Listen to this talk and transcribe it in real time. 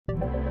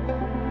Welcome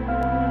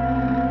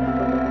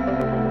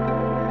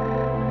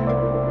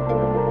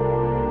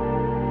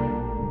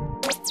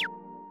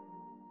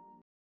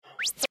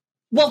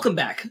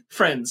back,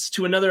 friends,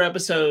 to another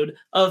episode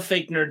of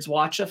Fake Nerds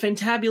Watch, a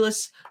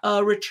fantabulous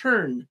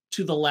return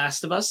to The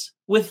Last of Us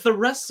with the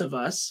rest of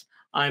us.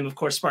 I'm, of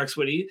course, Sparks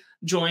Woody,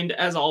 joined,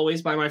 as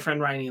always, by my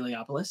friend Ryan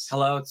Eliopoulos.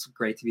 Hello, it's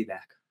great to be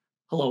back.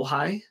 Hello,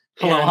 hi.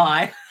 Hello,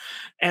 hi.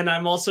 And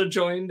I'm also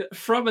joined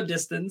from a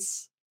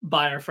distance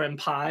by our friend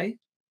Pi.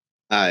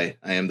 Hi,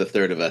 I am the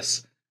third of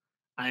us.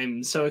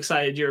 I'm so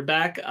excited you're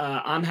back.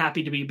 I'm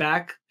happy to be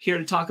back, here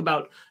to talk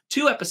about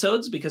 2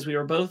 episodes because we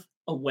were both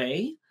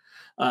away.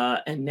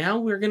 And now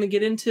we're going to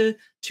get into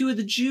 2 of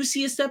the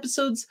juiciest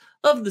episodes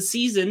of the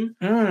season.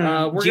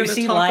 We're going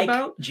to talk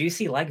about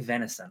juicy like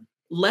venison.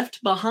 Left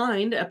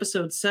Behind,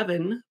 episode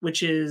 7,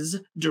 which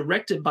is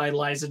directed by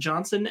Liza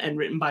Johnson and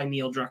written by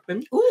Neil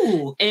Druckmann.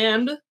 Ooh.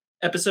 And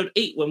episode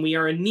 8, When We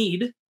Are in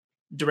Need,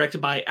 directed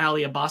by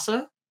Ali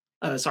Abbasi,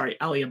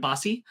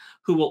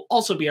 who will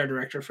also be our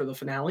director for the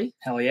finale.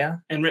 Hell yeah.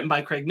 And written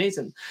by Craig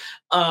Mazin.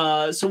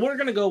 So we're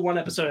going to go one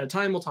episode at a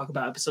time. We'll talk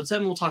about episode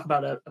 7. We'll talk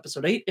about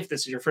episode 8. If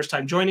this is your first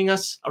time joining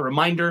us, a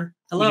reminder.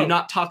 Hello. We do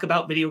not talk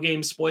about video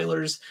game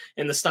spoilers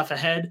and the stuff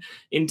ahead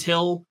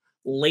until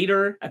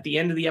later at the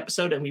end of the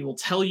episode, and we will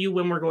tell you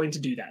when we're going to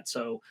do that.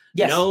 So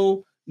yes.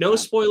 No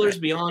spoilers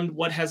beyond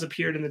what has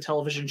appeared in the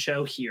television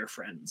show here,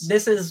 friends.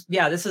 This is a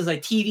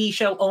TV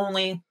show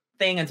only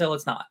thing until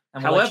it's not.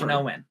 And we'll let you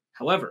know when.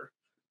 However,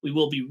 we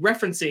will be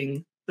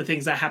referencing the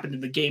things that happened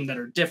in the game that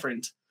are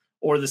different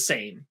or the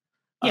same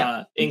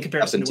in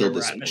comparison to where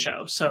we're at in the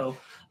show. So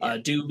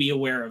do be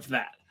aware of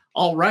that.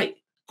 All right.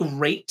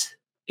 Great.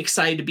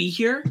 Excited to be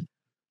here.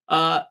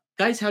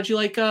 Guys, how'd you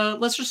like,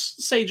 let's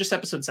just say just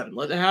episode 7.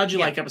 How'd you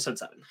like episode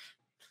 7?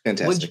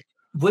 Fantastic.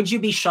 Would you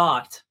be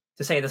shocked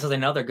to say this is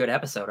another good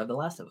episode of The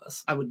Last of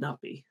Us? I would not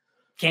be.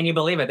 Can you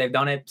believe it? They've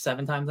done it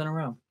 7 times in a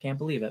row. Can't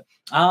believe it.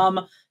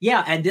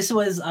 And this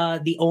was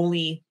the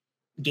only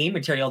game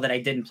material that I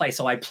didn't play.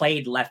 So I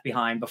played Left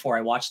Behind before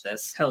I watched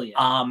this. Hell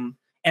yeah.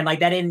 And like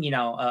that in,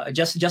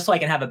 just so I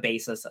can have a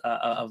basis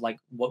of like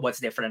what's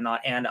different and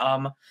not. And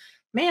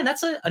man,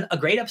 that's a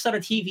great episode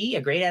of TV,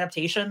 a great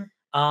adaptation.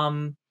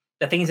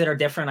 The things that are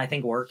different, I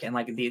think, work. And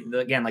like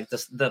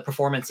the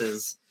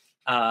performances,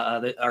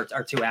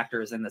 our 2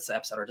 actors in this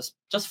episode are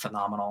just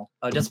phenomenal.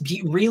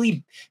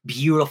 Really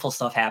beautiful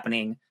stuff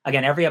happening.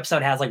 Again, every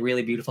episode has like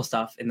really beautiful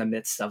stuff in the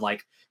midst of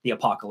like the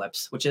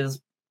apocalypse, which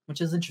is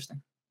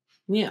interesting.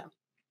 Yeah.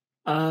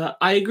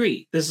 I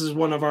agree. This is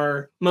one of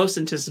our most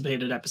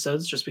anticipated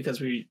episodes just because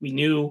we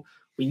knew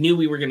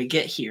we were going to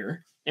get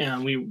here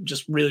and we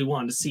just really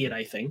wanted to see it,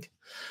 I think.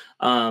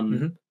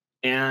 And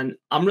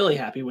I'm really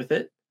happy with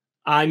it.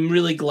 I'm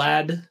really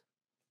glad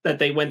that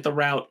they went the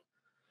route.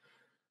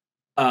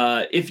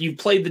 If you've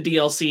played the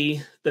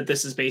DLC that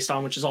this is based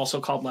on, which is also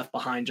called Left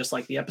Behind, just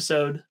like the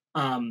episode,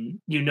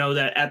 you know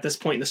that at this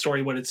point in the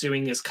story, what it's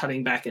doing is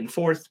cutting back and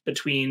forth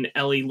between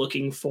Ellie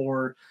looking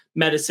for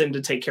medicine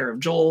to take care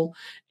of Joel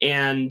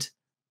and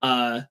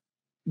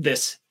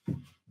this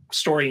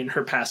story in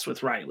her past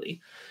with Riley.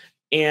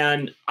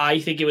 And I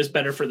think it was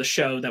better for the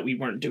show that we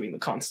weren't doing the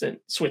constant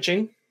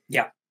switching.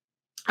 Yeah.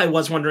 I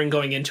was wondering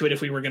going into it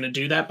if we were going to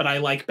do that, but I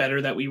like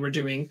better that we were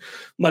doing,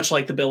 much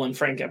like the Bill and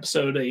Frank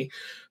episode, a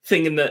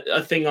thing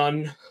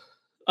on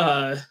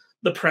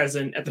the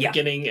present at the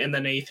beginning and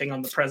then a thing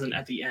on the present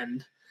at the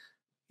end.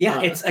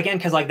 Yeah, it's again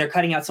because like they're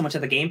cutting out so much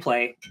of the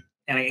gameplay,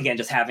 and again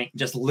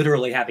just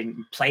literally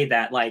having played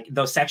that, like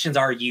those sections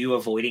are you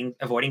avoiding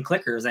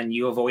clickers and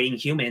you avoiding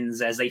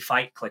humans as they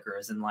fight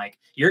clickers, and like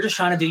you're just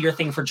trying to do your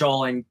thing for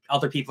Joel and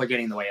other people are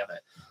getting in the way of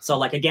it. So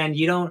like again,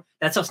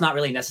 that stuff's not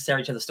really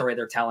necessary to the story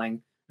they're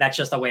telling. That's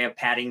just a way of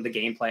padding the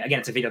gameplay. Again,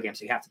 it's a video game,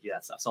 so you have to do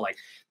that stuff. So like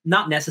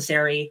not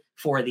necessary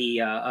for the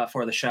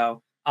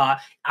show.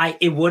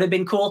 It would have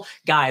been cool,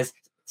 guys.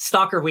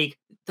 Stalker week.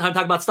 I'm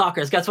talking about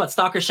stalkers. Guess what?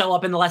 Stalkers show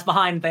up in the Left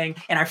Behind thing,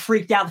 and I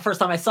freaked out the first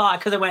time I saw it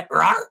because it went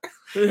rawr!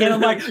 And I'm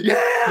like,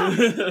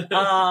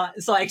 yeah.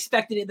 So I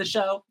expected in the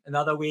show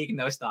another week,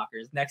 no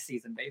stalkers. Next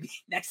season, baby.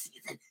 Next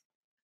season.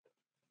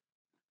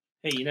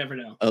 Hey, you never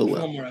know. Oh,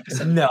 well. One more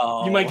episode.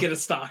 No, you might get a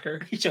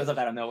stalker. He shows up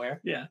out of nowhere.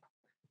 Yeah,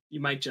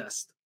 you might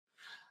just.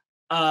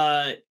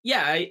 I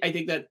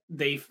think that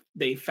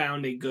they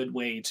found a good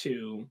way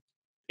to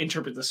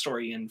interpret the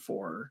story in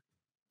for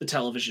the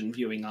television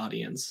viewing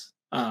audience.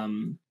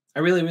 I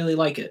really, really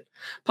like it.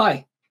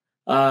 Pi,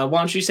 why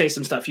don't you say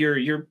some stuff?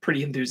 You're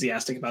pretty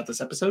enthusiastic about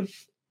this episode.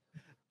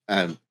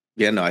 I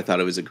thought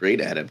it was a great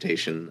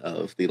adaptation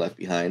of the Left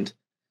Behind.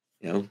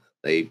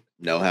 They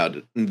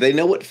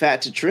know what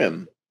fat to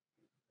trim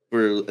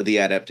for the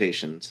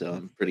adaptation, so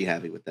I'm pretty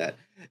happy with that.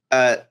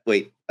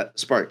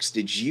 Sparks,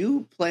 did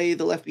you play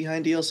the Left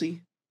Behind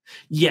DLC?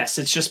 Yes,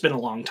 it's just been a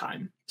long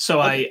time.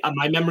 So okay.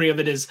 My memory of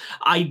it is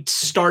I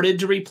started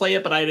to replay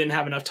it, but I didn't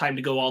have enough time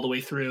to go all the way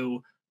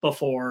through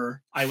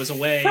before I was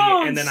away,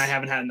 and then I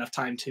haven't had enough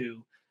time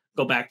to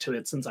go back to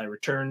it since I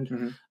returned.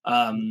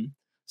 Mm-hmm.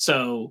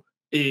 So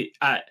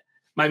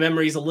my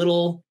memory is a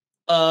little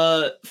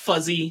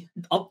fuzzy.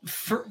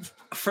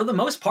 For the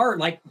most part,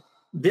 like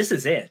this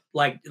is it.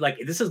 Like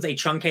this is a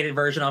truncated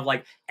version of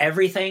like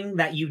everything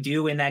that you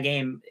do in that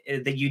game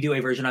that you do a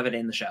version of it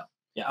in the show.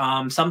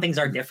 Yeah. Some things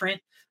are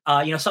different.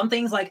 Some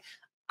things like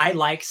I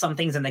like some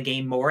things in the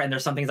game more, and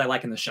there's some things I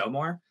like in the show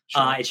more.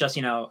 Sure. It's just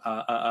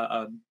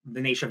the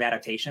nature of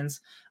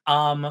adaptations.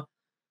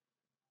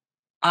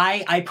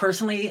 I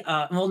personally,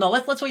 well, no,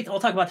 let's wait.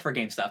 We'll talk about the for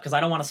game stuff because I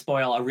don't want to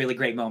spoil a really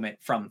great moment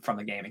from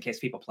the game in case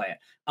people play it.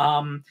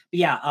 But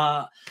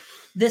yeah,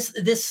 this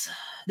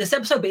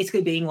episode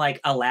basically being like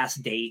a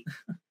last date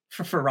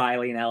for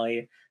Riley and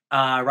Ellie.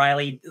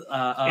 Riley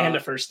and a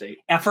first date.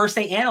 A first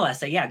date and a last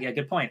date. Yeah,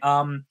 good point.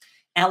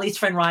 Ellie's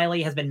friend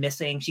Riley has been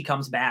missing. She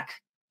comes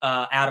back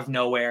out of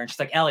nowhere and she's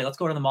like, Ellie, let's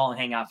go to the mall and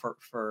hang out for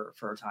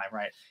a time,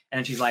 right? And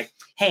then she's like,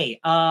 hey,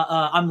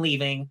 I'm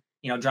leaving.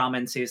 Drama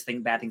ensues,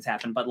 bad things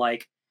happen, but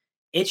like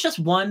it's just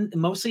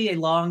mostly a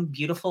long,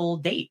 beautiful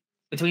date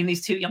between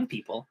these two young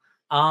people.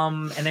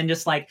 And then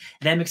just like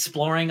them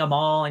exploring a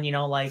mall and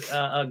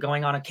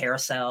going on a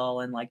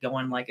carousel and like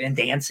going like and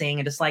dancing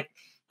and just like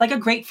a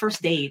great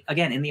first date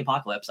again in the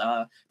apocalypse.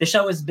 The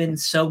show has been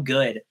so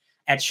good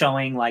at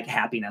showing like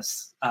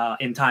happiness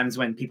in times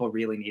when people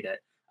really need it.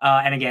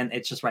 And again,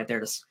 it's just right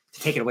there to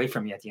take it away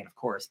from you at the end, of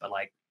course. But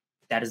like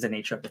that is the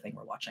nature of the thing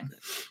we're watching.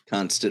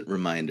 Constant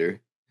reminder.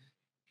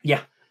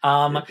 Yeah.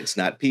 It's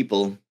not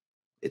people,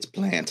 it's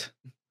plant.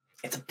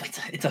 It's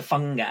a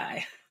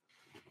fungi.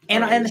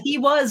 And he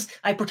was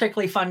a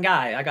particularly fun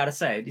guy, I gotta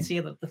say. You see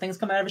the things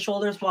come out of his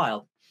shoulders?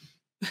 Wild.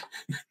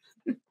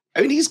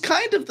 I mean, he's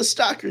kind of the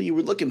stalker you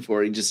were looking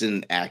for. He just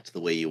didn't act the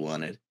way you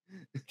wanted.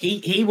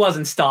 He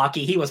wasn't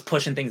stocky. He was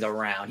pushing things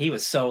around. He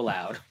was so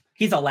loud.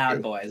 He's a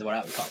loud boy, is what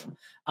I would call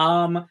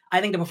him.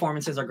 I think the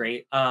performances are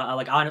great.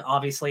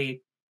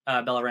 Obviously,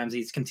 Bella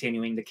Ramsey's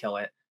continuing to kill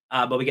it.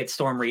 But we get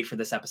Storm Reid for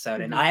this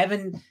episode, and I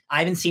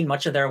haven't seen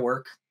much of their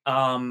work.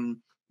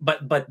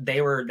 But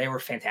they were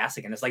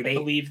fantastic in this. Like I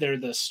believe they're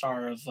the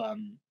star of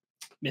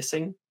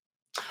Missing.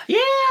 Yeah,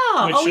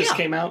 which just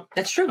came out.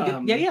 That's true.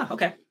 Yeah.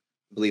 Okay.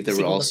 I believe they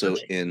were also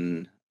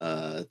in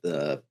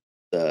the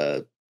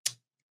oh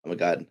my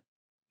god,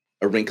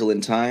 A Wrinkle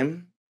in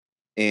Time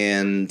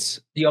and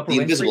the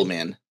Invisible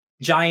Man.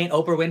 Giant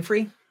Oprah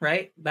Winfrey,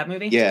 right? That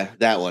movie. Yeah,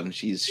 that one.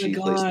 She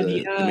plays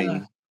the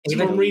main.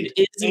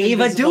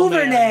 Ava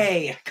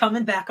DuVernay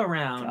coming back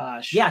around.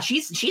 Gosh. Yeah,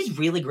 she's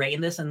really great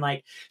in this, and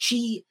like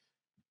she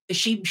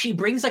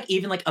brings like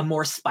even like a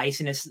more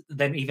spiciness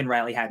than even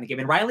Riley had in the game.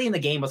 And Riley in the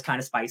game was kind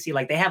of spicy.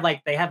 Like they have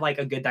like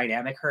a good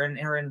dynamic, her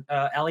and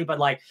Ellie, but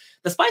like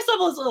the spice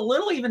level is a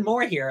little even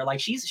more here. Like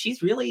she's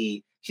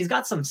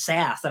got some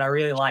sass that I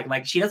really like.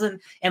 Like she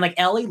doesn't, and like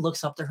Ellie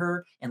looks up to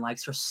her and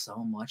likes her so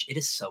much. It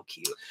is so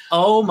cute.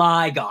 Oh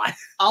my god.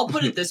 I'll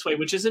put it this way,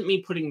 which isn't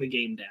me putting the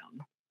game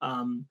down.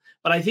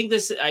 But I think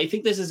this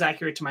is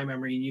accurate to my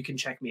memory, and you can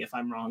check me if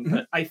I'm wrong.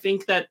 But I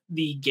think that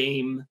the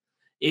game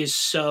is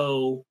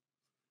so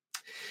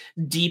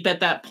deep at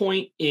that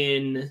point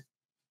in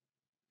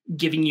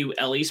giving you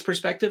Ellie's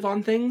perspective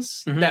on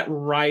things that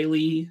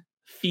Riley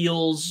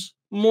feels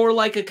more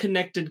like a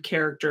connected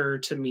character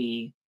to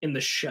me in the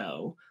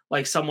show,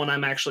 like someone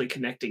I'm actually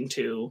connecting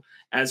to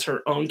as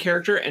her own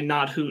character and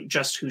not who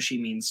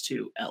she means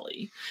to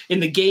Ellie.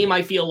 In the game,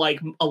 I feel like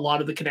a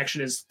lot of the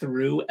connection is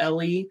through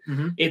Ellie.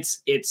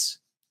 It's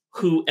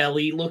who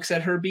Ellie looks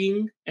at her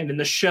being. And in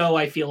the show,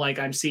 I feel like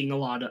I'm seeing a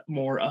lot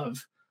more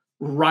of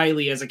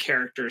Riley as a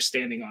character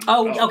standing on.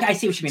 Okay. I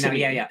see what you mean now.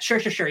 Yeah.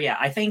 Sure. Yeah.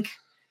 I think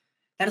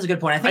that is a good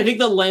point. I think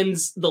the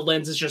lens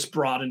is just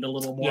broadened a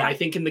little more. Yeah. I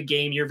think in the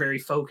game, you're very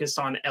focused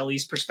on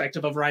Ellie's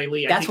perspective of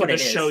Riley. That's what in it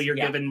the is. show, you're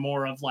given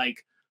more of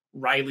like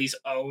Riley's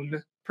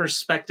own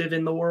perspective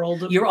in the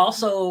world. You're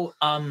also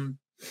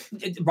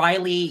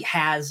Riley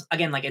has,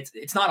 again, like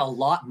it's not a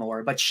lot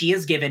more, but she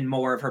is given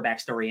more of her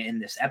backstory in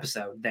this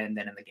episode than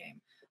in the game.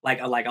 Like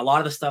a lot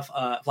of the stuff,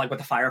 like with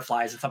the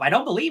fireflies and stuff. I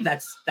don't believe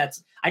that's.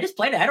 I just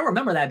played it. I don't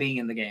remember that being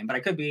in the game, but I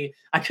could be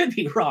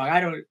wrong. I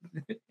don't.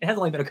 It has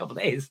only been a couple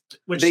days.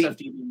 Which stuff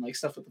do you mean? Like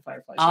stuff with the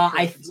fireflies?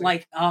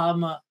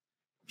 I'm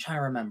trying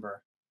to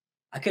remember.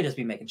 I could just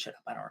be making shit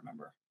up. I don't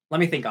remember. Let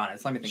me think on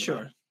it.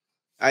 Sure.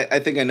 I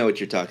think I know what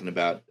you're talking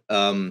about.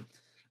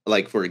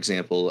 Like for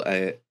example,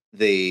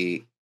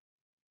 they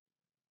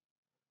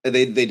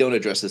don't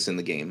address this in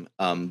the game.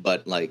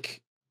 But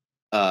like,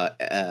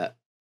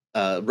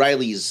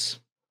 Riley's,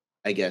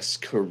 I guess,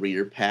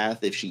 career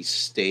path, if she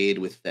stayed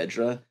with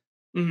Fedra,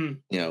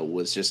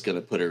 was just going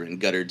to put her in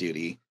gutter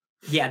duty.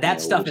 Yeah,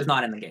 that stuff is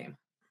not in the game.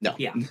 No.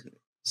 Yeah.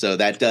 So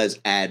that does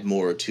add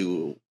more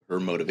to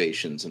her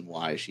motivations and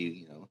why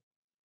she,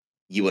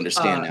 you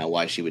understand now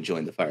why she would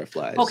join the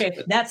Fireflies. Okay,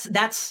 but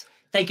that's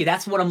thank you.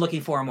 That's what I'm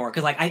looking for more,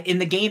 because like in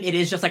the game it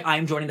is just like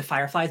I'm joining the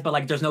Fireflies, but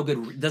like there's no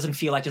good. Doesn't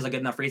feel like there's a good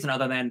enough reason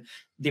other than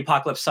the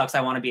apocalypse sucks.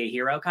 I want to be a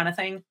hero kind of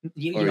thing.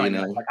 You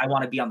know, like I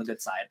want to be on the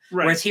good side.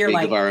 Right. Whereas here,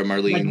 like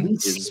we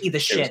see the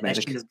shit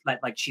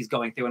that she's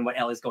going through and what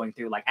Ellie's going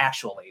through, like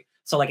actually.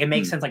 So like it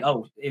makes sense. Like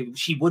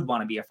she would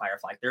want to be a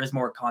Firefly. There is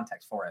more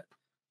context for it.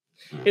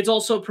 It's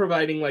also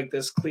providing like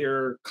this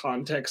clear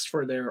context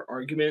for their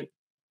argument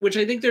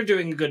I think they're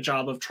doing a good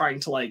job of trying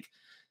to like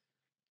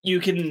you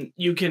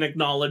can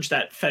acknowledge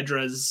that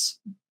Fedra's,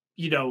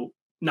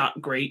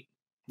 not great.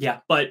 Yeah.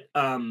 But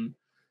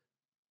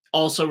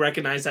also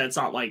recognize that it's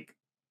not like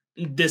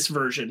this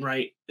version,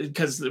 right?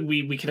 Because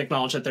we can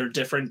acknowledge that they're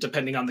different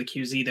depending on the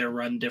QZ. They're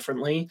run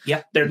differently.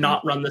 Yeah. They're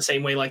not run the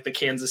same way like the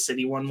Kansas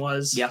City one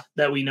was. Yeah.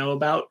 That we know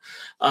about.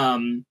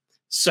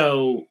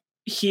 So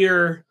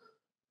here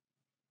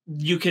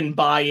you can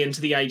buy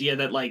into the idea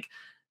that like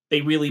they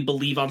really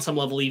believe on some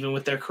level, even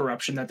with their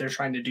corruption, that they're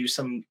trying to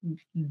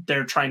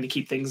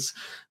keep things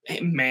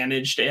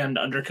managed and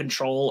under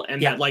control,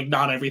 and that like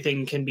not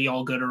everything can be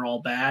all good or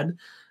all bad.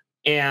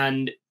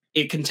 And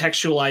it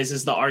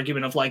contextualizes the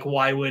argument of like,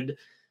 why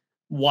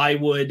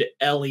would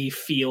Ellie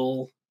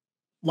feel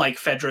like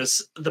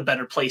Fedra's the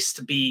better place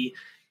to be?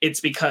 It's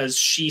because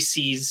she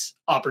sees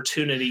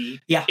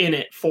opportunity in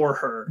it for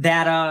her.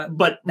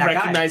 But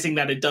recognizing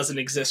that it doesn't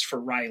exist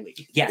for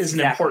Riley is an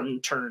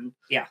important turn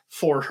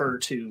for her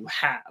to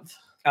have.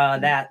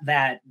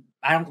 That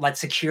I don't like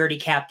security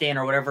captain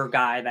or whatever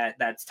guy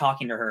that's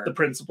talking to her. The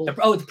principal. The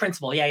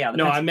principal. Yeah.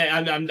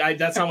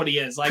 That's not what he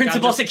is. Like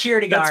principal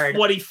security guard. That's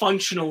what he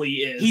functionally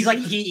is. He's like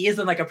he is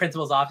in like a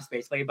principal's office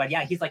basically. But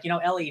yeah, he's like,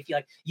 Ellie,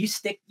 if you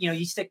stick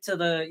to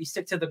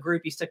the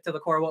group, you stick to the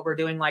core of what we're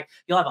doing. Like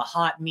you'll have a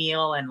hot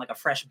meal and like a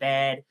fresh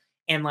bed,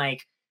 and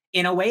like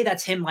in a way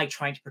that's him like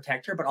trying to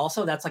protect her, but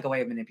also that's like a way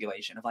of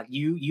manipulation of like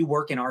you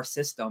work in our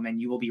system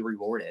and you will be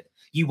rewarded.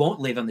 You won't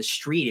live on the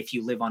street if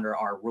you live under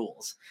our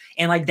rules.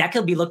 And like that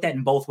could be looked at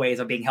in both ways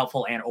of being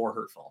helpful and or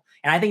hurtful.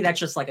 And I think that's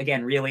just like,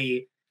 again,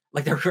 really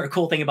like the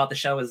cool thing about the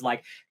show is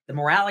like the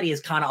morality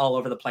is kind of all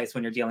over the place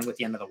when you're dealing with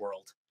the end of the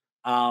world.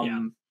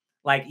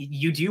 Like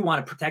you do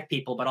want to protect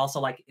people, but also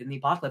like in the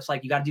apocalypse,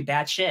 like you got to do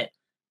bad shit.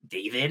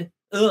 David,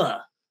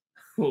 ugh.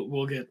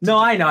 We'll get. No,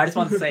 I know. I just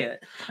want to say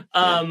it.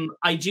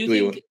 I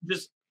do think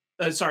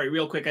sorry,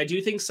 real quick. I do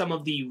think some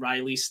of the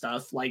Riley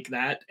stuff like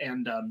that,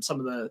 and some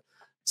of the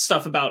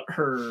stuff about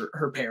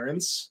her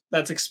parents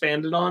that's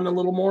expanded on a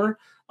little more.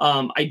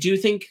 I do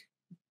think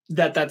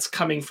that's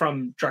coming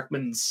from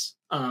Druckmann's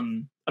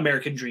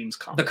American Dreams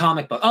comic, the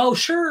comic book. Oh,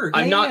 sure.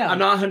 I'm not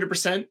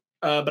 100%,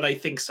 but I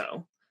think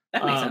so.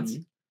 That makes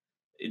sense.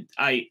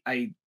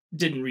 I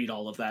didn't read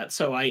all of that,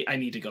 so I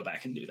need to go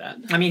back and do that.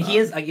 I mean, he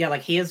is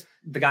he is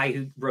the guy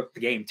who wrote the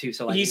game too.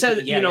 So like, he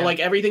said, like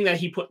everything that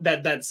he put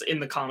that's in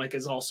the comic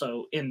is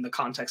also in the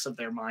context of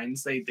their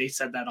minds. They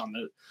said that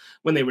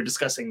when they were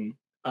discussing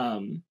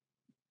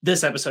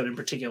this episode in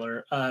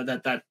particular,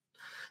 that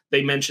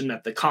they mentioned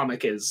that the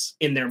comic is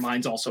in their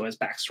minds also as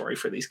backstory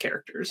for these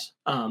characters,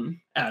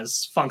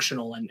 as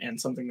functional and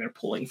something they're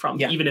pulling from,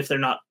 even if they're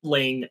not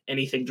laying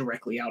anything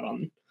directly out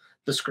on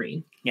the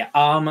screen.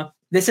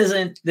 This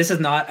is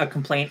not a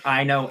complaint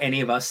I know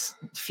any of us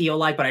feel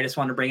like, but I just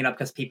want to bring it up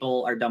because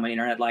people are dumb on the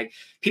internet. Like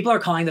people are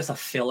calling this a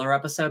filler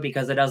episode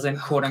because it doesn't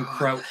quote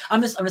unquote.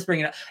 I'm just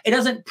bringing it up. It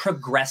doesn't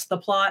progress the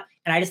plot,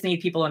 and I just need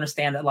people to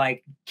understand that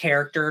like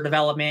character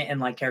development and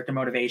like character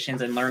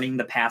motivations and learning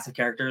the past of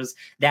characters,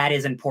 that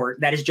is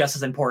important. That is just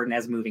as important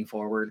as moving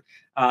forward.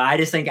 I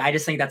just think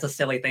that's a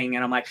silly thing,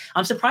 and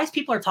I'm surprised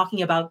people are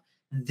talking about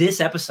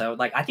this episode.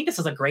 Like I think this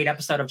is a great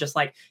episode of just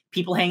like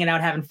people hanging out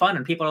having fun,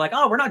 and people are like,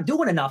 oh, we're not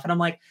doing enough, and I'm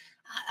like,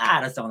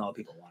 I just don't know what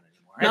people want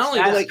anymore.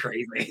 That's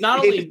crazy. Not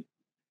only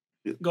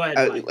go ahead.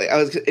 I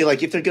was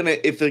like, if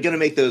they're gonna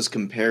make those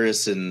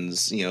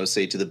comparisons,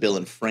 say to the Bill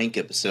and Frank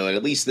episode,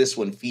 at least this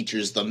one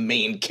features the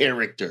main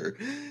character,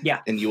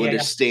 and you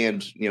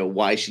understand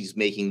why she's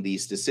making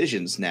these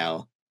decisions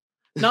now.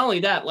 Not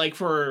only that, like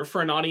for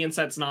an audience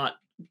that's not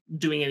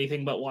doing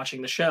anything but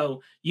watching the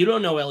show, you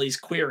don't know Ellie's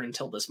queer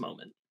until this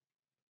moment.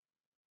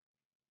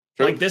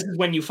 True. Like this is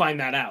when you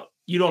find that out.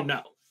 You don't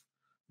know.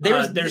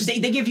 They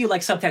give you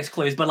like subtext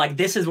clues, but like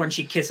this is when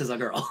she kisses a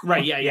girl.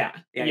 Right. Yeah.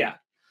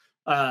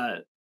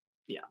 I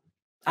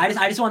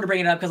just wanted to bring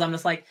it up because I'm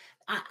just like,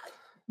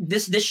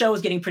 this show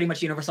is getting pretty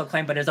much universal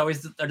acclaim, but there's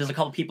a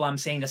couple people I'm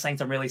seeing just saying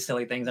some really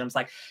silly things, and I'm just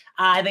like,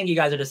 I think you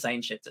guys are just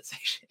saying shit to say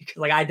shit.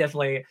 Like I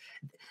definitely,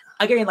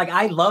 again, like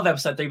I love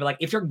episode 3, but like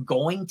if you're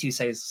going to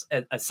say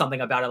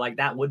something about it, like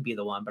that would be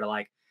the one. But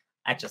like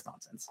that's just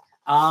nonsense.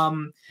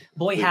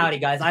 Boy howdy,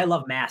 guys, I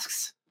love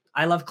masks.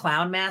 I love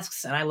clown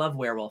masks and I love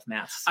werewolf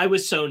masks. I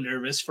was so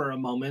nervous for a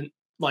moment,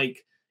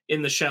 like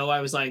in the show.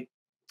 I was like,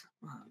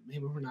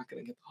 maybe we're not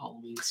going to get the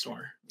Halloween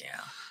store.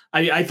 Yeah,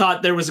 I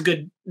thought there was a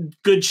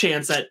good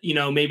chance that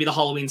maybe the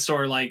Halloween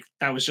store, like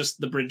that was just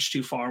the bridge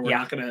too far. We're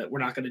not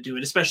gonna do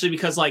it, especially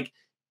because like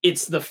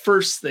it's the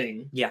first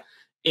thing.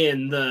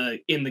 In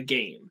the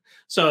game.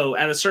 So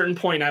at a certain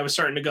point, I was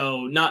starting to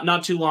go.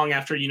 Not too long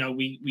after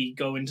we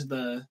go into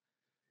the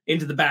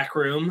back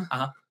room.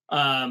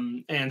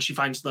 And she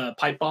finds the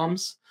pipe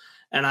bombs,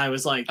 and I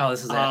was like, "Oh,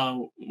 this is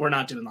it. We're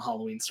not doing the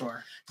Halloween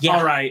store." Yeah.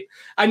 All right.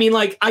 I mean,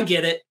 like, I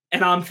get it,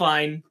 and I'm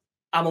fine.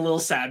 I'm a little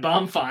sad, but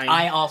I'm fine.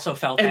 I also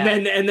felt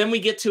and that. And then we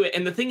get to it,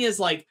 and the thing is,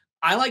 like,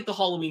 I like the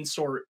Halloween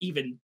store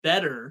even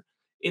better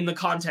in the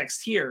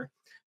context here,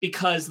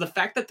 because the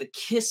fact that the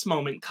kiss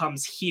moment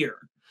comes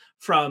here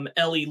from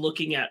Ellie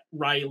looking at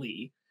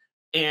Riley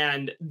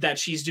and that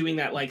she's doing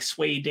that like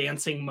sway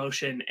dancing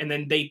motion, and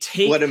then they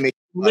take What amazing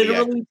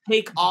literally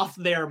take off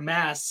their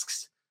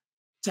masks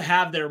to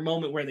have their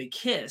moment where they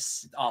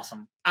kiss.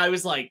 Awesome. I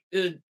was like,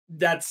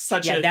 that's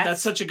such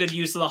a good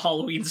use of the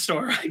Halloween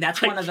store.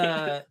 That's one of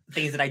the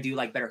things that I do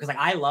like better, because like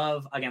I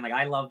love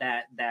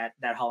that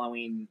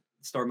Halloween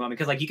store moment,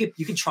 because like you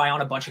could try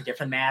on a bunch of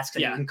different masks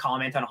and you can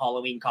comment on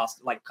Halloween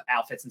like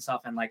outfits and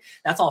stuff, and like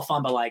that's all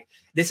fun, but like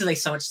this is a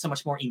so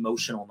much more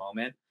emotional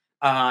moment.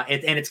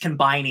 And it's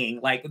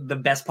combining like the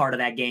best part of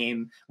that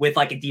game with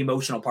like the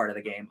emotional part of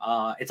the game.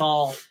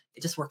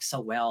 It just works so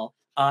well.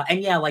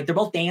 And yeah, like they're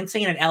both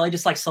dancing, and Ellie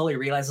just like slowly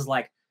realizes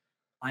like,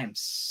 I am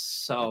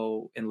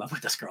so in love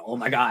with this girl. Oh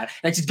my God.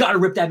 And she's got to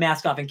rip that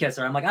mask off and kiss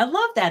her. I'm like, I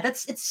love that.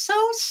 It's so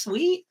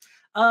sweet.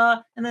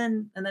 And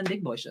then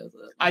Big Boy shows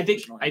up. I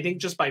think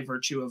just by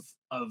virtue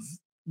of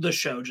the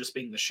show just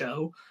being the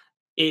show,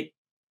 it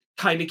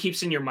kind of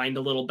keeps in your mind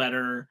a little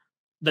better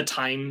the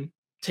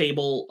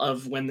timetable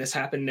of when this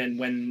happened and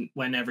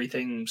when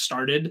everything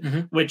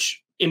started,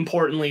 which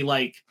importantly,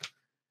 like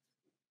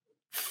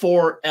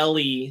for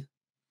Ellie,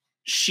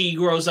 she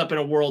grows up in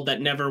a world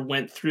that never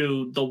went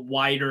through the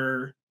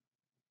wider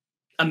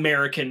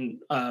American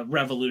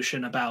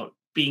revolution about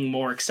being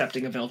more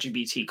accepting of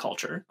LGBT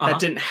culture. That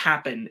didn't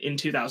happen in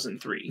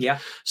 2003. Yeah.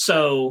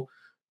 So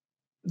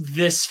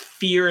this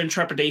fear and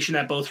trepidation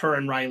that both her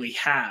and Riley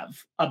have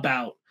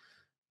about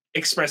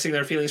expressing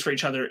their feelings for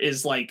each other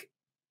is like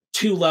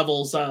two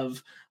levels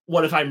of,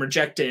 what if I'm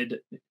rejected?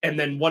 And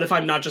then what if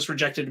I'm not just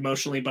rejected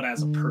emotionally, but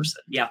as a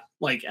person? Yeah.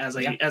 Like as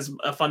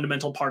a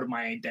fundamental part of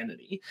my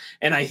identity.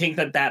 And I think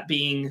that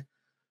being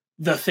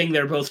the thing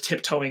they're both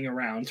tiptoeing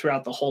around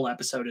throughout the whole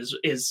episode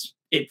is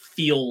it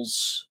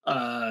feels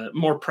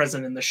more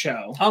present in the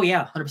show. Oh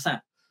yeah,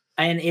 100%.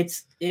 And it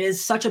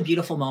is such a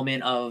beautiful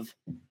moment of,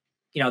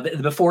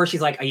 before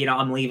she's like,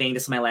 I'm leaving,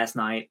 this is my last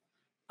night.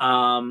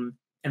 And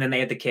then they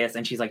had the kiss,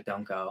 and she's like,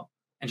 don't go.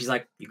 And she's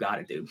like, you got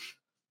it, dude.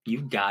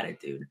 You got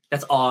it, dude.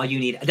 That's all you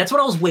need. That's what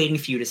I was waiting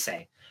for you to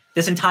say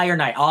this entire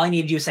night. All I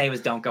needed you to say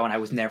was don't go, and I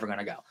was never going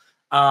to go.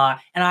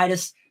 And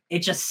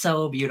it's just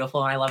so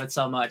beautiful, and I love it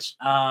so much.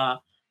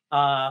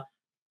 And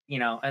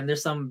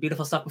there's some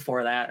beautiful stuff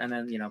before that, and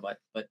then,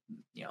 but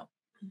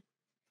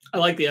I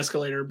like the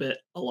escalator bit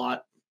a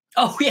lot.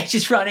 Oh yeah,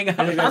 she's running up.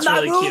 I'm not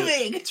really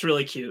moving. Cute. It's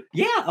really cute.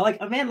 Yeah,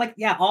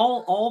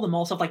 all the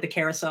mall stuff, like the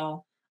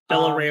carousel.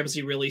 Bella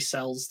Ramsey really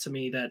sells to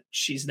me that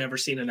she's never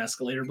seen an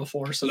escalator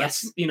before. So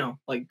that's,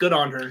 like good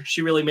on her.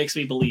 She really makes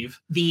me believe.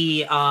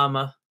 The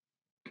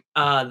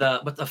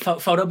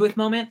photo booth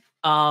moment.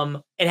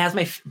 It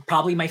has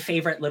probably my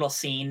favorite little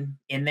scene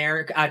in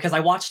there, because I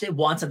watched it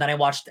once and then I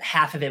watched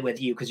half of it with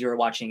you because you were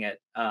watching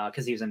it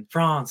because he was in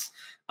France.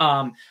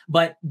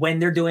 But when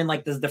they're doing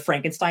like the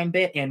Frankenstein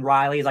bit and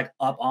Riley is like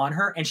up on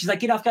her and she's like,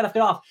 get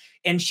off.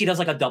 And she does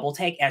like a double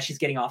take as she's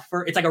getting off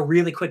her. It's like a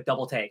really quick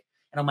double take.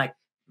 And I'm like,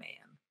 man,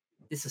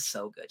 this is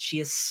so good. She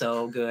is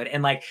so good.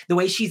 And like the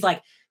way she's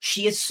like,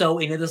 she is so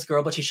into this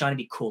girl, but she's trying to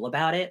be cool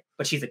about it.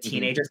 But she's a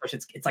teenager, so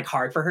it's like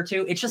hard for her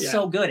to. It's just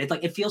so good. It's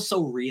like, it feels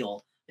so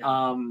real.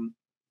 Yeah.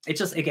 It's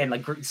just, again,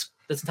 like this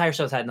entire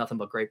show's had nothing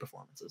but great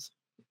performances.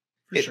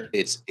 Sure.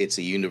 It's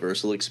a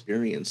universal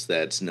experience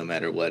that no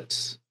matter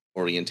what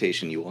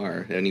orientation you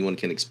are, anyone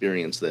can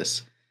experience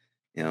this.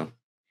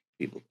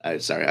 People.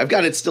 I've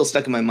got it still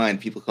stuck in my mind.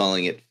 People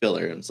calling it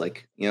filler, and it's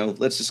like,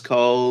 let's just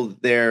call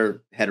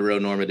their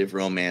heteronormative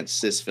romance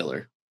cis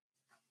filler.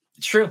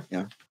 It's true.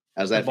 Yeah.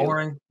 How's that?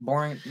 Boring.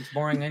 It's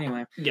boring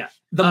anyway. Yeah.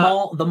 The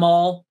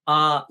mall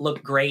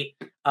looked great.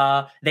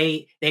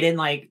 They didn't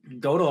like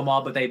go to a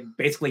mall, but they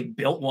basically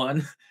built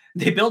one.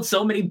 They built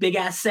so many big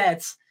ass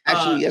sets.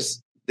 Actually,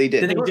 yes, they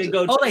did. They did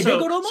go to a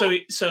mall? So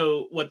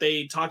so what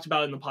they talked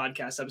about in the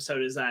podcast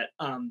episode is that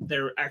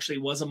there actually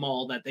was a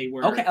mall that they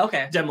were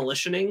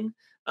demolitioning.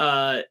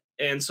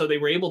 And so they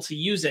were able to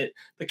use it.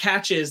 The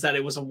catch is that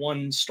it was a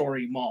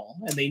 1-story mall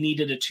and they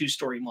needed a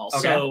 2-story mall.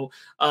 Okay. So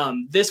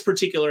this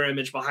particular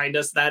image behind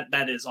us,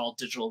 that is all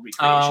digital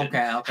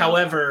recreation.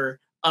 However,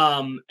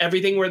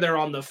 everything where they're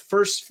on the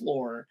first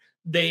floor,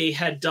 they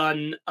had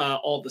done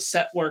all the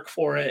set work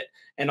for it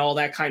and all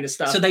that kind of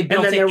stuff. So they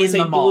built and then it in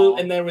the mall.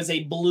 And there was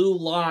a blue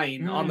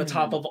line on the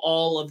top of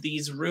all of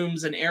these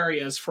rooms and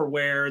areas for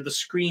where the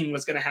screen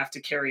was going to have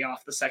to carry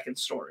off the second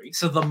story.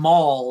 So the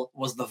mall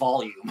was the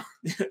volume.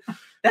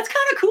 That's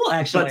kind of cool,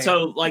 actually. But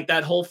so like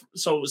that whole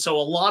so a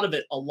lot of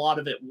it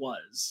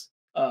was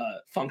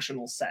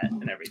functional set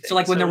and everything. So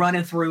like when they're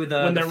running through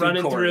when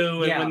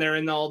they're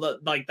in all the,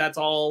 like, that's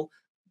all.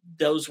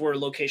 Those were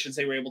locations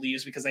they were able to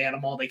use because they had a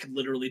mall they could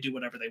literally do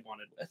whatever they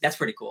wanted with. That's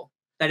pretty cool.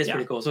 That is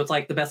pretty cool. So it's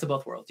like the best of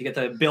both worlds. You get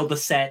to build the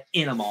set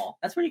in a mall.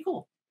 That's pretty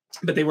cool.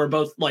 But they were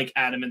both like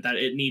adamant that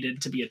it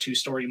needed to be a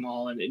 2-story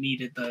mall and it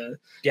needed the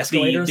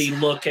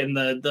look and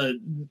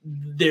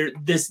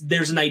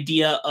there's an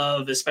idea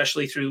of,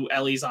 especially through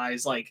Ellie's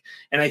eyes, like,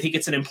 and I think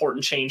it's an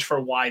important change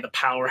for why the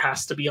power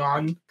has to be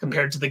on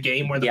compared to the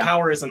game where the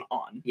power isn't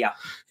on. Yeah.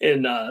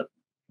 In the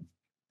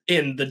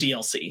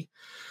DLC.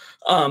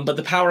 But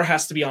the power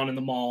has to be on in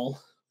the mall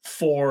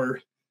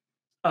for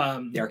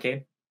the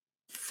arcade,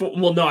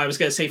 well, no, I was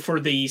gonna say for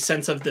the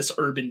sense of this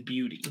urban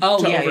beauty to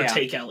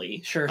overtake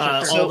Ellie. Sure.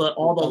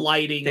 All the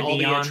lighting, all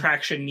the neon.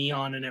 attraction,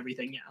 neon, and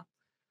everything.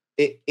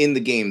 Yeah. In the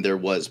game, there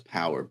was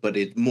power, but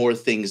more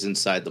things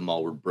inside the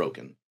mall were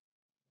broken.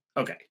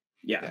 Okay.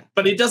 Yeah.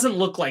 But it doesn't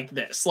look like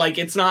this. Like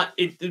it's not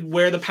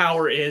where the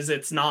power is.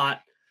 It's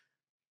not.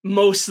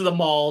 Most of the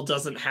mall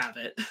doesn't have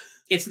it.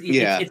 It's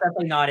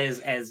definitely not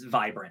as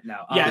vibrant.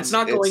 No. Yeah, it's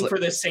not going for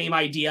the same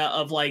idea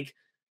of like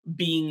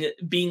being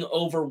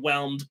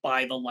overwhelmed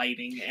by the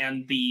lighting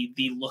and the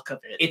look of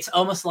it. It's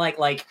almost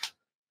like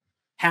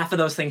half of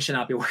those things should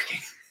not be working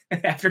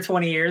after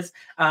 20 years.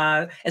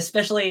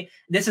 Especially,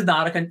 this is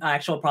not an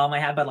actual problem I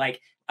have, but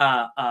like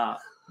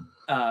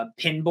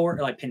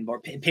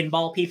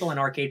pinball people and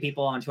arcade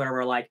people on Twitter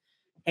were like,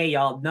 "Hey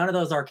y'all, none of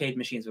those arcade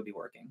machines would be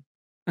working."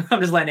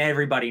 I'm just letting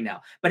everybody know,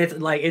 but it's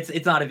like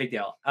it's not a big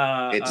deal.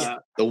 It's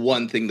the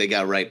one thing they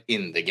got right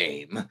in the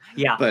game.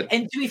 Yeah,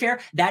 and to be fair,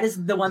 that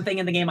is the one thing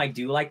in the game I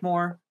do like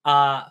more.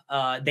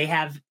 They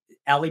have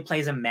Ellie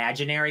plays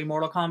imaginary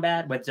Mortal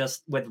Kombat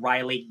with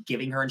Riley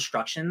giving her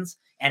instructions,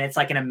 and it's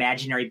like an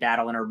imaginary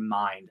battle in her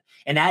mind,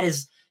 and that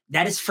is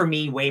for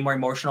me way more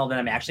emotional than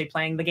I'm actually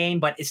playing the game.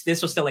 But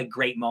this was still a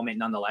great moment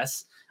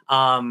nonetheless.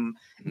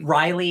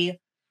 Riley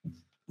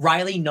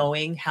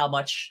knowing how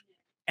much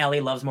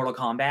Ellie loves Mortal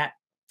Kombat.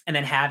 And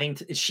then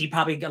she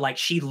probably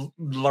she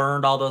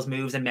learned all those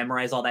moves and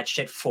memorized all that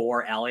shit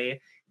for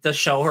Ellie to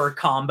show her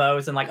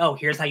combos and like, oh,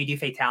 here's how you do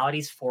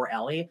fatalities for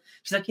Ellie.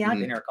 She's like, yeah, I've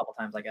been here a couple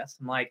times, I guess.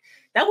 I'm like,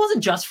 that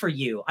wasn't just for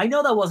you. I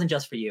know that wasn't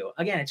just for you.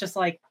 Again, it's just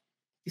like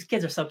these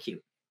kids are so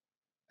cute.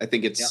 I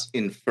think it's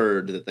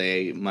inferred that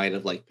they might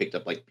have like picked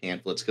up like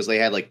pamphlets because they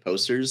had like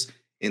posters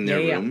in their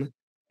room,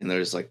 and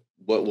there's like,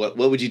 what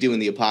would you do in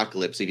the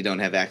apocalypse if you don't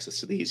have access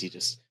to these? You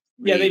just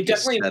they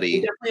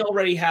definitely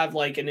already have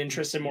like an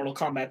interest in Mortal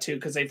Kombat 2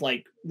 because they've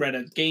like read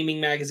a gaming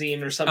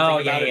magazine or something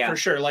about it for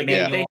sure. Like they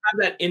have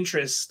that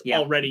interest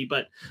already,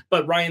 but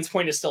Ryan's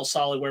point is still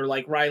solid where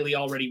like Riley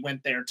already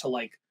went there to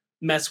like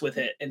mess with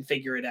it and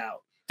figure it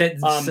out. Put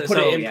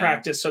it in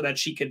practice so that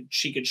she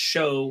could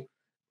show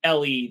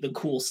Ellie the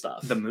cool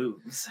stuff. The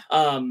moves.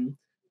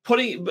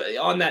 Putting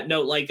on that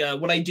note, like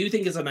what I do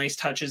think is a nice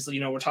touch is,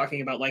 we're talking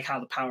about like how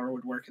the power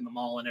would work in the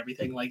mall and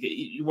everything. Like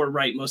you were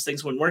right, most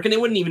things wouldn't work, and it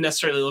wouldn't even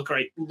necessarily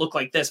look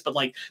like this. But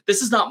like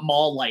this is not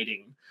mall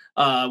lighting.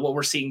 What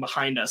we're seeing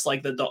behind us,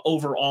 like the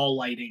overall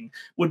lighting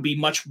would be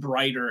much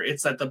brighter.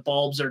 It's that the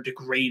bulbs are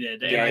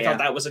degraded, and I thought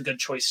that was a good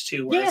choice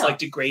too, where it's like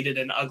degraded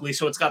and ugly.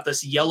 So it's got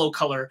this yellow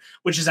color,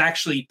 which is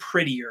actually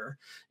prettier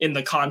in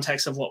the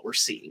context of what we're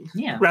seeing.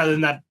 Yeah, rather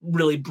than that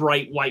really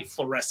bright white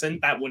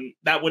fluorescent, that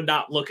would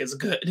not look as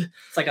good.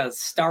 It's like a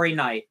starry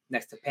night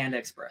next to Panda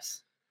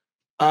Express.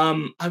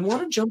 I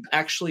want to jump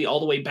actually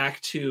all the way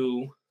back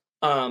to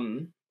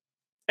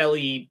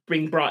Ellie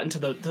being brought into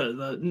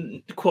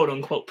the quote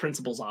unquote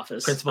principal's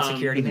office, principal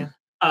security man.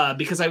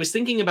 Because I was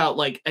thinking about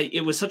like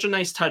it was such a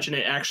nice touch, and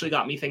it actually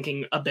got me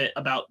thinking a bit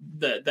about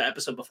the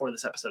episode before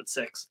this, episode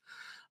 6,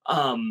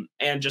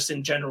 and just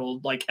in general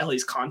like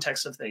Ellie's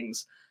context of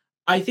things.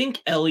 I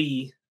think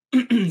Ellie,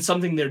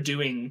 something they're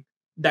doing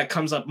that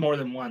comes up more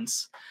than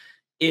once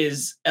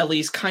is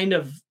Ellie's kind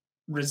of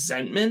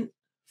resentment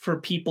for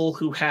people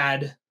who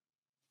had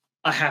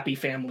a happy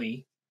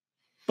family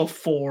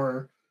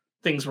before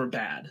things were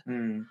bad.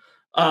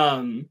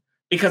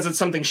 Because it's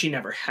something she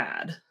never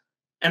had.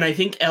 And I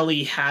think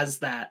Ellie has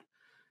that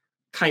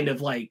kind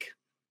of like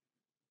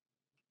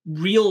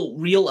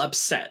real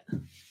upset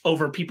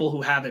over people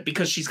who have it,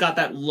 because she's got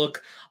that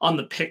look on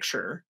the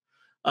picture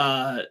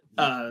of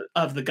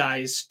the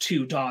guy's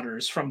 2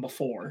 daughters from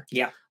before.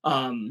 Yeah.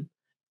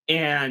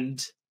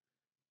 And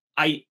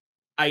I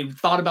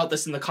thought about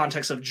this in the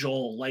context of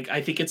Joel. Like,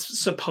 I think it's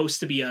supposed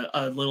to be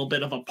a little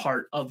bit of a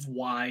part of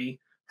why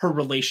her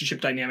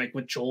relationship dynamic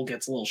with Joel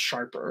gets a little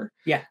sharper.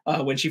 Yeah.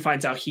 When she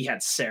finds out he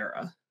had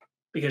Sarah,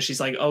 because she's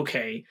like,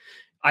 okay,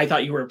 I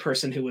thought you were a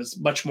person who was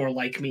much more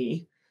like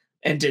me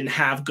and didn't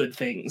have good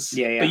things.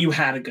 Yeah. But you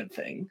had a good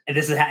thing. And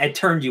this is how it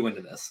turned you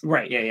into this.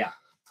 Right. Yeah.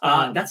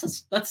 That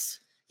is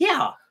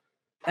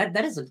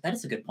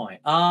a good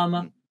point.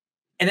 And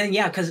then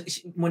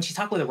because when she's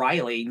talking with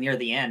Riley near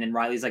the end, and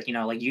Riley's like,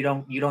 like you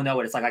don't know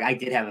what it's like I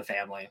did have a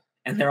family,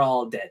 and they're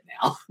all dead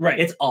now. Right.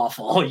 It's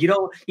awful. You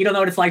don't know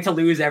what it's like to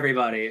lose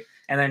everybody,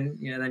 and then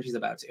then she's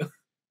about to.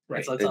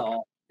 Right. So it's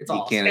all.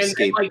 You can't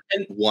escape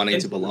wanting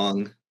to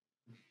belong.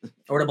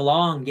 Or to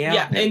belong,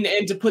 yeah.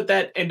 And to put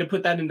that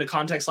into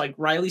context, like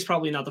Riley's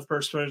probably not the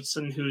first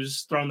person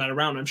who's thrown that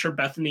around. I'm sure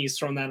Bethany's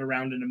thrown that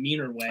around in a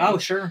meaner way. Oh,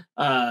 sure.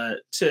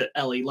 To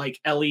Ellie, like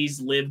Ellie's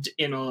lived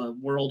in a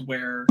world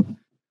where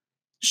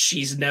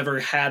she's never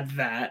had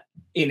that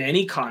in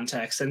any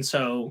context, and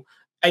so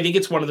I think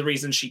it's one of the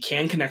reasons she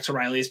can connect to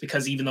Riley is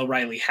because even though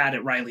Riley had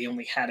it, Riley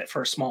only had it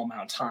for a small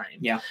amount of time.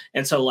 Yeah,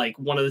 and so like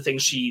one of the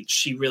things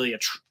she really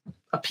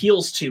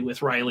appeals to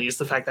with Riley is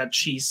the fact that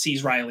she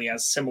sees Riley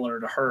as similar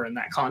to her in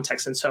that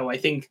context. And so I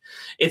think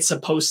it's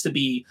supposed to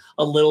be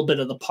a little bit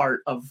of the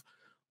part of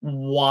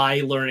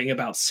why learning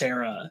about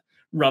Sarah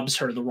rubs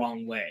her the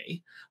wrong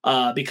way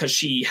because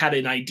she had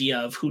an idea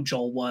of who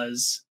Joel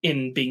was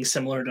in being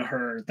similar to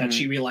her that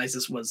she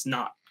realizes was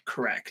not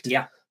correct.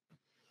 Yeah.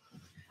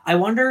 I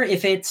wonder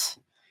if it's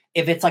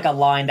like a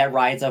line that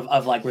rides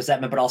of like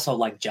resentment, but also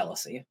like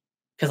jealousy.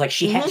 Because like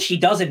she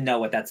doesn't know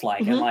what that's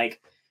like. And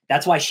like,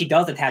 that's why she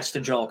does attach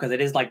to Joel, because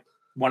it is like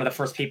one of the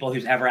first people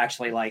who's ever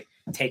actually like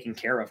taken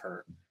care of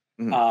her.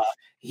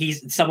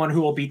 He's someone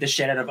who will beat the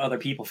shit out of other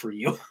people for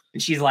you.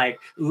 And she's like,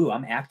 ooh,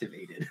 I'm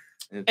activated.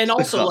 And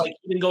also like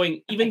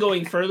even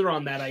going further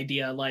on that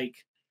idea, like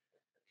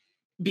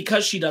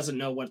because she doesn't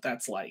know what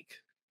that's like,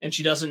 and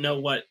she doesn't know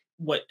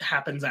what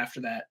happens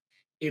after that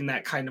in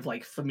that kind of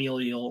like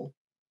familial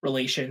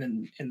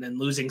relation and then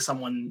losing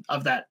someone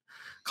of that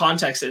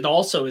context, it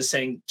also is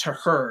saying to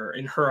her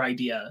in her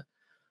idea,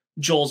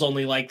 Joel's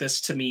only like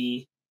this to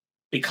me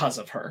because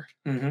of her.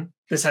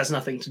 This has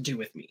nothing to do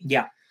with me.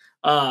 Yeah.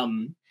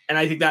 And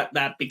I think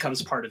that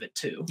becomes part of it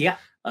too. Yeah.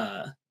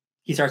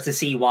 He starts to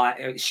see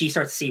why she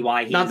starts to see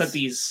why he's... Not that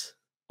these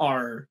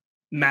are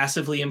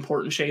massively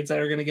important shades that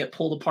are going to get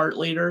pulled apart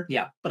later.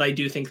 Yeah. But I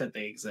do think that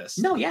they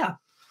exist. No, yeah.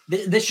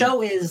 The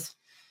show is,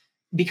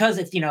 because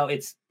it's, you know,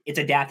 it's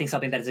adapting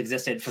something that has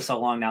existed for so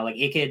long now. Like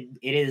it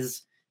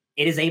is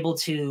able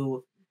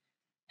to,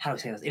 how do I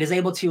say this? It is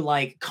able to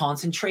like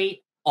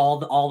concentrate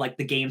all like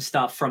the game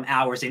stuff from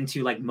hours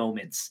into like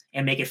moments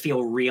and make it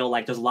feel real.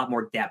 Like there's a lot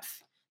more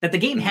depth that the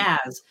game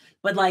has,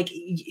 but like,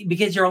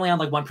 because you're only on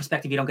like one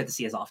perspective, you don't get to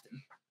see as often.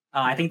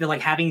 I think that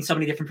like having so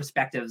many different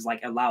perspectives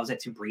like allows it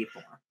to breathe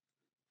more.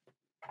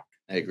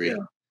 I agree.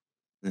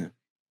 Yeah.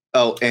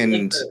 Oh,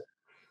 and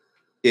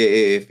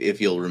if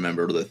you'll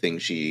remember the thing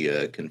she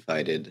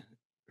confided,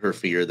 her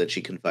fear that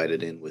she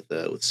confided in with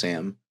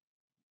Sam.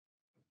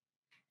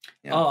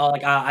 Yeah. Oh,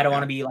 like I don't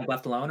want to be like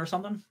left alone or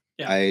something.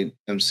 Yeah. I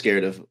am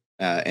scared of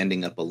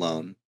ending up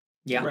alone.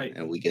 Yeah. Right.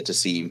 And we get to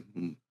see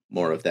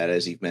more of that,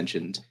 as you've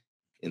mentioned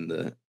in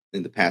the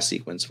past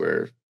sequence,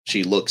 where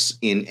she looks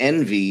in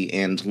envy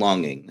and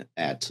longing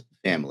at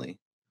family.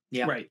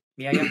 Yeah. Right.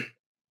 Yeah.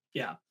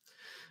 Yeah.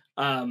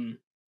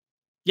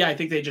 Yeah, I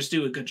think they just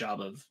do a good job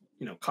of,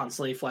 you know,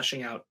 constantly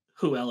fleshing out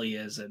who Ellie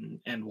is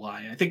and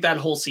why. I think that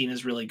whole scene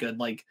is really good.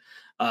 Like,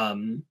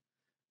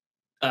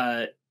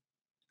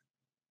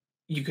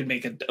 you could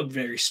make a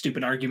very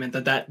stupid argument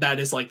that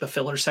is like the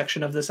filler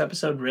section of this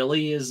episode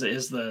really is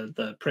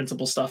the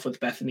principal stuff with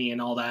Bethany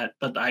and all that,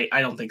 but I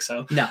don't think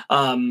so. No.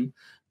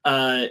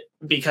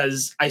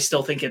 Because I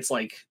still think it's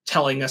like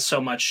telling us so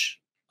much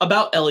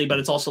about Ellie, but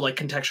it's also like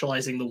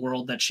contextualizing the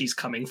world that she's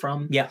coming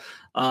from. Yeah.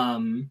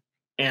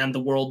 And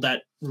the world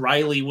that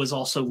Riley was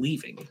also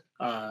leaving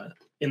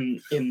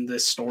in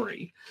this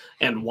story,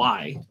 and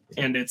why.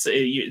 And it's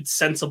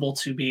sensible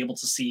to be able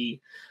to see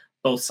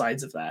both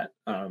sides of that.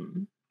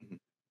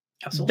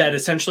 Absolutely. That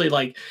essentially,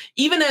 like,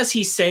 even as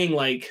he's saying,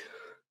 like,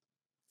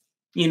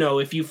 you know,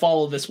 if you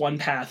follow this one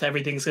path,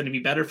 everything's going to be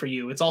better for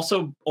you. It's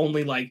also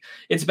only like,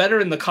 it's better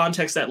in the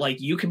context that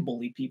like you can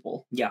bully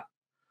people. Yeah.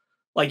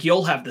 Like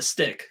you'll have the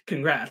stick.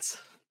 Congrats.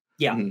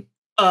 Yeah.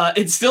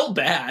 It's still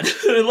bad.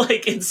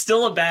 Like it's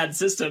still a bad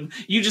system.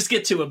 You just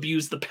get to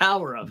abuse the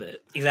power of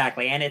it.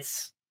 Exactly. And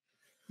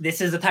this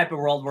is the type of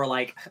world where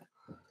like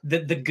the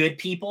good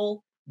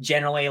people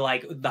generally,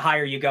 like the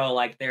higher you go,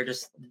 like they're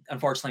just,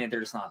 unfortunately,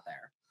 they're just not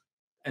there.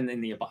 And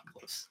in the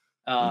apocalypse,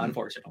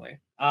 unfortunately,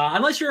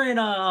 unless you're in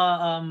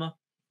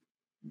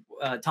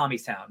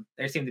Tommy's town,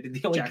 there seem to be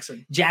the only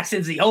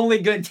Jackson's the only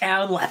good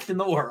town left in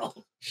the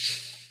world,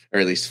 or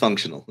at least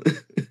functional.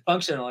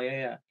 Functional,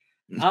 yeah.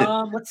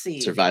 Let's see,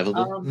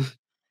 survivable.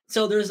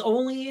 So there's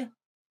only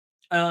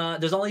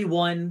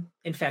one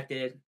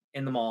infected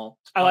in the mall.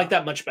 I like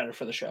that much better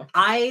for the show.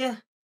 I'm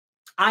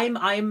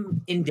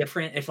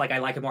indifferent if like I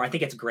like it more. I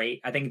think it's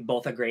great. I think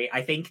both are great.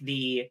 I think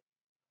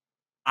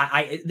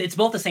it's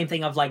both the same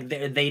thing of like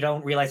they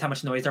don't realize how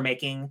much noise they're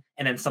making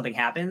and then something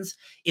happens.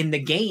 In the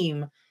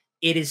game,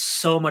 it is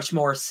so much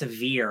more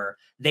severe.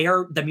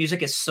 The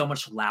music is so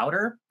much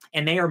louder,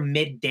 and they are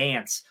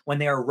mid-dance when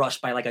they are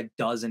rushed by like a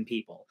dozen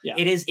people. Yeah.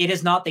 It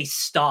is not they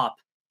stop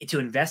to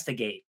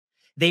investigate.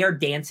 They are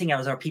dancing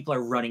as our people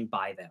are running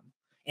by them.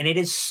 And it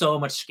is so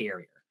much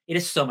scarier. It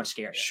is so much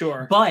scarier.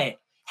 Sure. But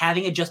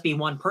having it just be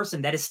one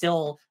person, that is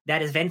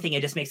if anything,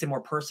 it just makes it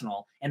more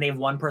personal, and they have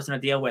one person to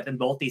deal with, and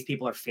both these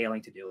people are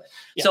failing to do it.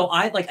 Yeah. So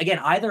I like, again,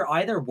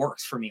 either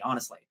works for me,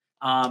 honestly.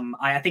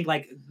 I think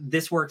like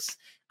this works.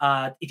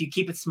 If you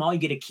keep it small, you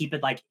get to keep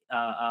it like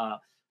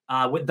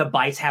with the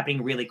bites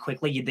happening really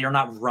quickly. They're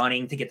not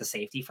running to get the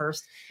safety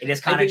first. It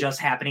is kind of just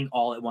happening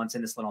all at once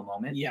in this little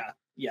moment. Yeah.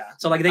 Yeah.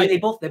 So like they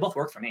both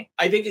work for me.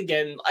 I think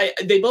again,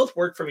 they both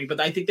work for me, but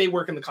I think they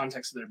work in the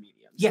context of their mediums.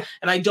 Yeah.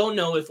 And I don't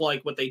know if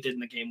like what they did in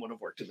the game would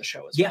have worked in the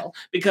show as well.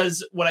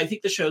 Because what I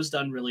think the show's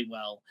done really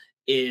well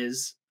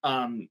is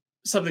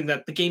something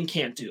that the game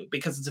can't do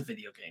because it's a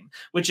video game,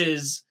 which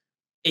is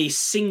a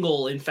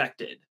single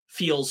infected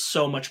feels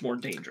so much more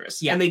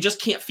dangerous. Yeah. And they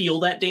just can't feel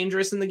that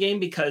dangerous in the game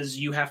because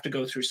you have to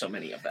go through so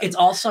many of them. It's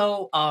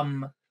also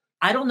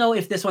I don't know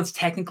if this one's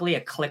technically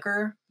a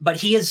clicker, but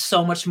he is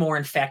so much more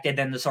infected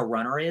than this a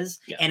runner is.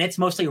 Yeah. And it's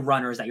mostly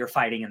runners that you're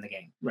fighting in the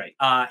game. Right.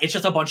 It's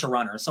just a bunch of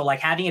runners. So like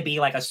having it be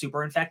like a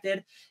super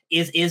infected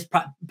is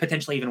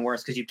potentially even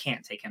worse because you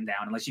can't take him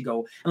down unless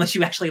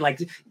you actually like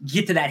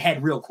get to that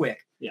head real quick.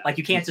 Yeah. Like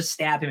you can't just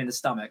stab him in the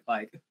stomach.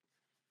 Like,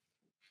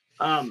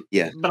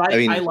 Yeah. But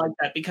I like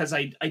that because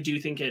I do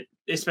think it,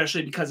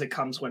 especially because it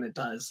comes when it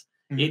does,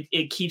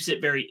 it keeps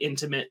it very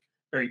intimate,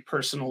 very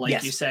personal, like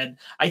Yes. you said.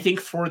 I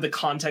think for the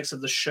context of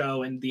the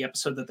show and the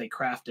episode that they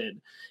crafted,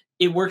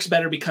 it works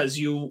better because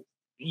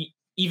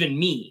even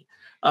me,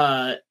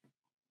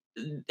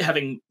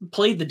 having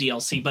played the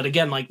DLC, but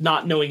again, like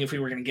not knowing if we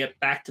were going to get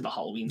back to the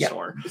Halloween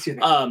store,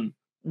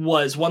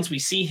 was once we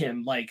see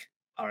him, like,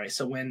 all right,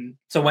 so when's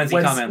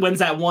he coming? When's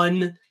that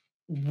one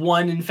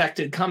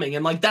infected coming?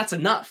 And like that's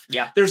enough.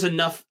 Yeah, there's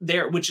enough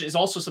there, which is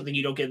also something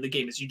you don't get in the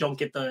game. Is you don't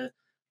get the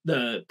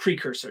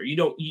precursor.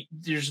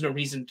 There's no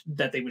reason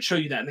that they would show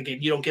you that in the game.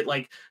 You don't get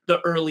like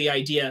the early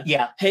idea.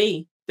 Yeah.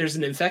 Hey, there's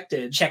an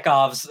infected.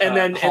 Chekhov's and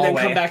then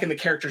come back and the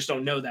characters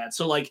don't know that.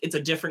 So like it's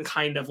a different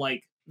kind of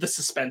like the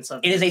suspense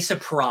of it is a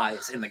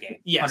surprise in the game.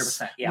 Yes.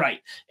 100%. Yeah. Right.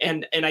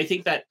 And I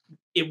think that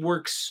it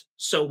works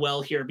so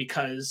well here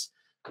because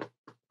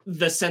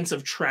the sense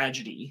of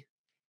tragedy.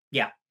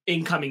 Yeah.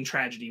 Incoming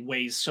tragedy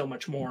weighs so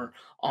much more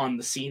on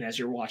the scene as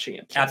you're watching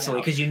it.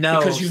 Absolutely. Because you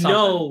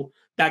know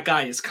that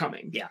guy is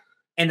coming. Yeah.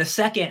 And the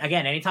second,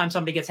 again, anytime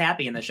somebody gets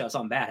happy in the show,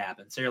 something bad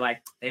happens. So you're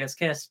like, they just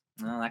kiss.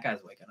 Oh, that guy's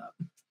waking up.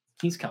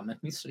 He's coming.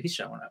 He's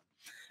showing up.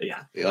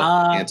 Yeah. We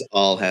all can't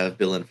all have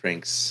Bill and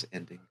Frank's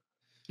ending.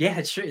 Yeah,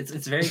 it's true. It's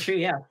very true.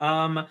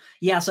 Yeah.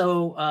 Yeah.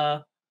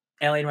 So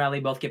Ellie and Riley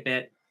both get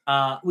bit.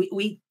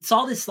 We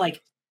saw this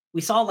like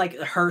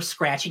her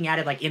scratching at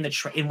it like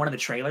in one of the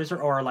trailers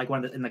or like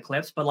in the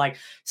clips, but like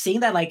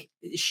seeing that like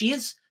she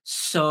is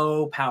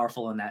so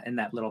powerful in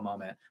that little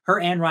moment. Her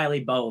and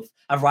Riley both.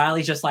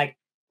 Riley's just like,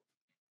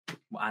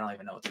 I don't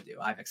even know what to do.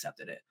 I've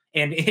accepted it.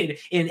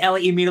 And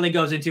Ellie immediately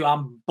goes into,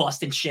 I'm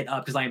busting shit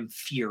up because I am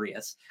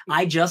furious.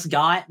 I just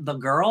got the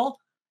girl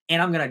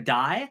and I'm going to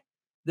die.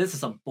 This is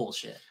some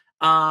bullshit.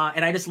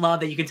 And I just love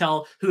that you can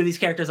tell who these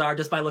characters are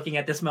just by looking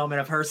at this moment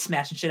of her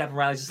smashing shit up. And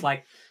Riley's just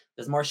like,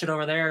 there's more shit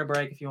over there to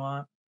break if you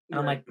want. And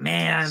I'm like,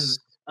 man.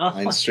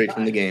 Mine's straight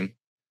from the game.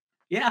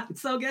 Yeah,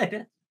 it's so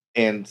good.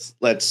 And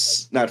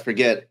let's not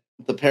forget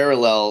the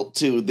parallel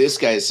to this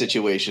guy's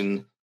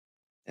situation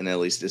and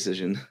Ellie's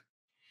decision.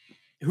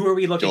 Who are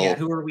we looking Joel. at?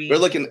 Who are we? We're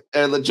looking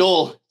at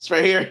Joel. It's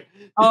right here.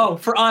 Oh,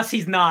 for us,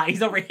 he's not.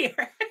 He's over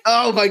here.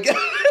 Oh my god.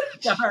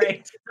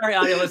 Sorry,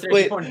 audio listeners.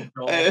 Wait.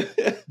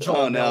 Joel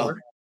Oh no.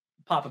 Miller,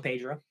 Papa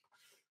Pedro.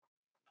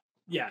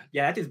 Yeah,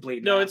 that is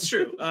bleeding. No, out. it's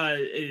true.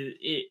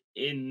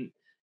 And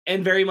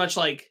very much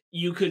like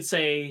you could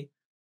say,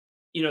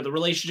 the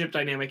relationship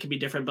dynamic can be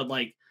different, but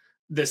like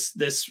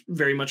this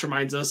very much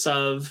reminds us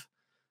of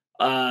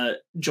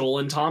Joel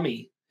and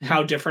Tommy.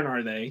 How different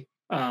are they?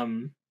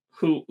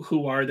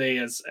 Who are they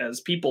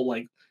as people?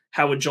 Like,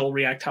 how would Joel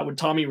react? How would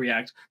Tommy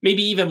react?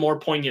 Maybe even more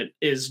poignant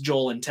is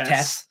Joel and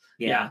Tess.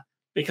 Yeah.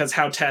 Because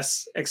how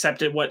Tess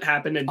accepted what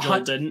happened and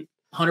Joel didn't.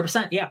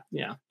 100%. Yeah.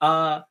 Yeah.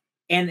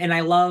 And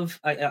I love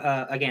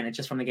again, it's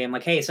just from the game.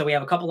 Like, hey, so we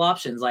have a couple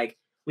options. Like,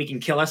 we can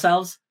kill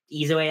ourselves,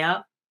 easy way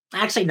out.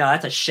 Actually, no,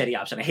 that's a shitty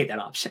option. I hate that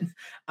option.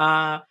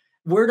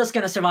 We're just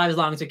gonna survive as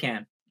long as we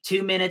can.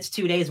 2 minutes,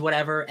 2 days,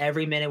 whatever.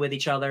 Every minute with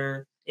each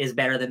other is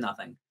better than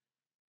nothing.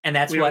 And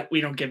that's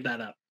we don't give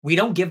that up. We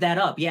don't give that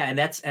up. Yeah. And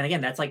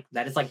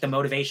that is like the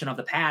motivation of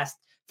the past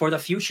for the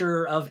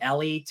future of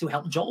Ellie to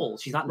help Joel.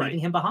 She's not leaving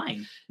him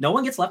behind. No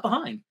one gets left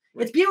behind.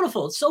 Right. It's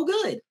beautiful. It's so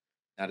good.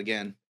 Not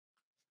again.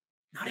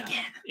 Not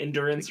again.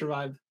 Endure and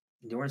survive.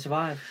 Endure and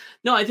survive.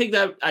 No, I think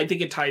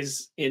it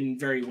ties in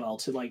very well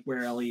to like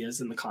where Ellie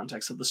is in the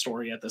context of the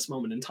story at this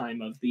moment in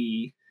time of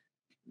the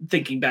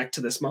thinking back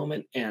to this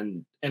moment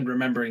and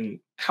remembering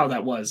how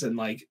that was and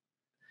like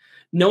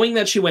knowing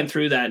that she went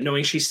through that,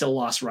 knowing she still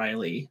lost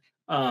Riley,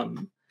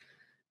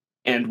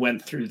 and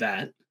went through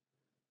that,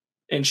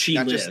 and she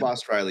not lived. Just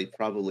lost Riley.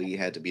 Probably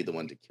had to be the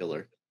one to kill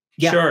her.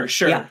 Yeah,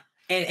 sure. Yeah.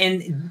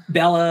 And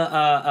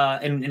Bella,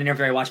 in an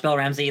interview I watched, Bella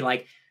Ramsey,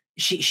 like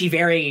she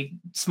very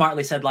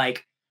smartly said,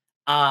 like,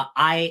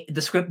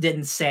 the script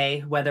didn't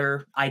say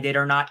whether I did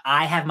or not.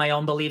 I have my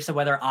own beliefs of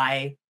whether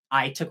I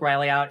took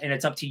Riley out, and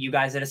it's up to you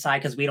guys to decide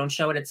because we don't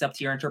show it. It's up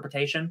to your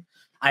interpretation.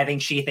 I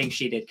think she thinks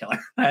she did kill her.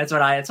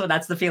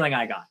 That's the feeling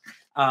I got.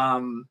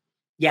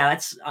 Yeah,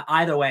 that's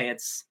either way.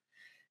 It's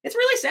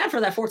really sad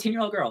for that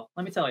 14-year-old girl.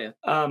 Let me tell you,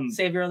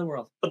 savior of the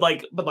world. But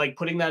like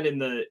putting that in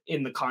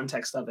the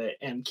context of it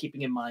and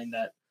keeping in mind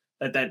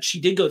that she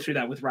did go through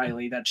that with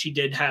Riley, that she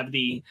did have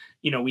the,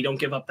 we don't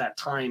give up that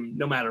time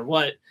no matter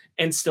what,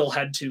 and still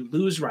had to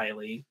lose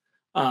Riley,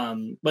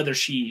 whether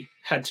she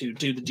had to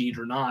do the deed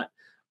or not.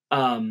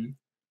 And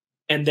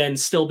then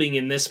still being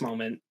in this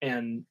moment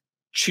and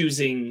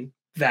choosing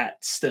that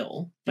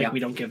still, like, we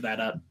don't give that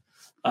up.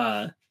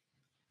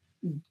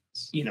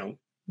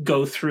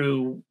 Go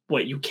through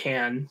what you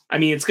can. I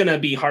mean, it's going to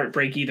be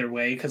heartbreak either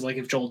way. Cause like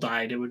if Joel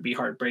died, it would be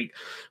heartbreak.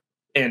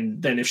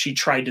 and then if she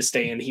tried to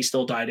stay and he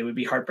still died, it would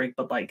be heartbreak.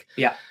 But like,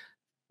 Yeah.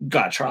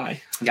 gotta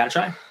try. You gotta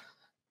try.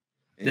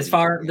 This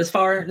far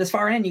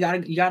in, you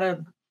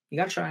gotta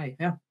try.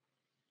 Yeah.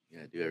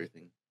 Yeah, do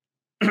everything.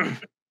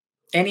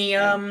 Any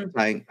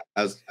I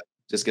was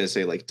just gonna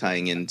say, like,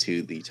 tying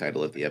into the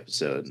title of the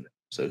episode.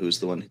 So who's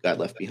the one who got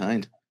left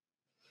behind?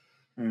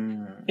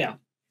 Yeah.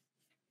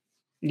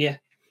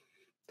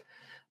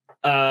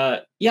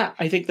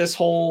 I think this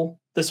whole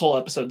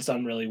episode's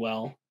done really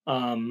well.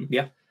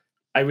 Yeah.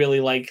 I really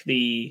like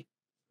the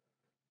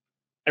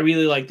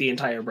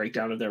entire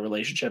breakdown of their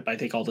relationship. I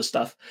think all the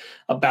stuff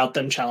about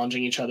them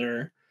challenging each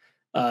other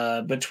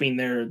between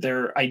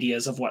their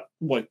ideas of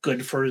what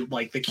good for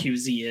like the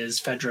QZ is,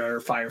 Fedra or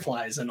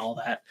Fireflies and all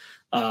that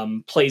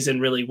plays in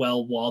really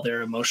well while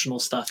their emotional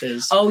stuff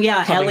is. Oh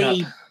yeah,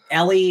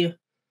 Ellie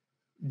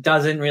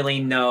doesn't really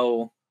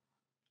know.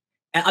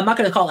 I'm not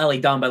going to call Ellie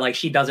dumb, but like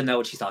she doesn't know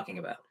what she's talking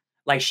about.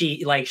 Like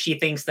she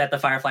thinks that the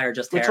Firefly are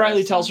just. Which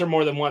Riley tells her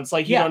more than once.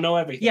 Like you don't know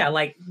everything. Yeah,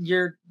 like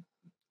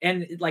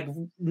and like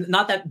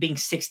not that being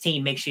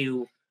 16 makes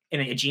you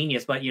a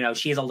genius, but you know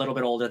she's a little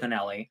bit older than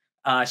Ellie.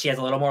 She has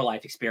a little more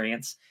life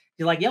experience.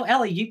 You're like, yo,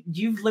 Ellie,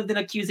 you've lived in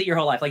a QZ your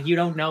whole life. Like you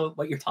don't know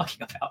what you're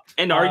talking about.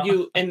 And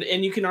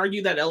and you can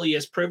argue that Ellie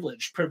is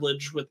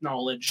privileged with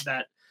knowledge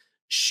that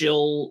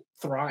she'll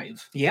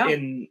thrive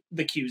in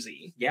the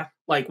QZ. Yeah.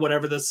 Like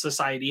whatever the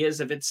society is,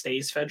 if it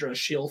stays Fedra,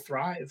 she'll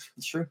thrive.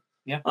 It's true.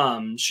 Yeah.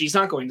 She's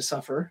not going to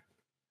suffer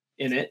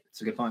in it.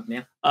 It's a good point.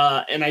 Yeah.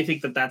 And I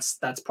think that's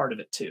part of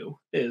it too,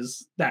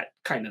 is that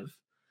kind of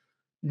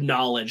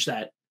knowledge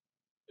that,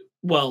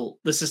 well,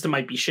 the system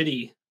might be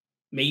shitty,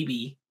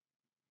 maybe,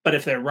 but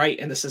if they're right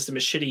and the system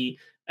is shitty,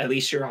 at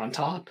least you're on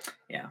top.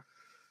 Yeah.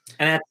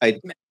 And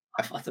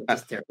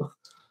that's terrible.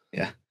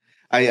 Yeah.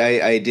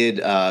 I did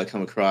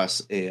come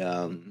across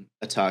a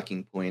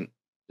talking point,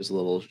 just a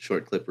little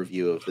short clip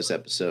review of this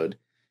episode,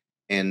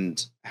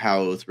 and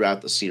how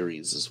throughout the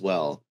series as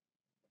well,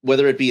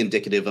 whether it be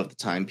indicative of the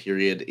time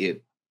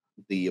period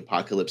the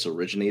apocalypse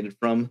originated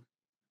from,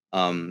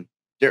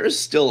 there is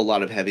still a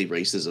lot of heavy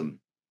racism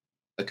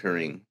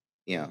occurring,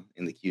 in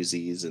the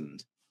QZs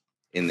and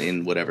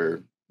in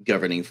whatever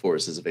governing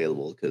force is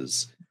available.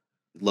 Because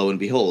lo and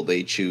behold,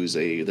 they're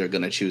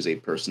going to choose a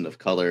person of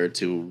color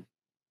to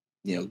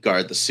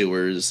guard the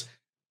sewers.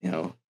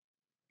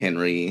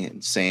 Henry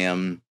and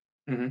Sam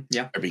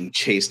are being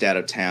chased out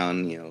of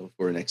town,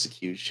 for an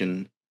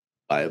execution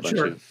by a bunch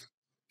of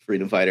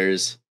freedom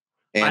fighters.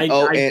 And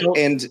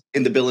and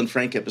in the Bill and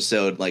Frank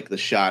episode, like the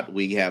shot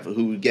we have,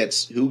 who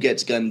gets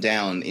gunned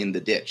down in the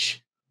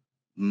ditch,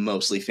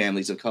 mostly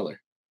families of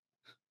color.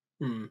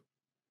 I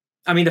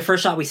mean, the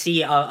first shot we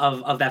see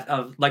of that,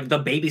 of like the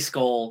baby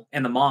skull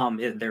and the mom,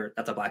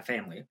 that's a black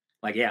family.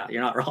 Like, yeah,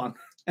 you're not wrong.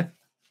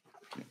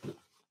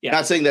 Yeah.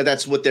 Not saying that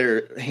that's what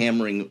they're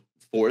hammering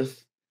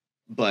forth,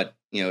 but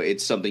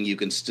it's something you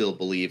can still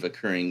believe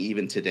occurring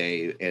even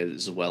today,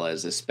 as well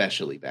as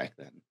especially back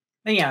then.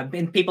 And yeah,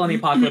 and people in the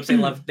apocalypse,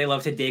 they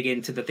love to dig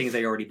into the things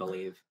they already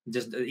believe.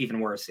 Just even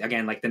worse.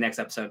 Again, like the next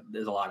episode,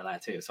 there's a lot of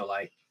that too. So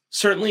like,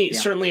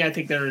 certainly, I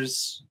think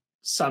there's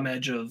some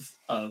edge of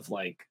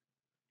like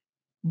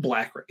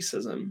black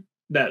racism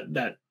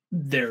that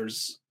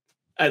there's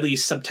at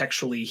least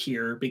subtextually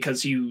here,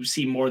 because you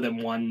see more than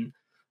one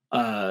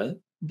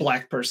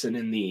black person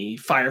in the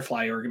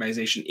Firefly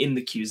organization in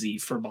the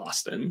QZ for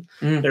Boston.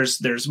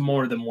 There's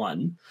more than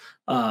one.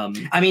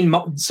 I mean,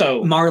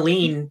 so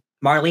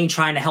Marlene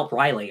trying to help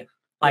Riley.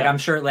 Like, I'm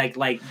sure, like,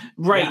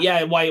 right.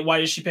 Yeah. Why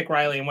does she pick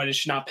Riley and why does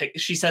she not pick?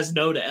 She says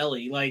no to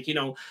Ellie. Like,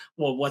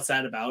 well, what's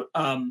that about?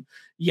 But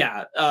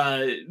at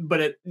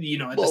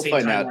the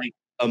same time, like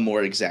a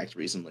more exact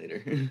reason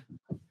later.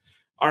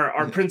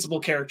 our principal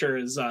character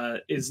is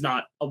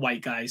not a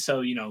white guy. So,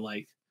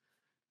 like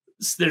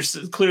there's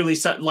clearly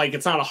like,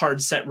 it's not a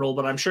hard set rule,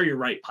 but I'm sure you're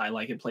right, Pi.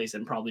 Like it plays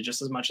in probably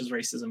just as much as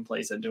racism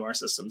plays into our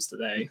systems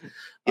today.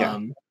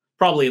 Yeah.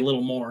 Probably a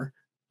little more,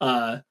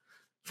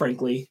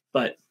 frankly,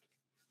 but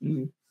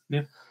yeah.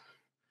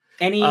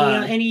 We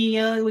got any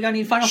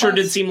final sure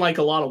thoughts? Did seem like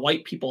a lot of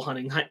white people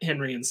hunting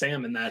Henry and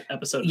Sam in that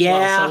episode as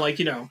well. So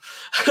like,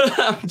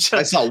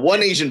 I saw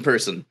one Asian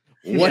person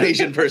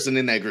Asian person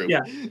in that group.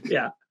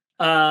 Yeah.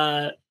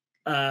 I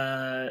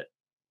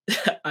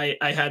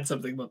had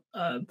something, but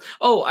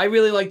I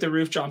really like the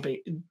roof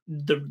jumping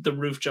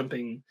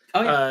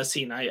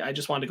scene. I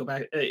just wanted to go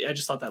back. I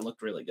just thought that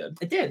looked really good.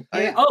 It did.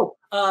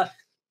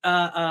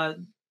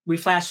 We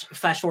flash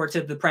forward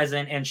to the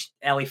present, and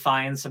Ellie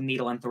finds some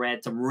needle and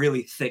thread, some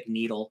really thick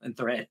needle and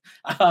thread,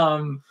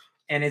 and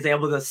is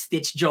able to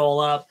stitch Joel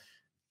up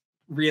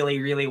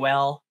really, really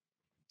well.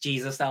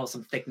 Jesus, that was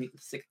some thick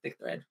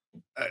thread.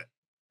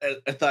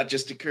 A thought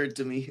just occurred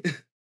to me.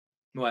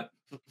 What?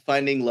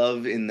 Finding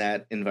love in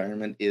that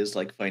environment is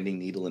like finding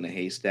needle in a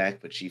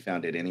haystack, but she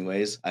found it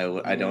anyways.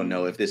 I don't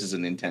know if this is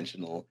an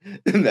intentional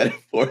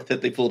metaphor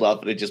that they pulled off,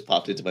 but it just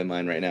popped into my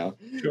mind right now.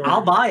 Sure.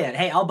 I'll buy it.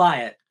 Hey, I'll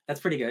buy it. That's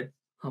pretty good.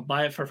 I'll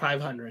buy it for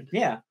 500.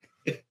 Yeah.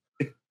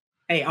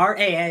 Hey, art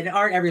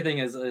everything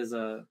is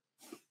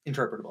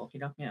interpretable,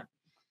 Yeah.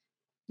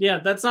 Yeah,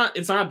 it's not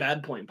a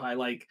bad point, Pi.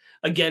 Like,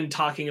 again,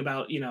 talking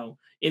about,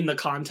 in the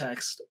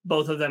context,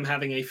 both of them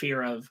having a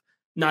fear of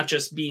not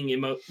just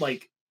being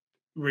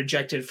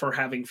rejected for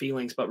having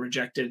feelings, but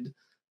rejected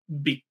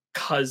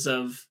because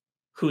of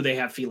who they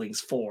have feelings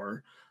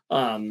for.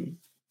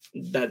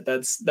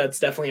 That's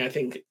definitely, I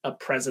think, a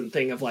present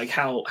thing of like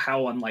how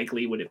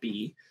unlikely would it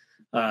be?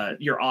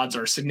 Your odds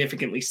are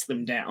significantly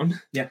slimmed down.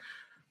 Yeah.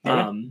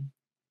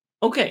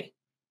 Okay,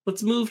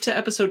 let's move to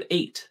episode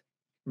 8.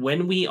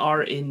 When we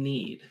are in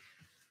need.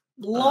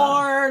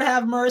 Lord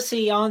have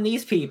mercy on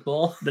these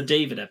people. The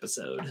David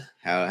episode.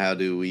 How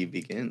do we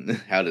begin?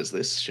 How does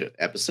this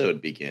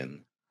episode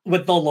begin?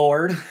 With the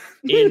Lord.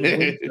 In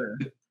winter.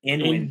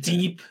 in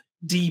winter.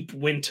 Deep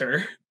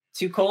winter.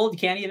 Too cold. You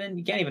can't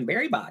even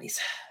bury bodies.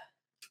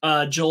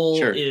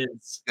 Joel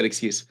is good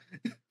excuse.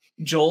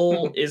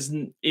 Joel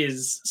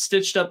is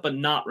stitched up but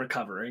not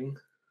recovering.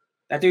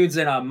 That dude's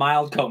in a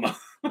mild coma.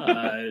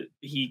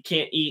 He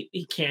can't eat.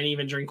 He can't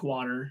even drink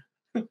water.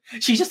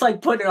 She's just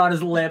like putting it on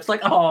his lips,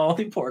 like, oh,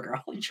 poor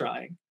girl, he's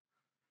trying.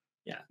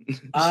 Yeah,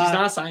 she's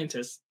not a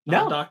scientist,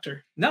 not a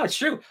doctor. No, it's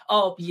true.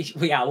 Oh,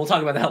 yeah, we'll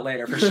talk about that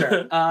later for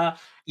sure.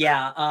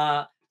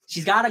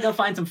 She's got to go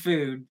find some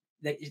food.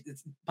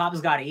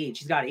 Papa's got to eat.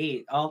 She's got to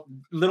eat. Oh,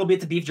 little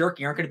bits of beef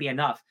jerky aren't going to be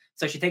enough.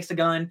 So she takes the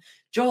gun.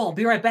 Joel, I'll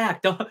be right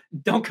back.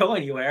 Don't go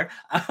anywhere.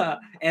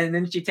 And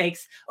then she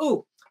takes.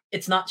 Oh,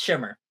 it's not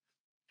Shimmer.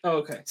 Oh,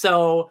 okay.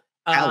 So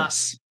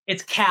Alice.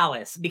 It's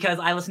Callus, because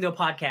I listened to a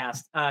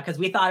podcast because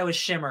we thought it was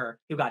Shimmer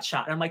who got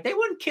shot. And I'm like, they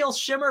wouldn't kill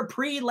Shimmer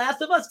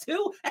pre-Last of Us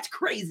 2? That's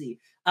crazy.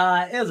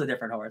 It was a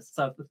different horse.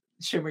 So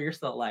Shimmer, you're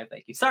still alive.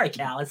 Thank you. Sorry,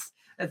 Callus.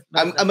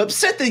 I'm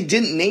upset they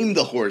didn't name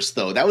the horse,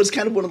 though. That was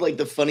kind of one of like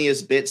the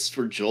funniest bits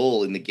for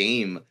Joel in the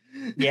game.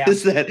 Yeah.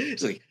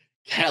 It's like,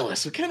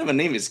 Callus. What kind of a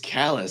name is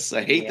Callus?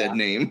 I hate that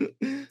name.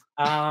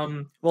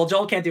 Well,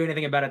 Joel can't do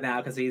anything about it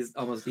now because he's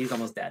almost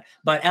dead.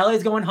 But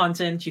Ellie's going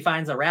hunting. She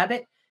finds a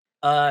rabbit.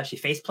 She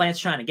face plants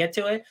trying to get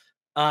to it.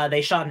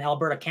 They shot in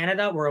Alberta,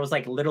 Canada, where it was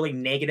like literally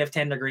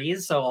 -10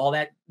 degrees. So all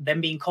that, them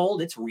being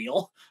cold, it's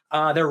real.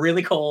 They're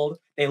really cold.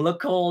 They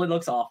look cold. It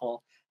looks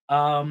awful.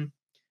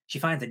 She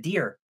finds a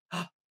deer.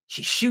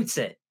 She shoots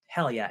it.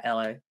 Hell yeah,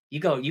 Ellie.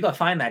 You go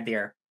find that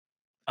deer.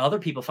 Other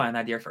people find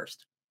that deer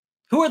first.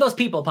 Who are those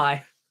people,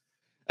 Pi?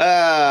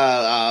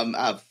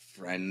 A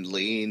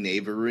friendly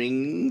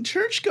neighboring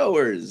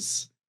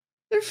churchgoers.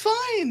 They're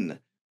fine.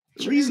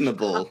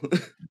 Reasonable.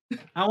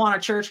 I want a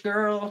church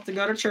girl to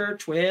go to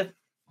church with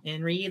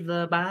and read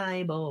the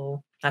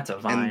Bible. That's a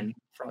vine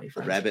for all your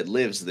friends. The rabbit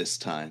lives this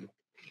time.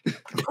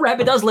 The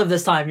rabbit does live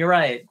this time. You're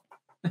right.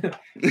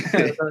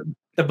 The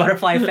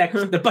butterfly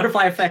effect. The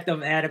butterfly effect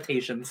of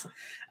adaptations.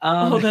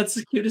 That's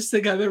the cutest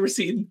thing I've ever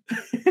seen.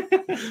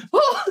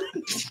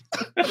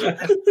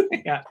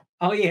 Yeah.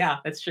 Oh yeah,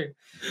 that's true.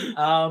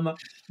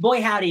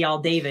 Boy howdy, y'all.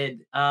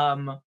 David.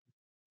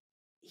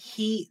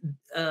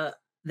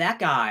 That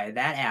guy,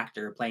 that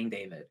actor playing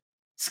David,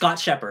 Scott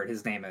Shepherd,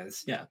 his name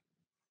is. Yeah.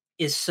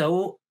 Is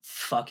so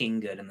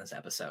fucking good in this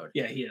episode.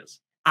 Yeah, he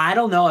is. I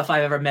don't know if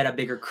I've ever met a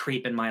bigger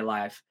creep in my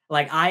life.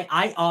 Like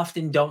I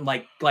often don't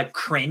like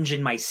cringe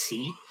in my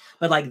seat,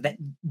 but like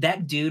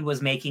that dude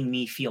was making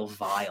me feel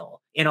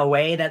vile in a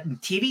way that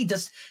TV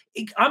just.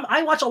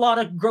 I watch a lot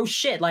of gross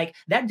shit. Like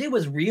that dude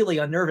was really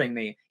unnerving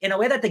me in a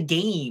way that the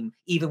game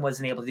even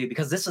wasn't able to do,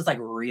 because this is like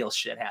real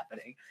shit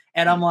happening,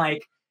 and I'm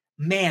like,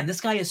 man,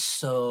 this guy is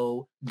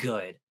so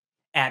good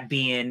at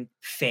being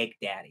fake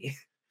daddy.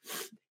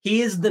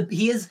 He is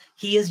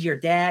your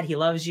dad. He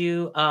loves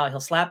you. He'll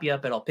slap you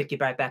up, but he'll pick you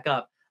right back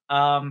up.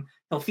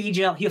 He'll feed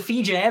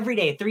you every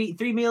day.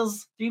 Three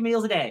meals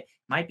a day.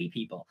 Might be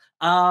people.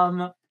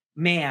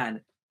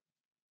 Man,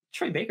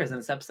 Troy Baker's in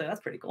this episode.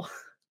 That's pretty cool.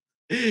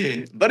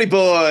 Buddy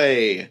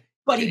boy.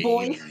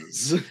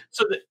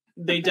 So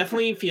they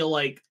definitely feel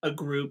like a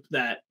group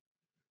that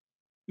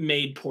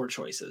made poor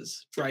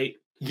choices, right?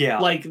 Yeah.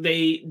 Like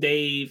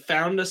they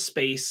found a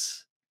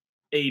space,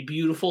 a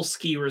beautiful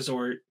ski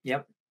resort.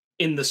 Yep.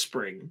 In the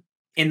spring.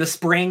 In the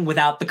spring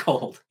without the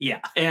cold.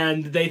 Yeah.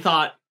 And they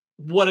thought,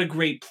 what a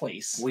great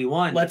place. We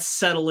won. Let's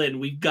settle in.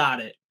 We've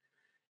got it.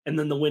 And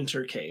then the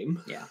winter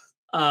came. Yeah.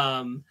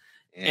 And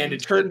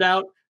it turned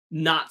out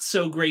not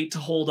so great to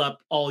hold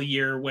up all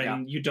year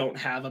when you don't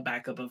have a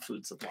backup of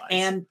food supplies.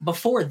 And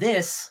before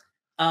this,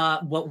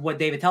 what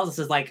David tells us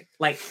is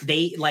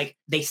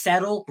they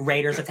settle,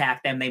 Raiders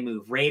attack them, they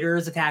move.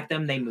 Raiders attack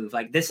them, they move.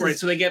 Like this right, is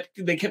so they kept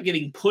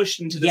getting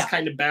pushed into this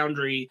kind of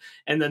boundary,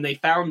 and then they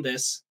found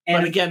this.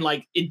 But again,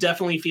 like it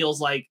definitely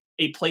feels like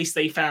a place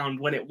they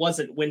found when it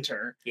wasn't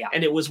winter. Yeah.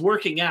 And it was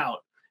working out,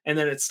 and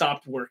then it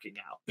stopped working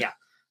out. Yeah.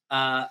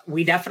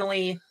 We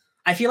definitely,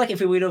 I feel like if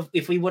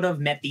we would have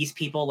met these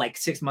people like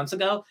 6 months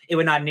ago, it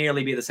would not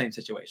nearly be the same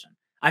situation.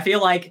 I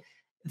feel like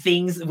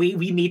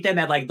we meet them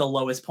at like the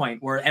lowest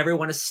point where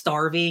everyone is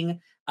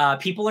starving,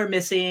 people are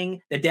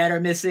missing, the dead are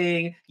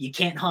missing, you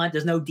can't hunt,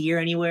 there's no deer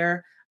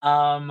anywhere,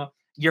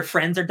 your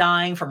friends are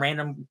dying from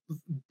random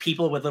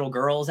people with little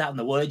girls out in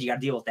the woods. You got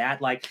to deal with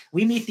that. Like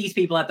we meet these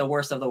people at the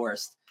worst of the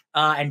worst,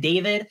 and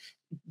David,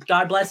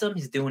 God bless him,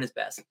 he's doing his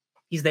best.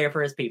 He's there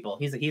for his people.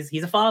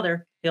 He's a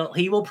father.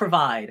 He will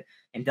provide.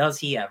 And does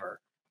he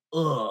ever?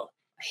 Ugh,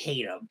 I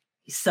hate him.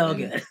 He's so And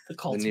good. The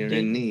cult when of you're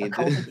David. in The need.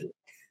 cult of David.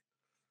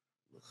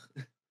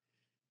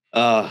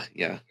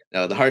 Yeah.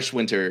 No, the harsh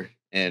winter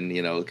and,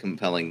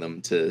 compelling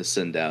them to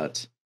send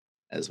out,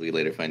 as we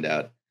later find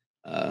out,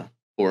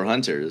 4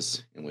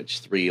 hunters, in which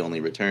 3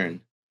 only return.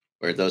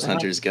 Where'd those Uh-huh.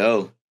 hunters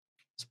go?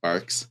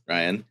 Sparks,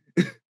 Ryan.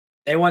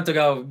 They went to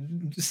go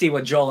see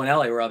what Joel and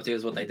Ellie were up to,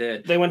 is what they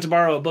did. They went to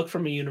borrow a book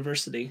from a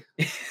university.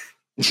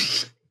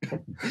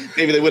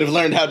 Maybe they would have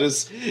learned how to.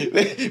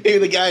 Maybe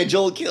the guy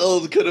Joel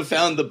killed could have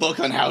found the book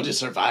on how to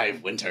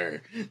survive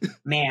winter.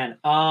 Man,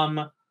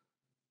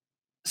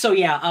 so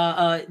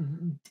yeah,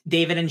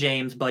 David and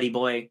James, buddy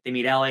boy, they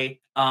meet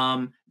Ellie.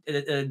 Ellie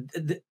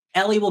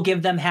will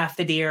give them half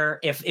the deer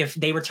if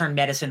they return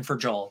medicine for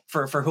Joel,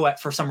 for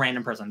some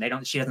random person.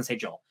 She doesn't say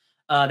Joel.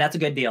 That's a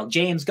good deal.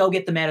 James, go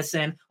get the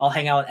medicine. I'll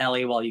hang out with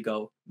Ellie while you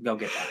go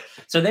get that.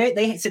 So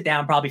they sit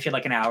down probably for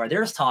like an hour.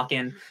 They're just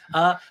talking.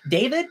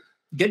 David,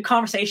 good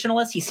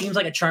conversationalist. He seems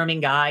like a charming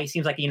guy. He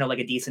seems like, like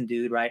a decent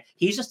dude, right?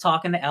 He's just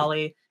talking to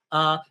Ellie.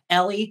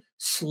 Ellie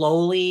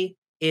slowly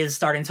is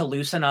starting to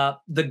loosen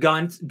up. The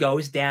gun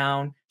goes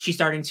down. She's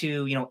starting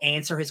to,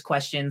 answer his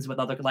questions with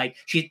other,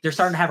 they're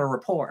starting to have a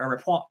rapport.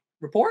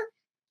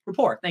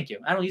 Thank you.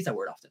 I don't use that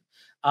word often.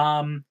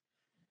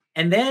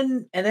 And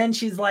then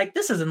she's like,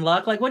 this isn't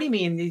luck. Like, what do you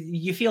mean?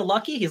 You feel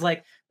lucky? He's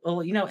like,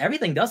 well,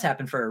 everything does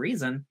happen for a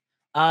reason.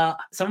 Some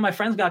of my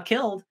friends got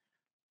killed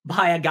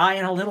by a guy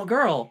and a little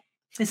girl.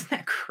 Isn't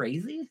that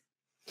crazy?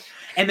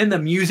 And then the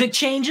music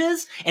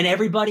changes and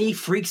everybody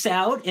freaks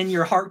out and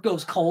your heart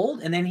goes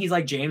cold. And then he's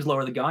like, James,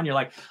 lower the gun. You're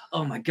like,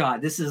 oh my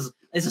God, this is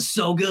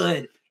so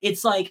good.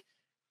 It's like,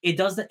 it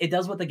does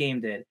what the game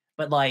did.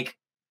 But like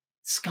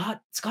Scott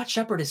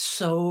Shepherd is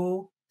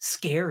so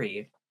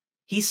scary.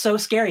 He's so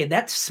scary.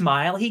 That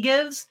smile he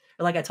gives,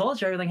 like I told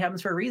you, everything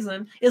happens for a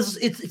reason. It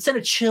sent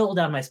a chill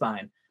down my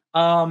spine.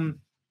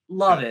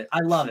 Love it.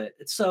 I love it.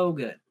 It's so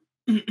good.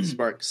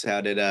 Sparks,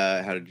 how did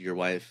your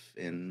wife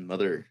and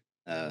mother?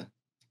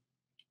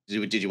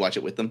 Did you watch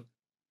it with them?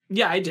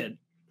 Yeah, I did.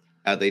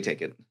 How'd they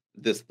take it?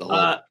 The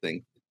whole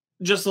thing.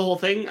 Just the whole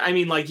thing. I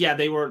mean, like, yeah,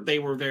 they were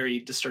very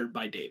disturbed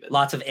by David.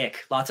 Lots of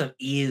ick, lots of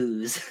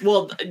ews.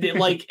 Well,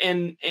 like,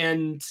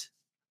 and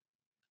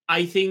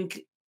I think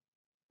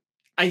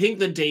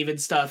the David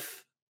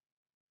stuff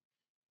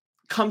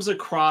comes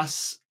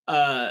across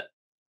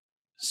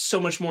so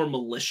much more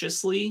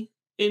maliciously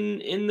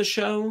in the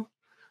show.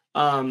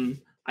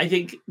 I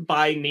think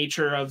by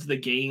nature of the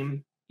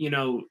game,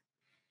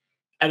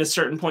 at a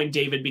certain point,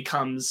 David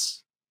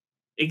becomes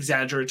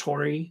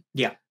exaggeratory.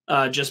 Yeah.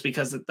 Just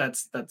because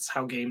that's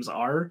how games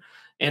are.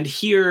 And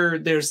here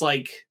there's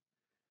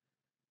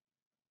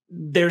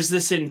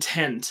this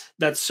intent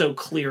that's so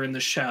clear in the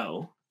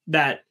show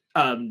that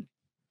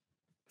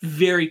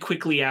very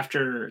quickly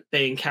after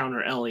they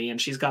encounter Ellie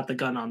and she's got the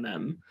gun on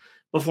them,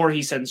 before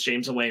he sends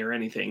James away or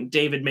anything,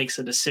 David makes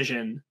a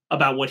decision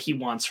about what he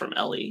wants from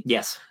Ellie.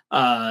 Yes.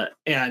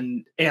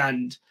 And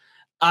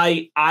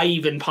I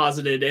even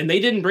posited, and they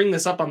didn't bring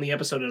this up on the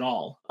episode at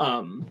all.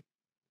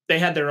 They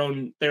had their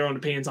own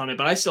opinions on it,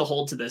 but I still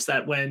hold to this,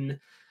 that when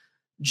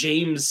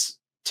James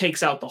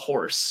takes out the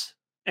horse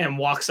and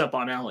walks up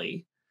on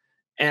Ellie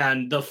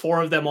and the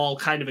 4 of them all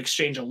kind of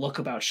exchange a look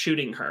about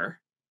shooting her,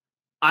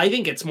 I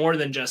think it's more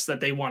than just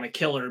that they want to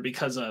kill her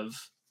because of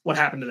what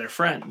happened to their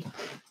friend.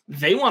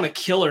 They want to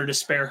kill her to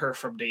spare her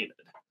from David.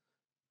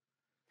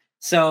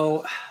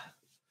 So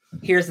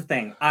here's the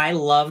thing. I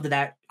loved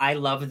that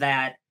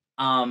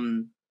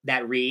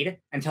read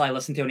until I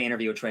listened to an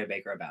interview with Troy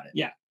Baker about it.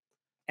 Yeah.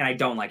 And I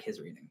don't like his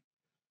reading.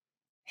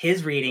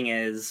 His reading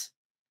is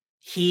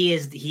he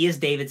is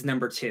David's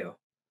number 2.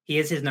 He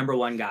is his number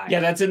 1 guy.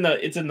 Yeah, it's in the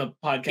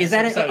podcast. Is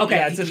that it? Okay.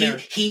 Yeah, it's in there.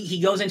 He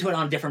goes into it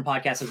on different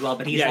podcasts as well,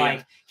 but he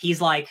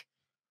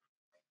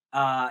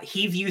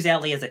views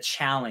Ellie as a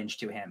challenge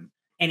to him.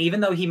 And even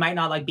though he might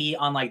not be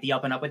on the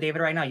up and up with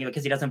David right now,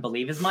 because he doesn't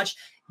believe as much,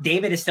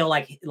 David is still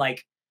like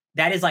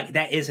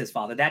that is his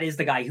father. That is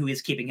the guy who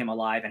is keeping him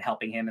alive and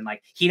helping him. And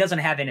he doesn't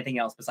have anything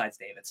else besides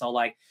David. So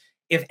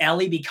if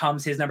Ellie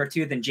becomes his number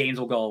 2, then James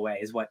will go away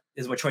is what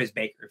Troy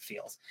Baker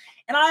feels.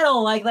 And I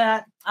don't like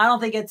that. I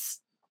don't think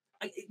it's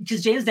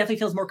because James definitely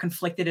feels more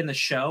conflicted in the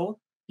show.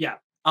 Yeah.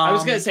 I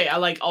was going to say,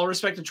 all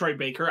respect to Troy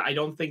Baker. I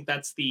don't think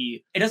that's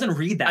it doesn't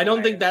read that. I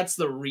don't think that's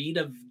the read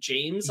of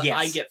James yes.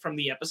 I get from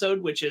the episode,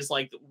 which is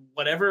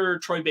whatever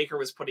Troy Baker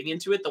was putting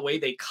into it, the way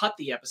they cut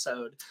the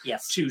episode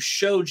yes. to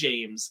show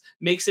James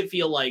makes it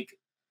feel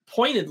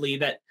pointedly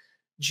that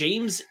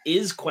James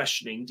is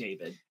questioning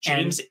David.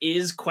 James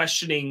is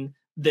questioning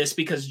this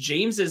because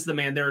James is the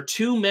man. There are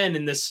 2 men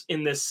in this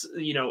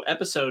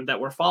episode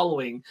that we're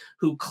following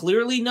who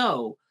clearly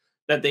know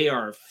that they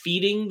are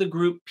feeding the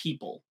group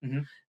people.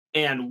 Mm-hmm.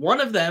 And one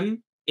of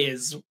them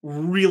is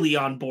really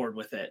on board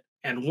with it,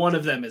 and one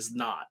of them is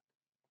not.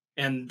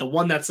 And the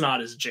one that's not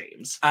is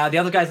James. The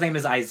other guy's name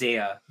is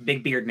Isaiah,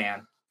 big beard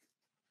man.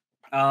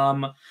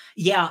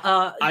 Yeah.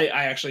 I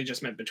actually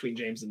just meant between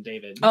James and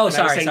David. Oh, And I was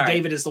sorry. saying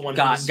David is the one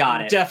Got who's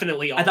it.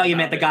 definitely all I thought you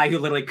meant about the guy it. who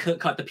literally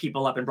cut the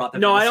people up and brought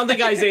them. No, I don't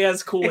think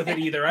Isaiah's cool with it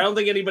either. I don't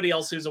think anybody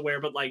else who's aware,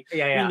 but like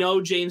Yeah. we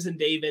know James and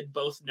David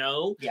both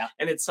know. Yeah.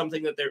 And it's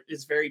something that there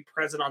is very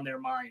present on their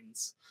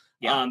minds.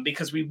 Yeah.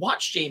 Because we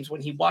watch James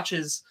when he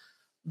watches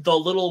the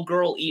little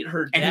girl eat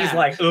her dad. And he's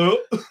like, oh.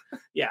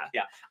 Yeah.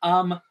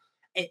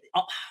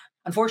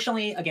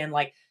 Unfortunately, again,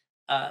 like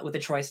with the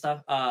Troy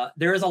stuff,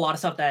 there is a lot of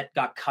stuff that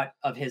got cut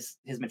of his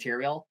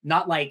material.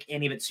 Not like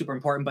any of it's super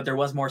important, but there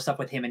was more stuff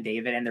with him and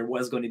David, and there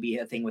was going to be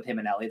a thing with him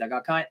and Ellie that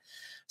got cut.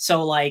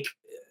 So like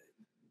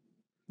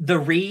the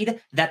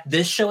read that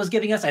this show is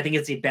giving us, I think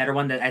it's a better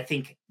one that I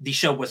think the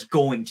show was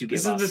going to give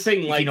us. This is the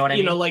thing, like, you know what I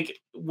mean? Like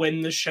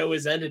when the show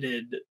is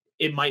edited,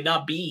 it might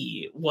not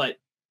be what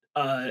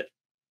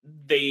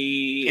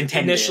they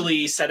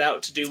initially set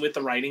out to do with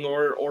the writing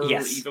or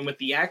Yes. even with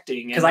the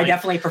acting. Because I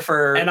definitely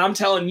prefer. And I'm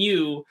telling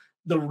you,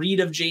 the read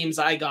of James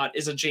I got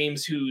is a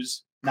James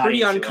who's Not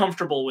pretty into it.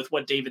 uncomfortable with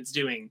what David's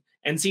doing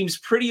and seems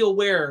pretty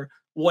aware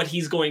what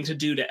he's going to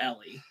do to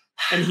Ellie.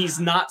 And he's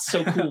not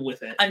so cool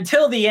with it.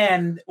 Until the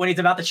end when he's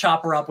about to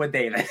chop her up with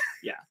David.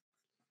 Yeah.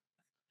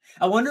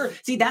 I wonder,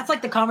 see, that's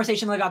like the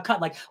conversation that got cut.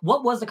 Like,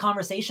 what was the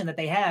conversation that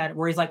they had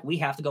where he's like, we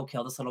have to go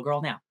kill this little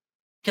girl now?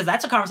 Because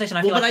that's a conversation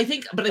I feel Well,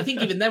 like. but I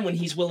think even then when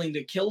he's willing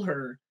to kill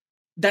her,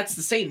 that's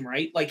the same,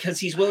 right? Like, because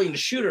he's willing to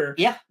shoot her.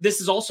 Yeah.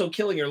 This is also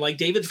killing her. Like,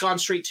 David's gone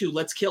straight to,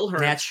 let's kill her.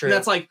 That's true. And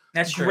that's like,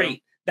 That's true.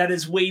 great. That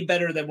is way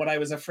better than what I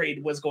was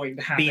afraid was going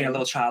to happen. Being a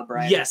little child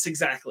bride. Yes,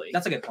 exactly.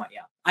 That's a good point.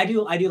 Yeah. I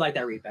do like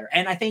that read better.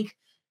 And I think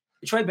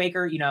Troy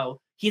Baker,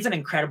 he's an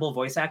incredible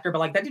voice actor, but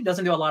like that dude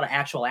doesn't do a lot of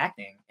actual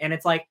acting. And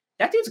it's like,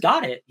 that dude's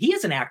got it. He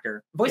is an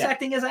actor. Voice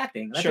acting is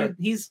acting. That Sure. dude,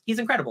 he's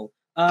incredible.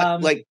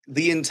 Like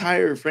the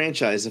entire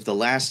franchise of The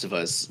Last of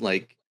Us,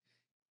 like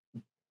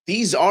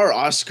these are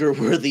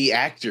Oscar-worthy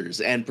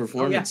acters and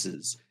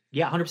performances.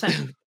 Yeah,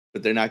 100%.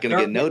 But they're not going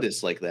to get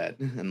noticed like that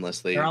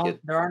unless they get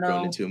there are thrown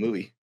no into a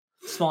movie.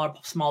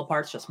 small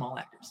parts, just small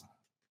actors.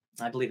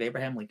 I believe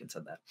Abraham Lincoln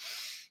said that.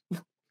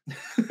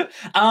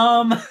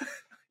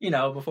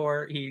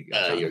 Before he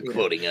You're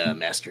quoting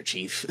Master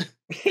Chief.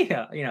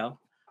 Yeah,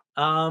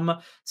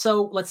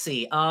 so let's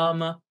see.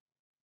 Well,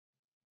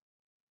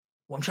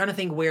 I'm trying to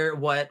think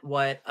what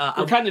We're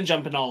kind of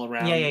jumping all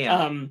around.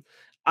 Yeah.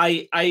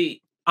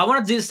 I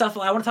want to do stuff.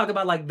 I want to talk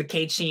about like the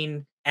cage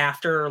scene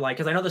after, like,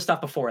 because I know there's stuff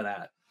before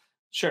that.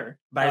 Sure.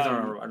 But I don't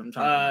remember what I'm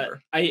trying to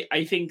remember.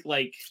 I think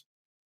like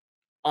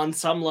on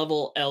some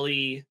level,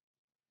 Ellie,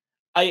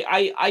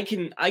 I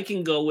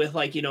can go with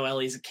like,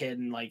 Ellie's a kid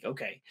and like,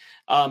 okay.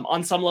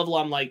 On some level,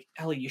 I'm like,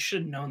 Ellie, you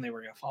should have known they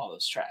were going to follow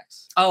those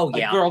tracks. Oh,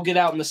 Like, yeah. girl, get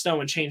out in the snow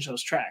and change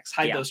those tracks.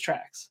 Hide Yeah. those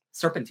tracks.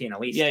 Serpentine,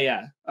 at least.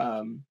 Yeah.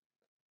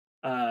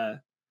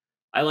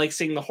 I like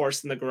seeing the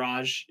horse in the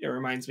garage. It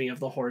reminds me of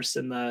the horse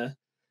in the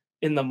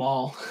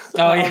mall.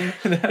 Oh, yeah.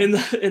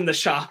 in the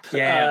shop.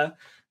 Yeah.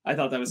 I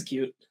thought that was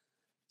cute.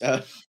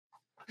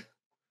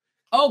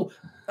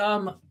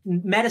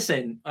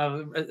 Medicine,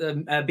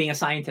 being a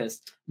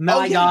scientist.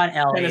 My God,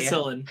 Ellie.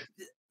 Penicillin.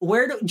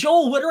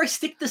 Joel, where do I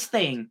stick this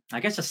thing? I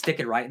guess just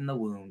stick it right in the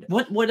wound.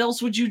 What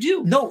else would you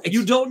do? No,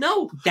 You don't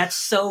know. That's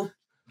so,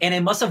 and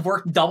it must have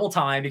worked double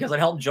time because it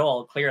helped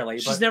Joel, clearly.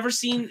 She's never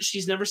seen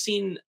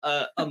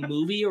a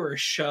movie or a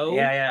show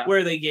Yeah.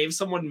 where they gave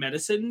someone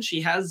medicine.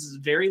 She has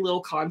very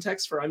little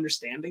context for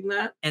understanding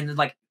that. And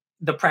like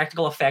the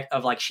practical effect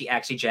of like she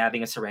actually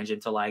jabbing a syringe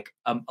into like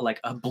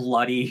a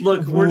bloody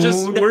Look,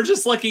 wound. we're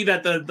just lucky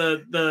that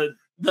the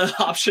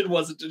option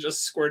wasn't to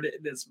just squirt it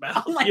in his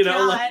mouth. Oh my God.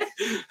 God. Like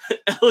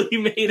Ellie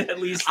made at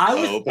least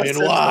Open I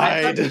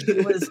wide. thought he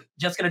was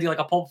just gonna do like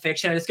a Pulp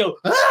Fiction and just go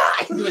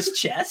into his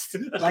chest.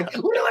 Like,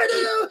 what do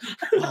I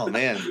do? Oh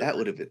man, that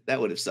would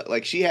have sucked.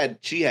 Like she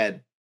had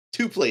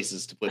 2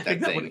 places to put I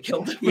think that that would thing. have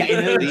killed him.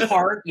 Yeah, in the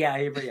heart. Yeah,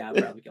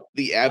 probably killed.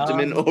 The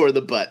abdomen or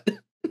the butt.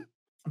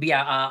 But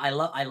yeah, I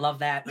love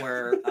that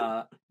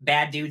where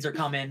bad dudes are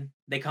coming.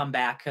 They come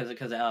back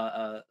because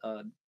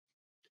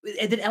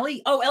did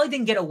Ellie? Oh, Ellie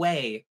didn't get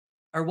away,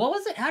 or what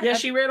was it?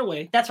 She ran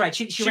away. That's right.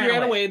 She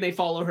ran away and they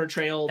follow her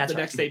trail That's the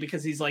right. next day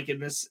because he's like in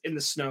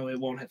the snow. It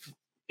won't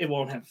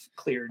have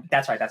cleared.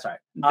 That's right. That's why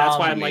I'm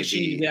like, maybe she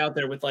need to get out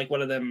there with like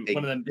one of them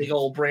big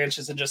old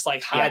branches and just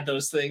like hide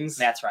those things.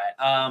 That's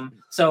right.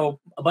 So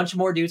a bunch of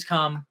more dudes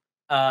come.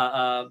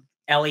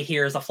 Ellie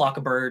hears a flock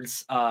of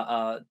birds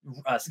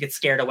get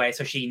scared away,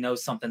 so she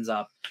knows something's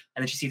up.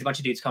 And then she sees a bunch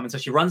of dudes coming, so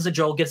she runs to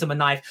Joel, gives him a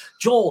knife.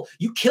 Joel,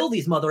 you kill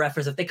these mother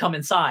effers if they come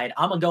inside.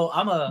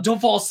 Don't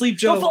fall asleep,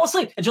 Joe. Don't fall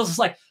asleep. And Joel's just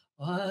like,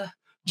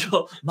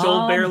 Joel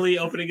Mom. barely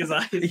opening his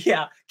eyes.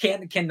 Yeah,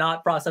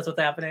 cannot process what's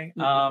happening.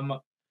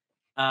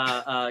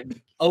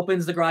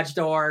 Opens the garage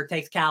door,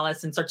 takes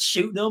Callus and starts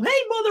shooting them.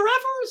 Hey, mother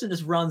effers! And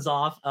just runs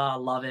off.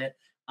 Love it.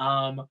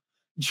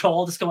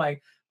 Joel just going,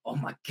 oh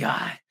my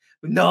God.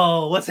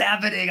 No, what's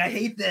happening? I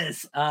hate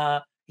this.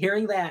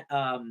 Hearing that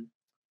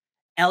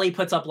Ellie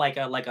puts up like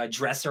a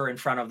dresser in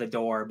front of the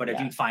door, but a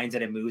dude finds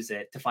it and moves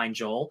it to find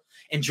Joel.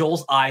 And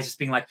Joel's eyes just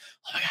being like,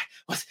 "Oh my god,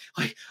 what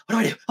do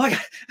I do? Oh my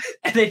god!"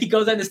 And then he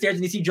goes down the stairs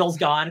and you see Joel's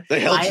gone. The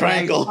hell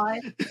triangle.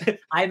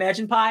 I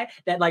imagine Pie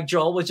that like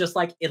Joel was just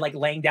like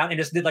laying down and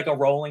just did like a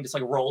rolling, just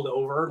like rolled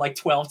over like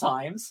 12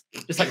 times,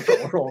 just like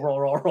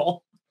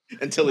roll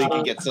until he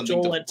can get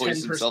something Joel to at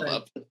voice 10%. himself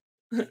up.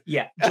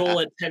 Yeah, Joel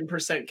at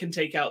 10% can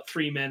take out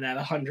 3 men at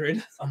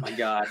 100. Oh my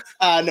god.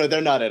 No,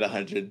 they're not at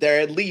 100.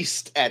 They're at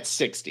least at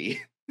 60.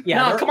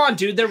 Yeah, no, come on,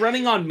 dude. They're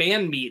running on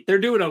man meat. They're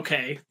doing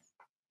okay.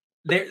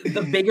 They're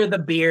the bigger the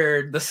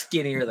beard, the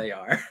skinnier they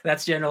are.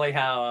 That's generally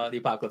how the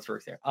apocalypse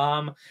works there.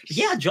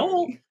 Yeah,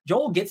 Joel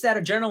gets that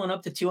adrenaline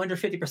up to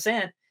 250%,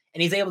 and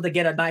he's able to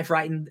get a knife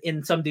right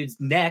in some dude's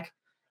neck,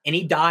 and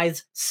he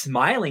dies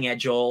smiling at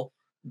Joel,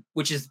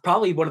 which is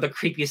probably one of the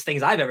creepiest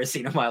things I've ever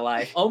seen in my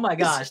life. Oh my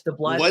gosh, the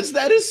blood. Was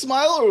that his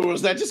smile, or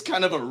was that just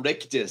kind of a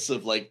rictus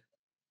of like?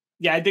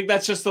 Yeah, I think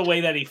that's just the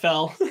way that he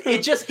fell.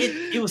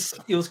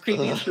 it was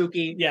creepy and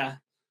spooky. Yeah,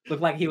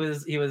 looked like he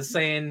was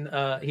saying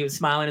he was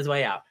smiling his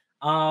way out.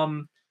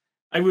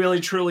 I really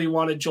truly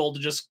wanted Joel to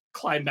just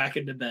climb back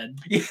into bed.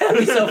 Yeah, it'd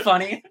be so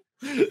funny.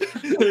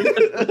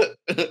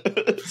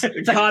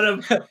 Got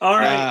him. All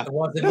right. It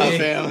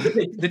wasn't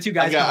me. The two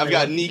guys. I've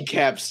got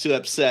kneecaps to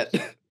upset.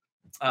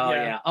 Oh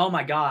yeah. Oh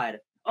my god.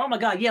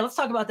 Yeah, let's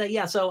talk about that.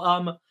 Yeah. So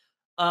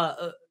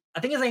I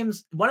think his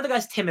name's one of the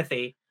guys,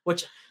 Timothy.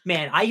 Which,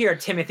 man, I hear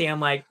Timothy, I'm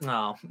like,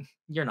 no,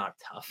 you're not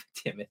tough,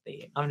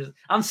 Timothy. I'm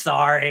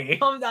sorry.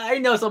 I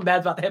know something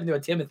bad about having to do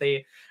with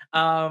Timothy.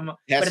 But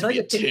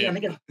I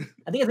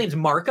think his name's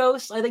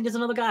Marcos. I think is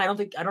another guy. I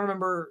don't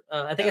remember.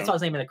 I think I saw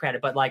his name in the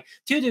credit. But like,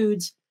 two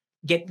dudes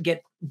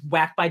get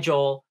whacked by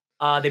Joel.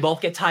 They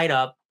both get tied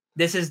up.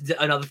 This is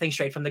another thing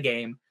straight from the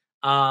game.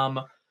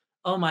 Oh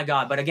my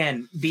god! But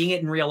again, being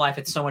it in real life,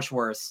 it's so much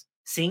worse.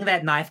 Seeing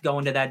that knife go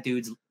into that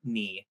dude's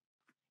knee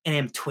and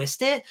him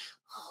twist it.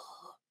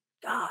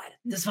 God,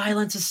 this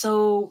violence is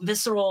so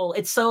visceral.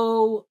 It's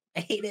so,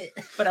 I hate it,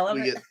 but I love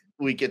it.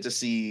 We get to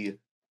see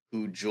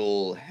who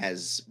Joel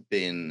has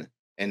been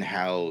and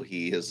how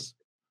he has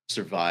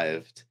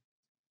survived.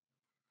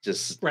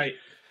 Just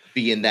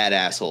being that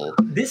asshole.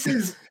 This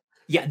is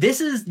the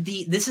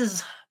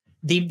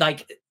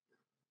like,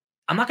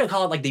 I'm not gonna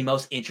call it like the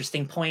most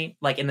interesting point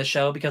like in the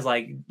show because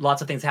like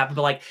lots of things happen,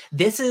 but like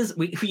this is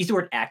we use the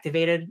word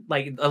activated.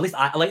 Like at least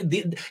I like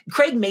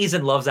Craig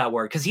Mazin loves that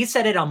word because he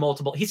said it on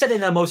multiple. He said it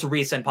in the most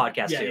recent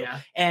podcast too.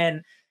 Yeah.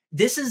 And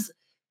this is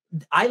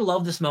I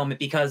love this moment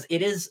because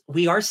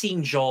we are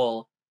seeing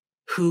Joel,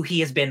 who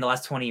he has been the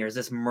last 20 years,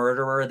 this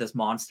murderer, this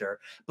monster,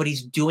 but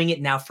he's doing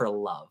it now for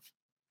love.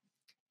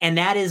 And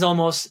that is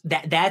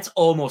that's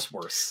almost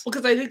worse. Well,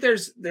 because I think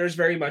there's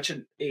very much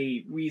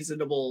a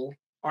reasonable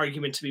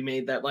argument to be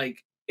made that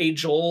like a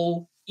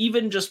Joel,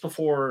 even just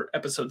before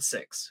episode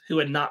 6, who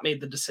had not made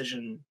the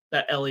decision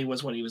that Ellie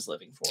was what he was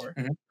living for,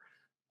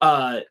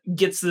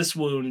 gets this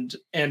wound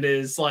and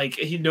is like,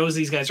 he knows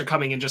these guys are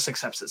coming and just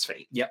accepts his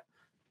fate. Yep.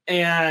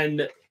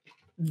 And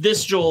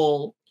this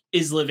Joel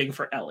is living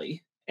for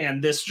Ellie.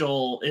 And this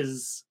Joel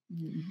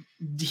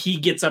he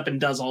gets up and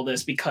does all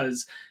this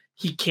because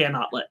he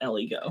cannot let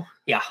Ellie go.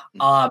 Yeah.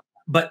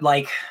 But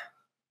like,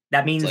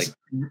 that means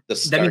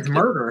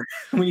murder.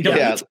 When you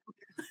don't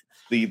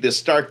the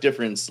stark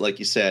difference, like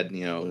you said,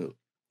 we're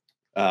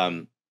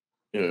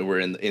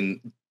in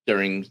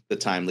during the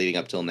time leading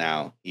up till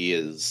now, he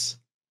is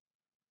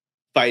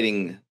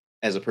fighting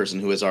as a person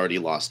who has already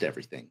lost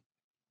everything,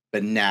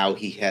 but now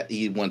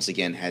he once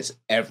again has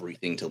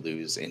everything to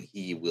lose, and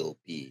he will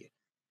be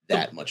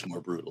that much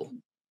more brutal.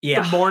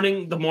 Yeah,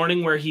 the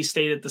morning where he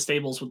stayed at the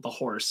stables with the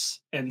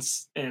horse, and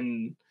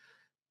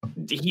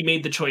he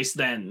made the choice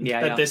then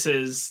that this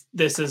is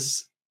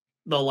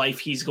the life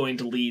he's going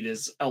to lead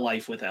is a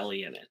life with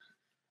Ellie in it.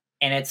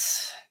 And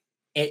it's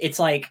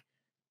like,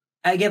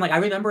 again, like I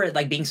remember it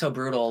like being so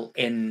brutal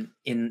in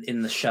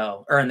the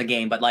show or in the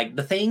game, but like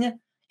the thing,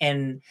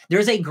 and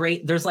there's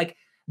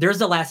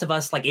The Last of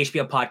Us like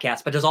HBO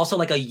podcast, but there's also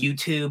like a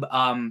YouTube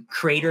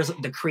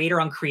the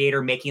creator on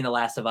creator making The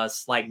Last of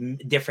Us like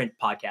different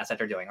podcasts that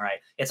they're doing, right?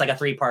 It's like a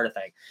 3-part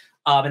thing.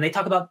 And they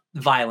talk about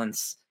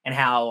violence and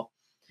how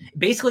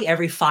basically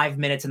every 5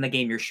 minutes in the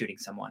game you're shooting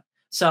someone.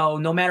 So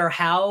no matter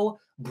how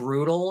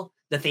brutal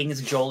the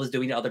things Joel is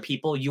doing to other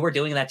people, you are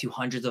doing that to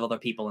hundreds of other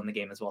people in the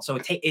game as well. So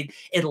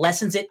it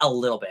lessens it a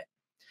little bit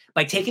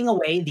by taking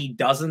away the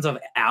dozens of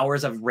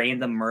hours of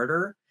random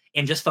murder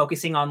and just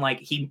focusing on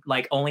like he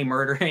like only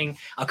murdering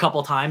a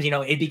couple times.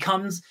 It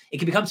can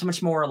become so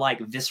much more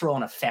like visceral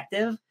and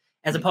effective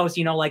as opposed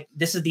to like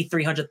this is the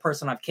 300th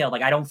person I've killed.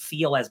 Like I don't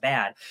feel as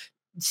bad.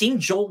 Seeing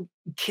Joel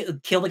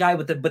kill the guy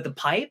with the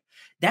pipe,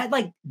 that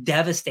like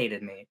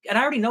devastated me. And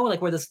I already know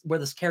like where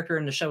this character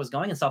in the show is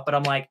going and stuff, but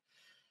I'm like,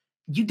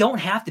 you don't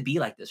have to be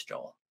like this,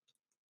 Joel.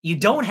 You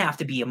don't have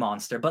to be a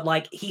monster, but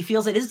like he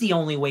feels it is the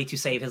only way to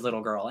save his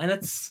little girl. And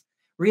it's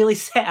really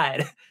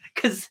sad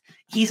because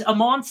he's a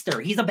monster.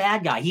 He's a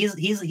bad guy.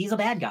 He's a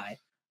bad guy.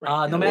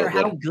 No matter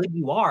how good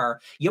you are,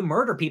 you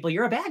murder people,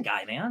 you're a bad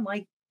guy, man.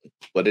 Like,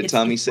 what did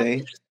Tommy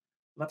say?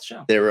 about the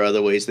show. There were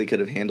other ways they could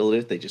have handled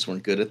it. They just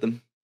weren't good at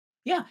them.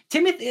 Yeah,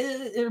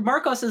 Timothy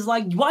Marcos is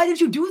like, why did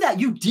you do that?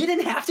 You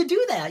didn't have to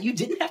do that. You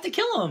didn't have to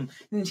kill him.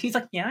 And he's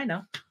like, yeah, I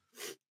know.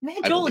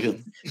 Man, Joel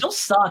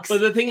sucks. But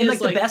the thing in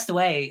is, like the best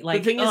way.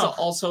 Like the thing is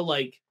also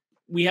like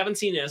we haven't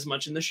seen it as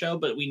much in the show,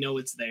 but we know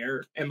it's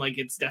there, and like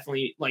it's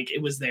definitely like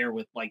it was there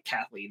with like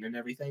Kathleen and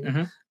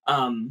everything.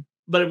 Mhm.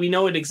 But we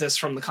know it exists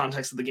from the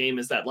context of the game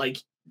is that like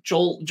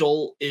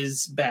Joel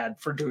is bad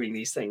for doing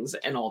these things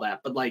and all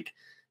that, but like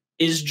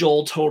is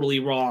Joel totally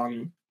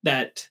wrong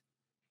that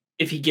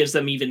if he gives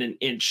them even an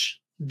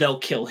inch, they'll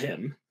kill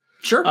him?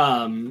 Sure.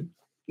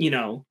 You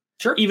know,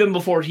 sure. Even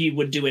before he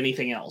would do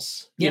anything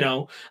else, Yeah. you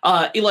know,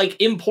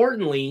 like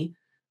importantly,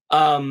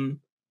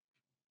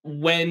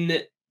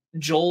 when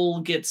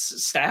Joel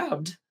gets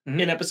stabbed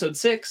in episode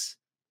 6,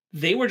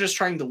 they were just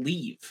trying to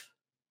leave,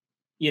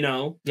 you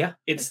know? Yeah.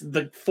 It's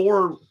the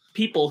 4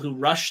 people who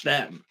rush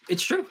them.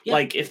 It's true. Yeah.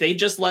 Like if they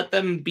just let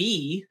them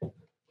be,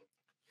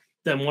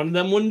 then one of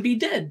them wouldn't be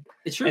dead.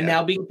 It's true. And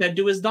now being fed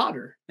to his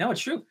daughter. No,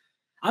 it's true.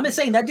 I'm just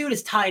saying that dude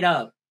is tied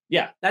up.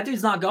 Yeah. That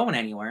dude's not going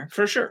anywhere.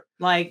 For sure.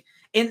 Like,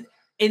 and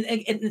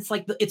it's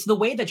like, it's the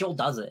way that Joel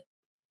does it.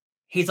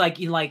 He's like, what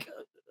do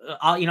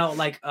you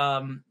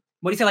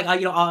say? Like,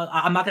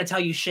 I'm not going to tell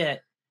you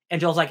shit. And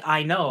Joel's like,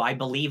 I know, I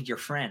believed your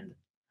friend.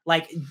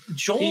 Like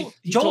Joel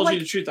told like, you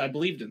the truth. I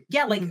believed him.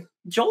 Yeah. Like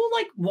Joel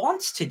like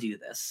wants to do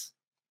this.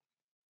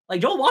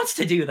 Like Joel wants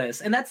to do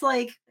this. And that's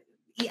like,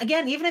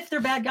 again, even if they're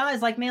bad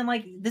guys, like, man,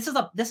 like this is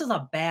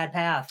a bad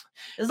path.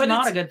 This is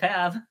not a good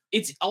path.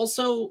 It's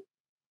also,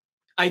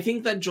 I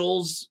think that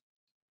Joel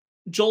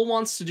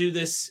wants to do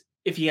this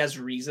if he has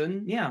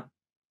reason. Yeah.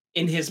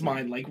 In his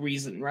mind, like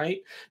reason,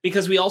 right?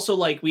 Because we also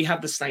we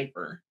have the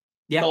sniper.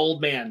 Yeah. The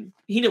old man.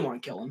 He didn't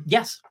want to kill him.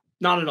 Yes.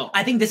 Not at all.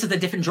 I think this is a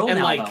different Joel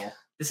now, though.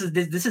 This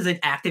is an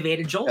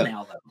activated Joel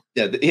now, though.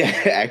 Yeah,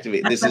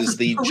 activate. This is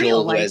the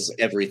Joel who has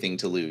everything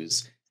to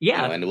lose.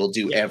 Yeah. And will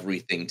do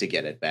everything to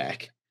get it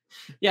back.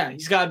 Yeah,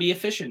 he's got to be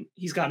efficient.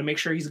 He's got to make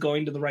sure he's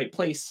going to the right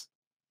place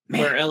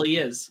where Ellie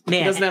is. Man.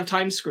 He doesn't have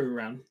time to screw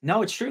around.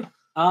 No, it's true.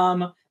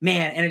 Man,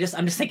 and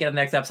I'm just thinking of the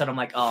next episode. I'm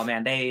like, oh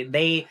man,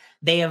 they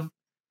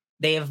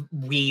have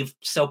weaved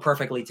so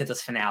perfectly to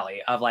this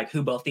finale of like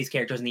who both these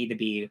characters need to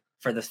be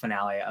for this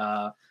finale.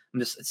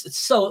 It's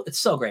so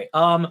great.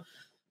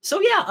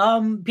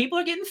 People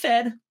are getting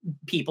fed.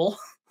 People,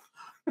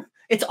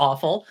 it's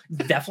awful.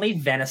 Definitely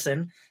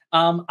venison.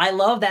 I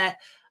love that.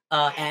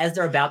 As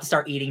they're about to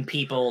start eating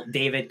people,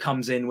 David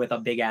comes in with a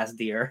big ass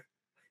deer.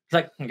 He's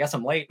like, I guess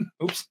I'm late.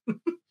 Oops.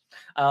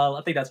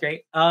 I think that's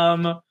great.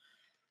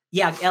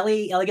 Yeah,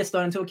 Ellie gets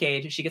thrown into a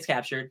cage. She gets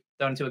captured,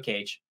 thrown into a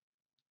cage.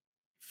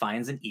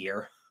 Finds an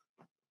ear.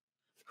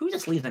 Who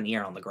just leaves an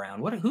ear on the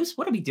ground? What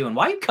are we doing?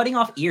 Why are you cutting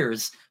off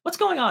ears? What's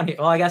going on here?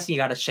 Well, I guess you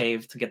got to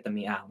shave to get the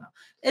meat. I don't know.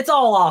 It's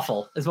all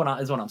awful. Is what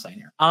I'm saying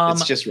here.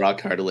 It's just raw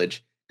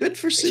cartilage. Good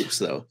for soups,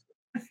 though.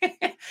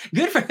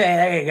 Good for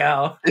there you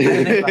go. I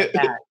didn't think about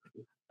that.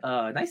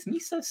 Nice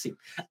miso soup.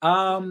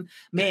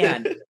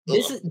 Man,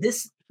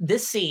 this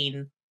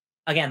scene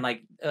again,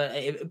 like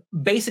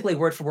basically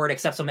word for word,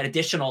 except some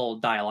additional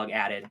dialogue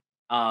added.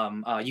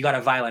 You got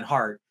a violent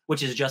heart,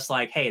 which is just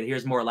like, hey,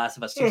 here's more Last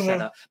of Us 2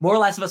 set up. More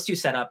Last of Us 2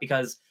 set up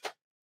because,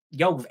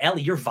 yo,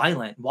 Ellie, you're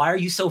violent. Why are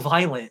you so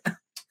violent?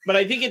 But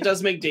I think it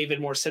does make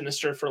David more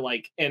sinister for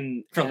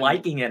liking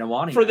it and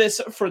wanting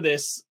for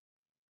this,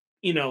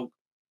 you know,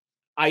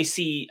 I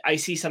see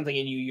something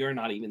in you you're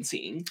not even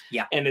seeing.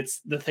 Yeah. And it's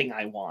the thing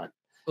I want.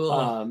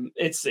 Ugh.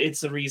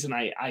 It's the reason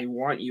I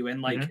want you.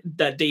 And like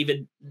that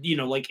David, you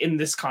know, like in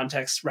this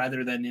context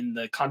rather than in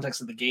the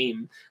context of the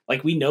game,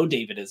 like we know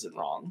David isn't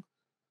wrong.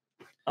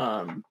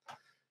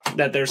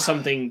 That there is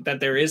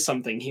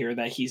something here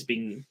that he's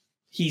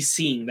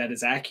seeing that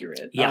is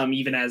accurate. Yeah.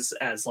 Even as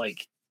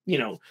like, you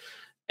know,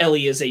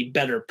 Ellie is a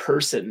better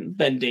person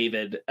than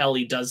David.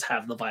 Ellie does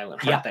have the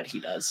violent heart that he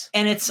does.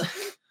 And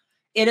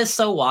it is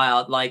so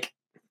wild. Like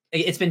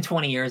it's been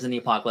 20 years in the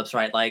apocalypse,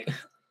 right? Like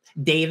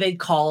David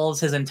calls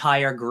his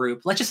entire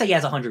group. Let's just say he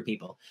has 100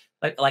 people.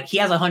 Like he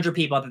has 100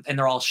 people and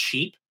they're all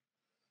sheep.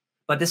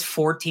 But this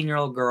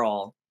 14-year-old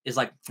girl is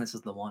like, this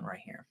is the one right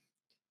here.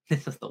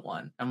 This is the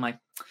one. I'm like,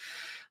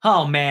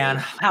 oh man,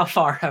 how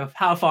far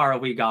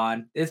have we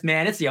gone? It's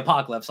the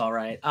apocalypse, all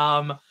right.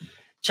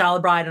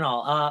 Child bride and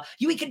all.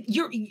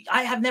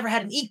 I have never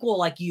had an equal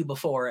like you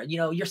before. You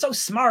know, you're so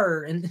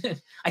smart, and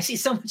I see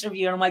so much of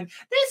you, and I'm like,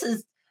 this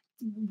is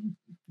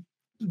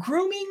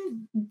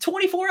grooming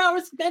 24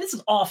 hours. Man, this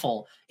is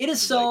awful. It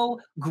is so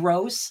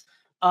gross.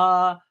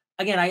 Again,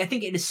 I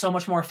think it is so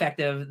much more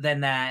effective than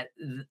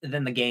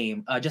the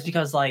game. Just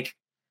because like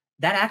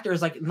that actor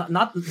is like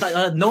not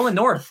Nolan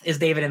North is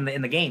David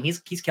in the game.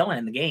 He's killing it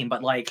in the game,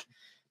 but like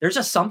there's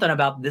just something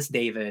about this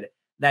David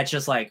that's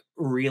just like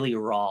really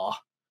raw.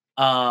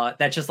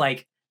 That's just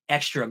like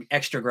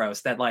extra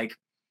gross that like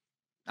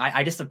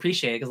I just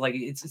appreciate it because like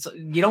it's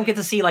you don't get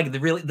to see like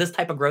this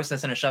type of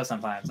grossness in a show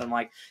sometimes. I'm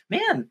like,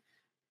 man,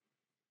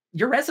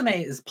 your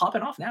resume is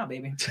popping off now,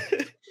 baby.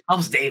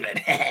 How's David?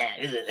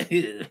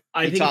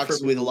 He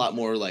talks with a lot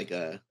more like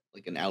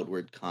like an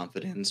outward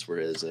confidence,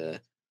 whereas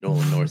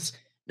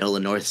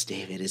Nolan North's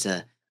David he's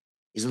a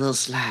little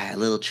sly, a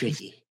little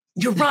tricky.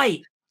 You're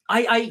right.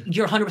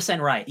 You're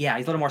 100% right. Yeah,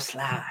 he's a little more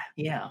sly.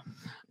 Yeah.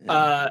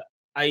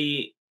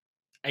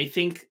 I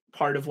think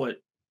part of what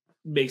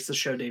makes the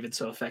show David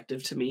so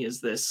effective to me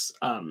is this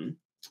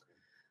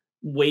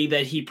way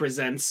that he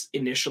presents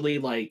initially,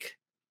 like,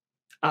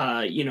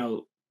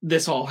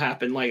 this all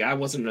happened. Like, I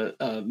wasn't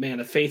a man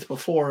of faith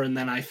before, and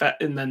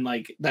then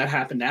like that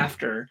happened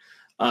after.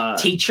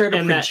 Teacher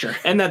to preacher.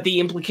 And that the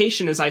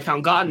implication is I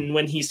found God. And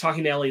when he's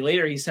talking to Ellie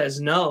later, he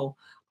says, no,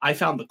 I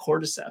found the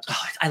cordyceps.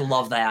 Oh, I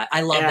love that.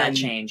 I love that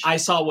change. I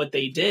saw what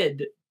they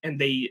did, and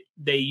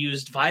they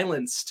used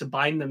violence to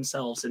bind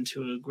themselves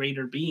into a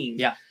greater being.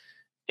 Yeah.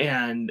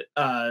 And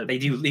they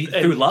do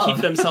through love. Keep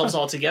themselves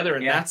all together,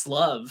 and that's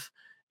love.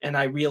 And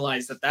I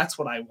realized that that's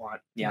what I want.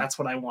 Yeah. That's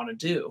what I want to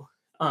do.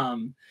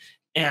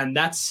 And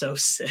that's so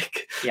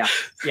sick. Yeah.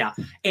 Yeah.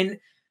 And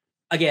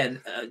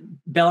again,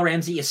 Bella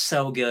Ramsey is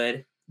so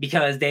good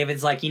because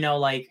David's like,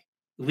 like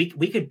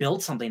we could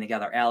build something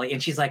together, Ellie.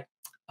 And she's like,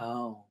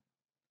 oh,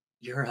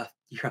 you're a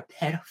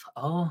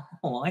pedophile.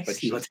 Oh, I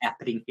see what's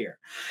happening here.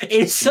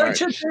 It's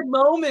such a good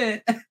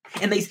moment.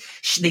 And they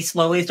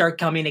slowly start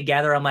coming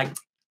together. I'm like,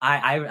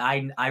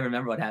 I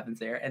remember what happens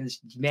there. And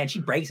man, she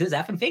breaks his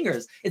effing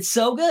fingers. It's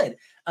so good.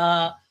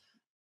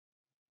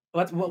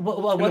 What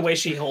the way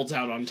she holds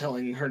out on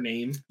telling her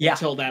name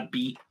until that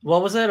beat.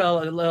 What was it?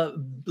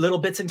 Little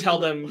bits and tell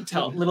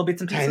little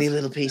bits and pieces. Tiny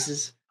little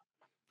pieces.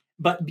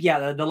 But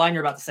yeah, the line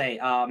you're about to say,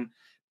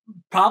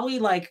 probably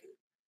like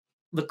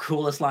the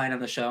coolest line on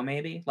the show,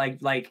 maybe.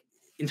 Like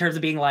in terms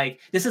of being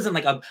like, this isn't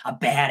like a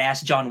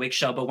badass John Wick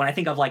show, but when I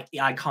think of like the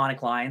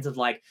iconic lines of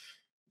like,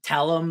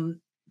 tell him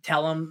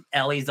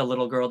Ellie's the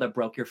little girl that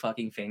broke your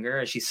fucking finger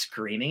as she's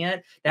screaming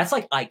it. That's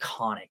like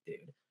iconic, dude.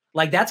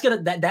 Like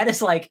that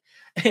is like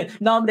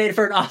nominated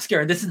for an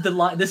Oscar. This is the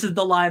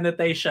line that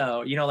they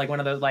show, like one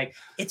of those, like,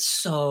 it's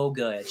so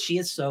good. She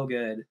is so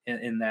good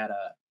in that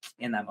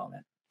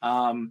moment.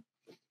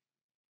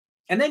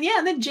 And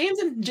then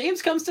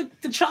James comes to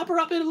chop her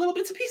up in little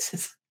bits and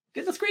pieces.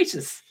 Goodness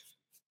gracious.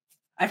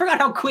 I forgot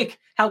how quick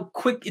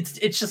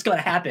it's just going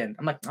to happen.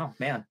 I'm like, oh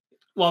man.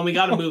 Well, we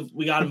got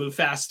to move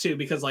fast too,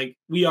 because like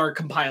we are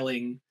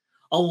compiling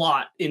a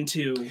lot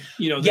into,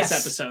 this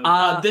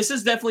episode. This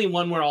is definitely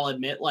one where I'll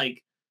admit,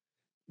 like,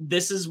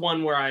 this is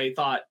one where I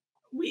thought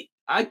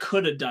I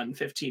could have done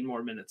 15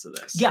 more minutes of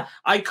this. Yeah.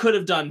 I could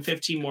have done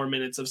 15 more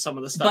minutes of some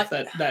of the stuff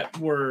that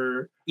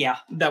we're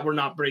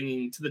not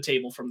bringing to the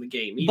table from the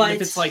game. Even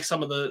if it's like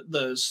some of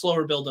the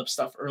slower build-up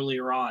stuff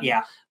earlier on.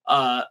 Yeah.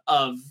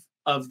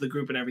 Of the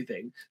group and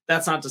everything.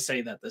 That's not to say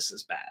that this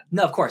is bad.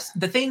 No, of course.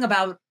 The thing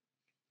about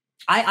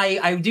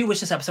I do wish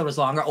this episode was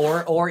longer,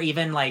 or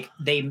even like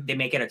they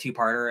make it a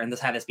 2-parter and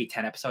just have this be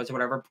 10 episodes or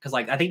whatever, because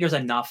like I think there's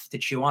enough to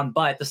chew on.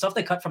 But the stuff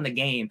they cut from the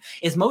game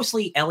is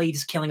mostly Ellie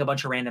just killing a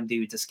bunch of random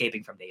dudes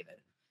escaping from David.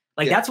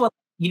 Like that's what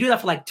you do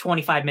that for like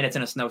 25 minutes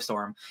in a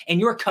snowstorm,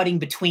 and you're cutting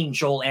between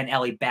Joel and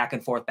Ellie back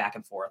and forth.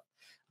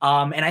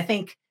 And I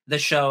think the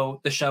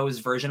show's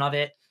version of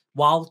it,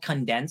 while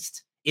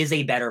condensed, is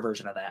a better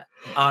version of that.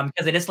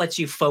 Because it just lets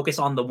you focus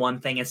on the one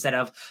thing instead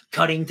of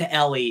cutting to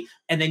Ellie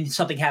and then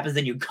something happens,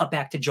 then you cut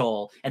back to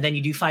Joel, and then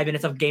you do 5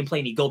 minutes of gameplay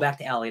and you go back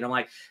to Ellie. And I'm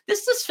like,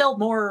 this just felt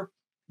more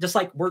just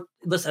like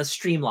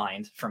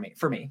streamlined for me.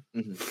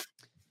 Mm-hmm.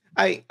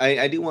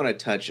 I do want to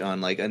touch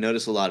on, like, I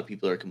notice a lot of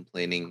people are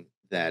complaining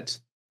that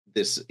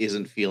this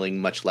isn't feeling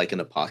much like an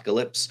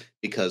apocalypse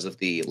because of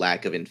the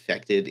lack of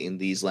infected in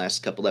these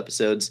last couple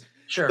episodes.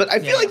 Sure. But I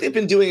feel like they've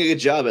been doing a good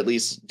job, at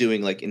least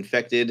doing like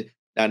infected,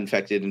 not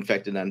infected,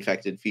 infected, not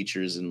infected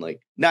features, and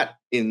like not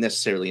in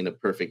necessarily in a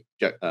perfect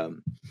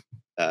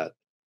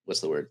what's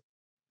the word?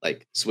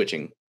 Like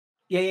switching.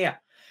 Yeah.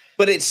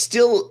 But it's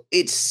still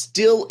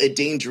a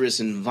dangerous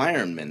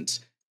environment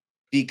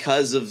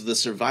because of the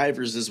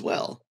survivors as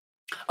well.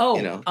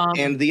 Oh,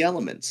 and the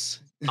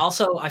elements.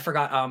 Also, I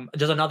forgot.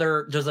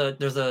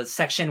 There's a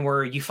section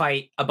where you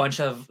fight a bunch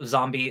of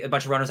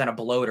runners and a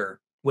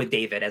bloater with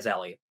David as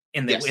Ellie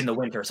in the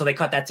winter. So they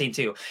cut that scene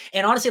too.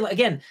 And honestly,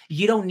 again,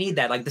 you don't need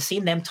that. Like the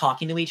scene them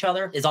talking to each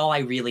other is all I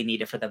really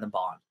needed for them to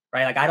bond,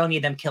 right? Like I don't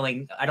need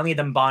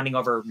them bonding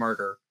over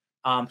murder.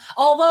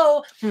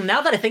 Although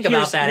now that I think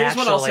about that, here's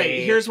what I'll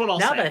say.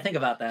 Now that I think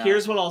about that,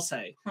 here's what I'll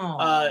say.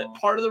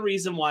 Part of the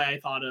reason why I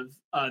thought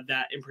of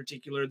that in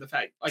particular, the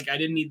fact, like, I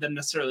didn't need them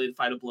necessarily to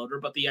fight a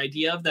bloater, but the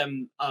idea of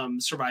them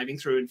surviving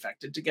through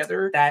infected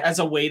together as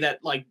a way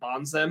that like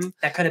bonds them.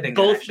 That could have been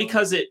both good,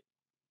 because it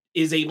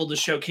is able to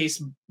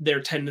showcase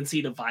their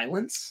tendency to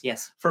violence.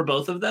 Yes, for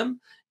both of them.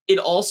 It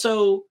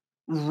also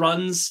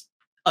runs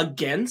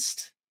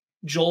against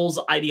Joel's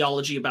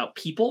ideology about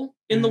people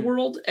in the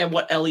world and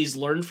what Ellie's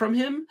learned from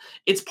him.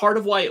 It's part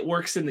of why it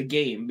works in the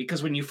game,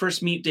 because when you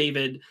first meet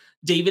David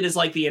is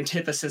like the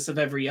antithesis of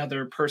every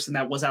other person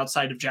that was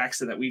outside of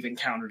Jackson that we've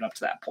encountered up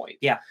to that point.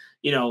 Yeah.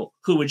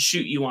 Who would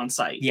shoot you on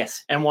sight.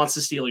 Yes. And wants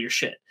to steal your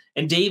shit.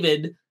 And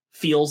David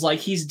feels like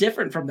he's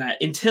different from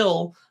that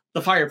until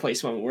the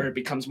fireplace moment where it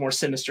becomes more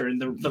sinister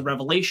and the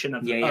revelation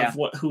of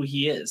who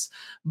he is.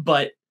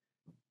 But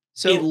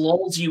it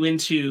lulls you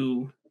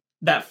into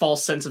that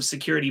false sense of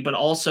security, but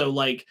also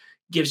like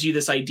gives you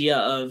this idea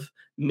of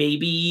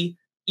maybe,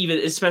 even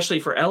especially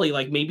for Ellie,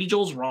 like maybe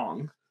Joel's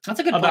wrong. That's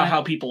a good about point.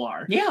 how people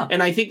are. Yeah.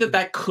 And I think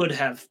that could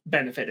have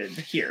benefited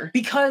here.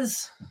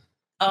 Because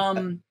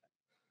go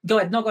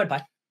ahead. No, go ahead,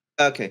 bye.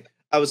 Okay.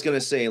 I was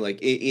gonna say,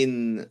 like,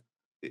 in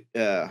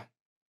the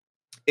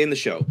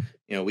show,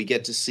 we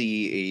get to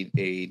see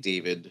a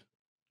David,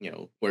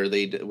 where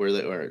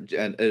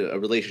a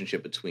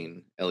relationship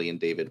between Ellie and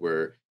David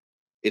where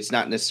it's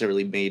not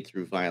necessarily made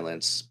through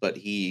violence, but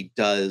he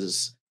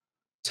does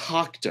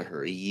talk to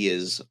her. He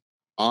is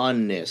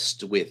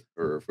honest with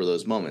her for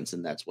those moments,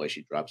 and that's why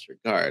she drops her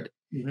guard.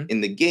 Mm-hmm.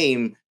 In the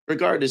game, her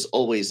guard is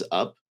always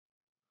up,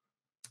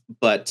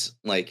 but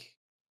like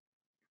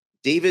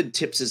David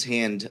tips his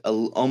hand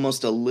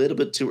almost a little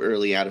bit too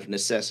early out of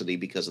necessity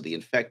because of the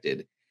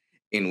infected,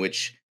 in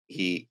which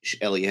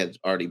Ellie had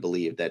already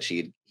believed that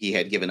he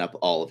had given up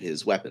all of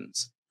his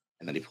weapons,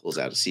 and then he pulls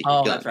out a secret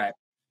gun. That's right.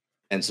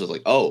 And so it's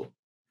like, oh,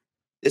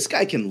 this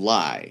guy can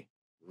lie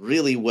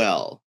really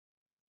well.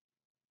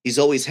 He's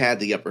always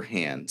had the upper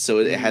hand. So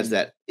it has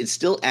that, it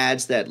still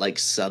adds that like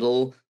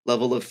subtle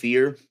level of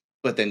fear,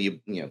 but then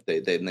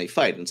they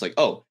fight and it's like,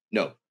 oh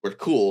no, we're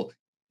cool.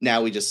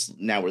 Now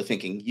we're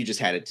thinking you just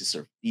had it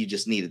you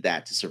just needed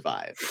that to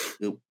survive.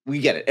 We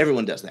get it.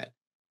 Everyone does that.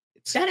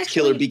 It's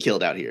kill or be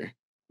killed out here.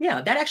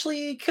 Yeah, that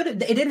actually could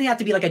have, it didn't have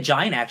to be like a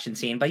giant action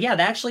scene, but yeah,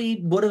 that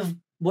actually would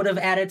have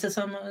added to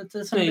some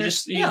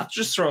you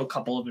just throw a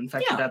couple of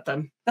infected at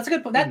them. That's a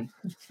good point.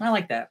 I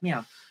like that.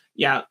 Yeah.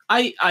 Yeah.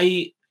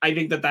 I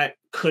think that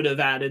could have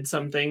added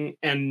something,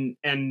 and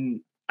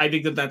I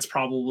think that's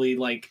probably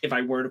like, if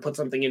I were to put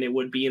something in, it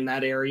would be in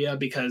that area,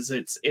 because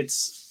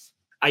it's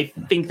I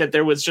think that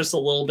there was just a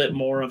little bit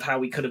more of how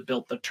we could have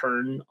built the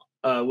turn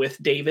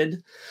with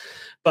David,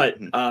 but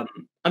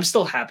I'm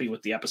still happy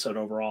with the episode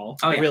overall.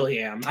 I really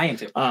am. I am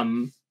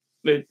too.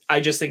 But I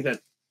just think that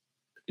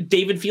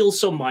David feels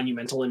so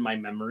monumental in my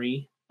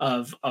memory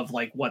of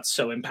like what's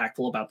so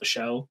impactful about the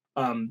show.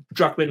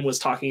 Druckmann was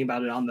talking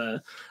about it on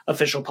the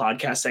official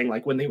podcast, saying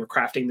like when they were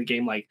crafting the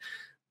game, like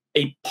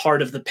a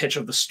part of the pitch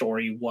of the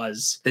story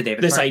was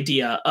this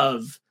idea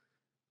of,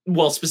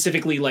 well,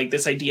 specifically like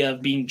this idea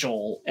of being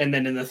Joel, and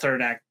then in the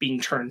third act being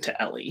turned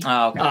to Ellie,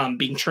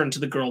 being turned to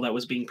the girl that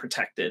was being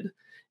protected,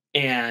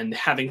 and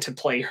having to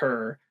play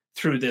her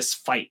through this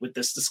fight with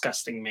this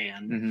disgusting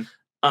man.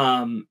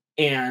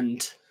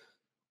 And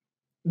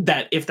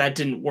that if that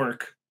didn't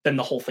work, then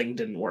the whole thing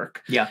didn't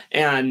work. Yeah.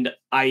 And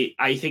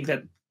I think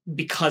that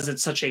because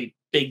it's such a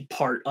big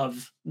part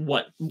of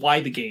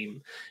why the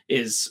game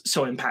is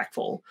so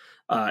impactful,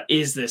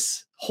 is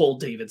this whole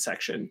David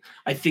section.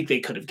 I think they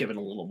could have given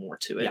a little more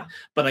to it,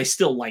 but I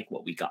still like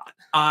what we got.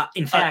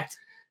 In fact,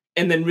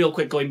 and then real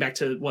quick, going back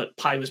to what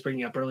Pi was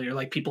bringing up earlier,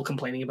 like people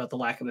complaining about the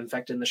lack of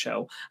infected in the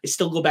show, I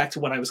still go back to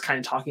what I was kind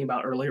of talking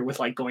about earlier with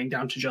like going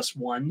down to just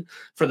one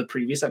for the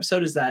previous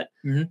episode, is that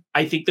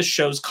I think the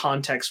show's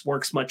context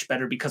works much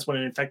better, because when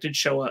an infected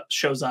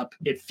shows up,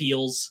 it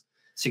feels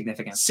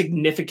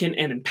significant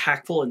and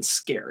impactful and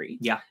scary.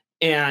 Yeah.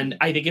 And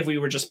I think if we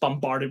were just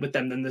bombarded with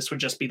them, then this would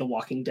just be The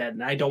Walking Dead.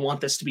 And I don't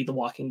want this to be The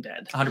Walking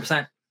Dead.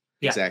 100%.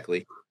 Yeah.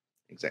 Exactly.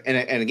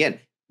 And again,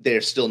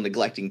 they're still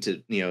neglecting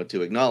to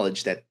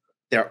acknowledge that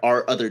there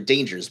are other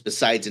dangers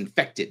besides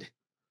infected.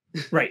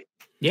 Right.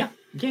 Yeah.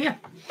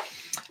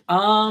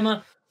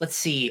 Let's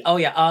see. Oh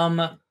yeah.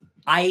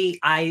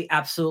 I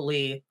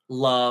absolutely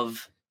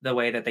love the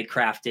way that they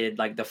crafted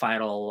like the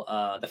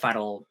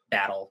final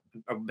battle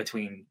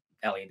between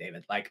Ellie and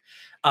David. Like,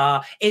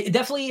 it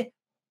definitely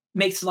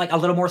makes like a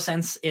little more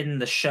sense in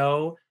the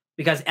show,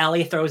 because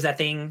Ellie throws that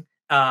thing.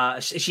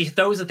 She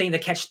throws the thing to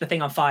catch the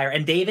thing on fire,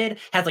 and David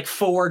has like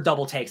 4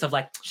 double takes of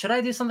like, should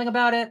I do something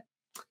about it?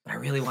 But I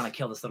really want to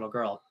kill this little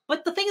girl.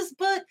 But the thing is,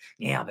 but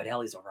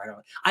Ellie's all right on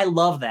it. I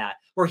love that,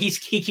 where he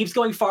keeps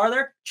going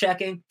farther,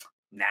 checking.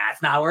 Nah,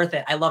 it's not worth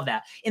it. I love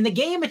that. In the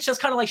game, it's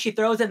just kind of like she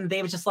throws it, and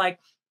David's just like,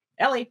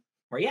 Ellie,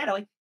 where you at,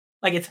 Ellie?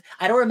 Like,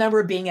 I don't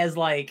remember it being as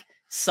like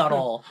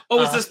subtle.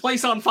 Oh, is this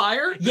place on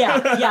fire? Yeah.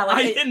 Like,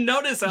 I didn't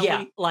notice, Ellie.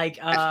 Yeah, like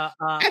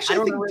actually,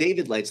 I think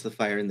David lights the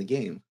fire in the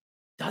game.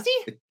 Does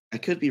he? I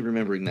could be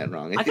remembering that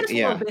wrong. I could have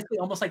sworn basically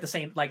almost like the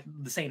same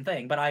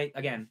thing. But I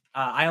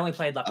only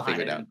played Left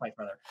Behind. I didn't play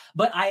further.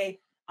 But I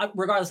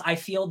regardless, I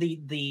feel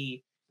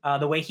the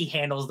way he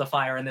handles the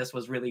fire in this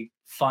was really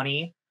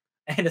funny.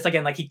 And it's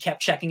again like he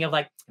kept checking of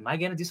like, am I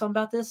gonna do something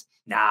about this?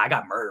 Nah, I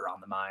got murder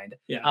on the mind.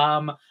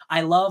 Yeah.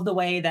 I love the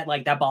way that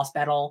like that boss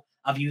battle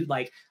of you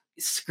like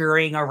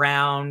scurrying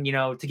around,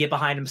 to get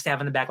behind him, stab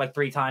in the back like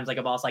 3 times like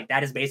a boss. Like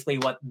that is basically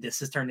what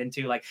this has turned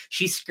into. Like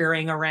she's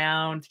scurrying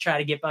around to try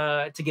to get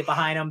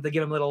behind him, to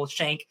give him a little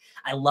shank.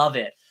 I love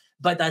it.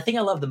 But the thing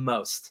I love the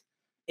most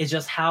is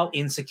just how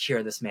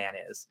insecure this man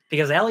is,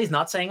 because Ellie's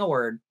not saying a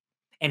word,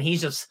 and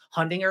he's just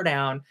hunting her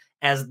down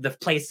as the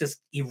place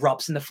just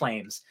erupts into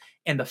flames.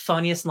 And the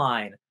funniest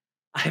line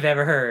I've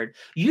ever heard,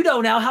 "You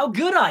know now how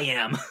good I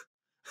am."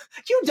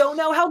 You don't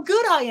know how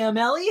good I am,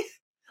 Ellie.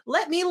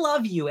 Let me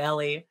love you,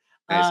 Ellie.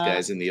 Nice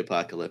guys in the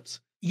apocalypse.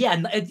 Yeah,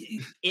 I'm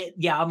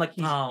like,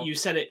 You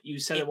said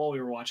it while we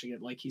were watching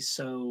it. Like he's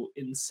so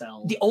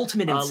incel, the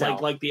ultimate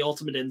incel, like the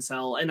ultimate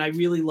incel. And I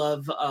really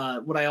love.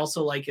 What I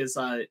also like is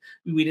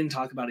we didn't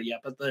talk about it yet,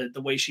 but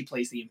the way she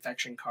plays the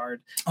infection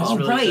card is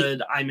really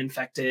good. I'm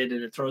infected,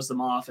 and it throws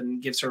them off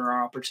and gives her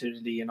our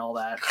opportunity and all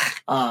that,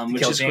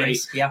 which is great.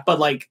 Yeah, but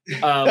like,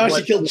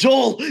 she killed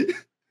Joel.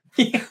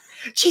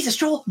 Jesus,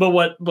 Joel. But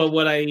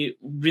what I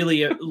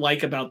really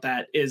like about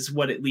that is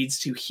what it leads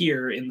to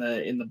here in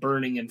the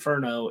Burning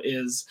Inferno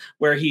is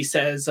where he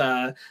says,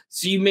 so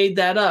you made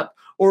that up,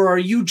 or are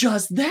you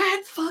just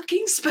that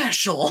fucking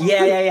special?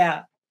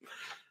 Yeah.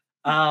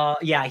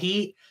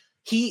 He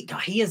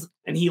is,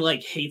 and he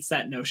like hates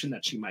that notion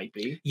that she might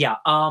be. Yeah.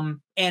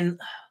 And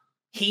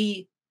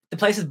the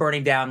place is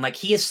burning down. Like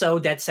he is so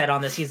dead set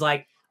on this. He's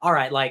like, all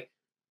right, like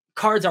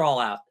cards are all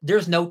out.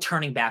 There's no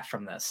turning back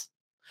from this.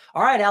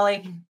 All right,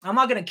 Ellie, I'm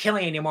not going to kill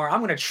you anymore. I'm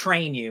going to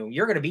train you.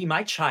 You're going to be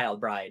my child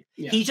bride.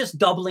 Yeah. He's just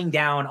doubling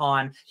down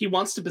on. He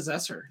wants to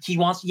possess her.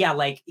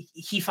 Like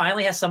he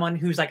finally has someone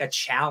who's like a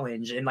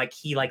challenge, and like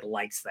he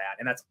likes that,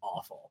 and that's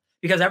awful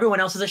because everyone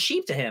else is a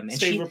sheep to him. His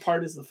favorite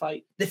part is the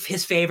fight.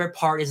 His favorite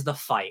part is the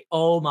fight.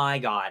 Oh my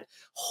God,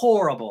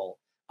 horrible.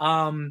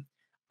 The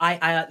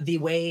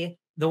way.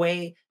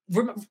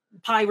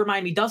 Pi,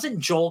 remind me, doesn't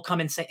Joel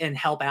come and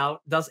help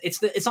out?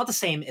 It's not the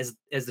same as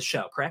the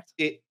show, correct?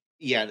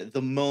 Yeah,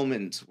 the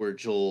moment where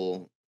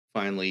Joel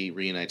finally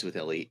reunites with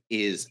Ellie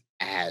is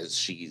as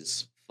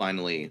she's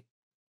finally,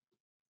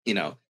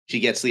 she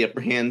gets the upper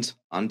hand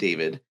on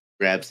David,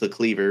 grabs the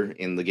cleaver,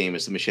 in the game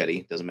it's the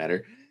machete, doesn't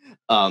matter,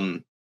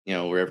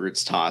 wherever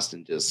it's tossed,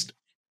 and just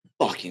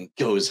fucking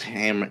goes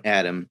ham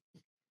at him.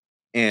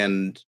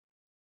 And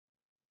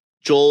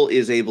Joel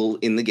is able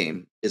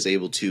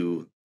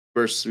to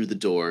burst through the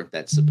door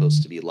that's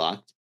supposed to be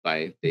locked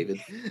by David.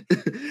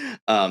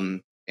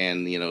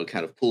 And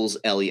kind of pulls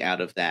Ellie out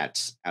of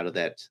that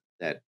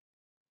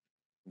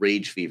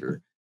rage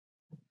fever.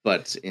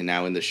 But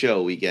now in the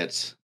show, we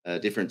get a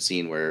different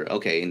scene where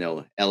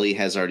Ellie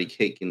has already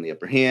taken the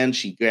upper hand.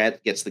 She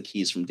gets the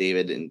keys from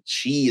David, and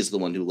she is the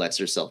one who lets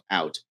herself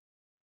out.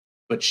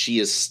 But she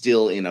is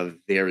still in a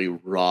very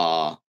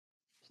raw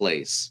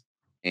place,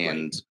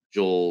 and right.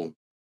 Joel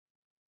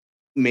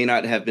may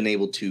not have been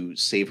able to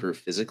save her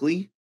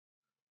physically.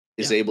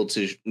 Is able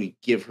to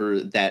give her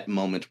that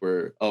moment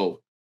where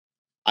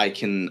I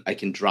can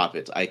drop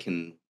it. I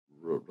can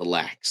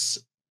relax,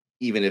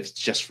 even if it's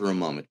just for a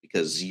moment,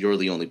 because you're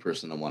the only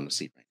person I want to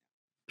see right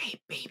now.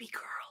 Baby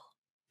girl.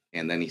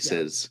 And then he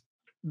says,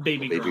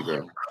 "Baby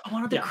girl." I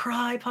wanted to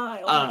cry,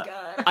 Pi. Oh my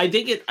God. I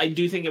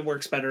do think it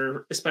works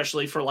better,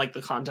 especially for like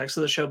the context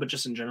of the show, but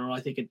just in general,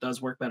 I think it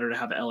does work better to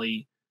have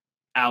Ellie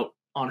out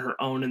on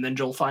her own and then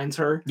Joel finds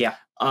her. Yeah.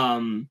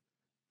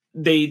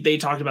 They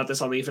talked about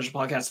this on the official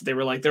podcast. They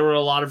were like, there were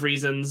a lot of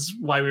reasons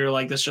why we were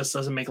like, this just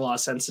doesn't make a lot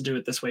of sense to do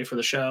it this way for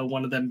the show.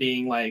 One of them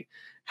being like,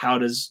 how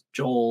does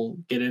Joel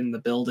get in the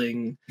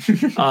building?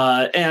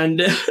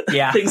 And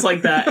things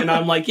like that. And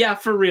I'm like, yeah,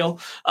 for real.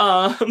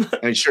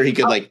 I'm sure he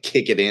could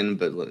kick it in,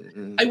 but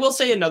I will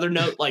say another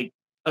note,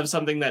 of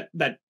something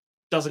that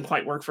doesn't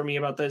quite work for me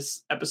about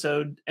this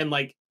episode. And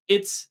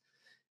it's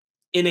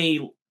in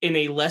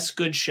a less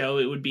good show,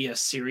 it would be a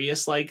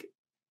serious,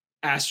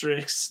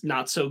 asterisk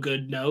not so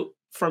good note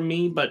from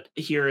me, but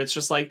here it's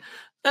just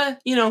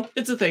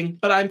it's a thing,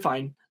 but I'm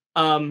fine.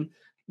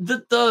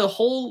 The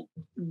whole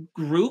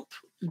group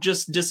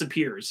just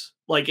disappears.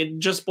 It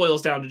just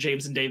boils down to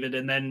James and David,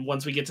 and then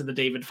once we get to the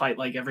David fight,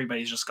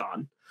 everybody's just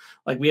gone.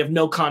 We have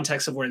no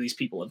context of where these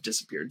people have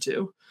disappeared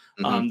to.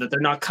 That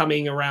they're not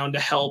coming around to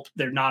help,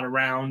 they're not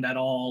around at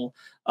all.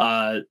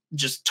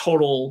 Just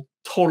total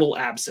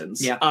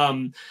absence.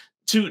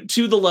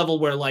 To the level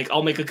where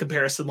I'll make a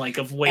comparison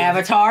of way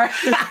Avatar.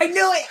 I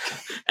knew it.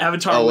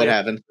 Avatar. Oh, what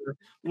happened?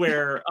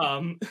 Where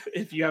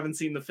if you haven't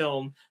seen the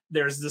film,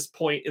 there's this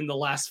point in the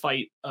last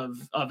fight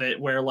of it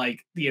where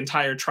the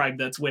entire tribe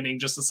that's winning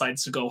just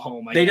decides to go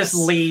home. They just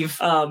leave.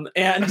 And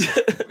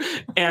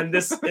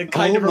this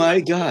kind of. Oh my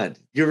God,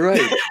 you're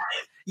right.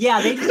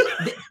 Yeah,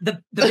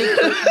 the big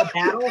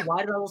battle. Why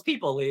did all those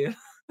people leave?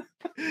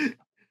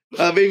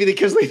 Maybe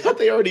because they thought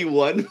they already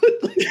won,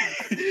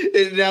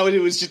 and now it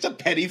was just a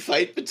petty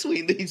fight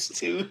between these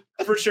two.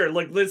 For sure.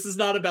 This is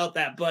not about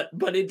that, but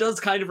it does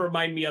kind of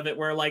remind me of it,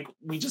 where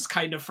we just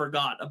kind of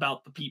forgot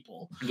about the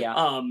people.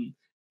 Yeah.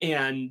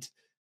 And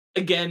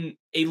again,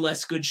 a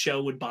less good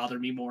show would bother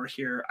me more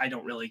here. I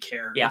don't really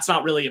care. Yeah. It's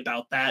not really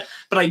about that,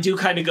 but I do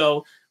kind of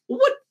go,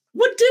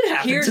 what did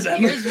happen to them?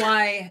 Here's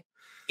why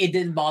it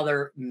didn't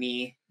bother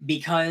me,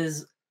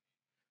 because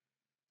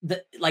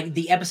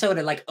the episode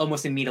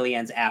almost immediately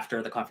ends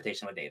after the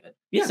confrontation with David.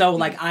 Yeah. So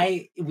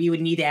we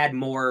would need to add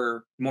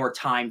more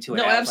time to it.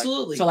 No,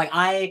 absolutely.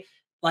 I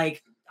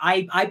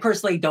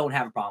personally don't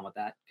have a problem with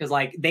that, because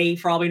they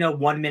probably know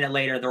 1 minute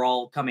later they're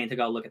all coming to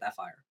go look at that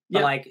fire.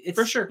 But it's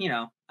for sure.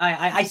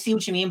 I see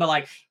what you mean,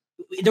 but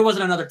there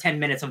wasn't another 10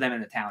 minutes of them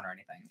in the town or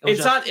anything. It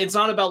was It's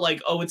not about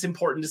like, oh, it's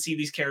important to see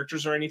these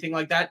characters or anything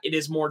like that. It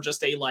is more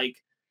just a like,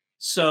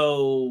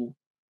 so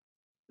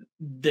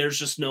there's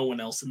just no one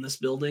else in this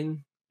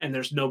building, and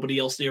there's nobody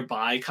else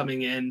nearby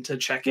coming in to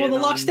check in the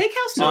Lock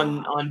Steakhouse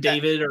on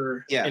David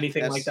or Yeah,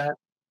 anything like that.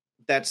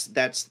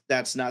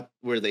 That's not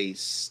where they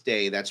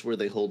stay. That's where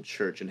they hold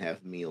church and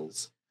have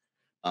meals.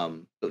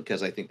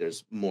 Because I think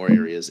there's more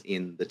areas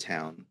in the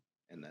town,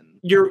 and then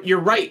You're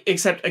right,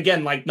 except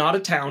again, like not a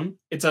town.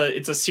 It's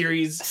a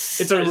series.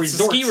 It's a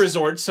ski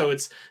resort, so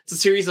it's a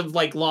series of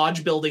like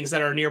lodge buildings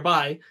that are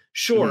nearby.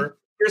 Sure.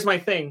 Here's my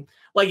thing.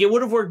 Like it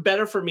would have worked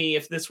better for me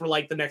if this were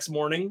like the next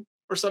morning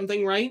or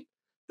something, right?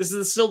 This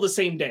is still the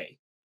same day.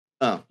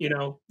 Oh. You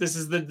know, this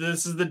is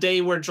the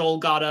day where Joel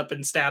got up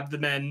and stabbed the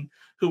men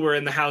who were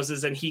in the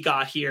houses, and he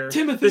got here.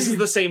 Timothy. This is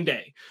the same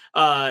day.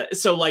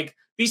 So like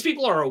these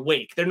people are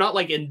awake. They're not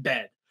like in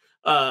bed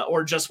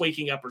or just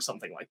waking up or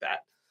something like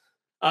that.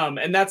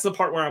 And that's the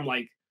part where I'm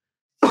like,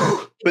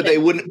 but they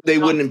wouldn't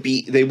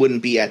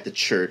be at the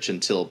church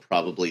until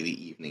probably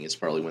the evening. Is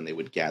probably when they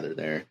would gather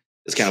there.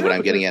 It's kind of what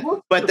I'm getting at.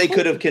 But they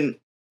could have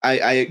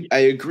I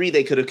agree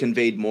they could have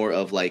conveyed more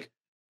of like,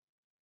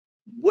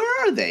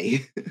 where are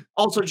they?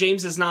 Also,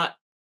 James is not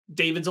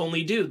David's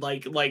only dude.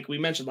 Like we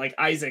mentioned, like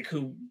Isaac,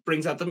 who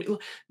brings out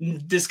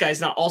this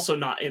guy's not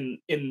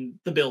in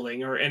the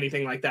building or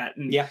anything like that.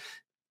 And yeah.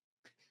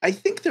 I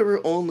think there were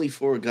only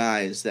 4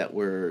 guys that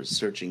were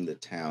searching the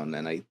town,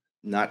 and I'm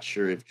not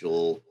sure if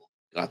Joel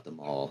got them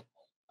all.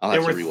 I'll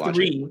have to rewatch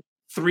it.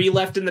 3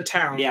 left in the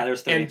town. Yeah,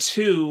 there's 3. And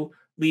 2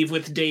 leave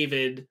with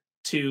David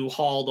to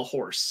haul the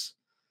horse.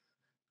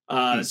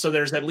 So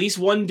there's at least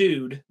 1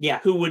 dude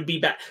who would be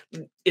back.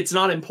 It's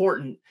not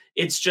important.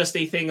 It's just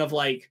a thing of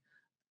like,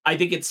 I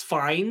think it's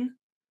fine.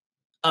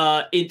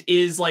 It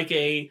is like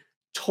a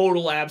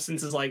total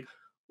absence is like,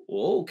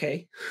 oh,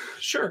 okay,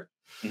 sure.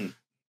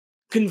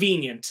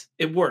 Convenient.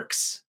 It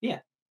works.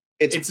 Yeah.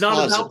 It's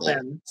not about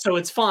them, so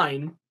it's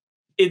fine.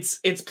 It's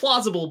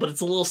plausible, but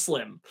it's a little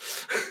slim.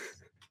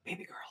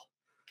 Baby girl.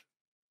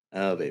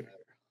 Oh, baby.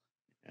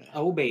 Yeah.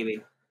 Oh,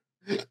 baby.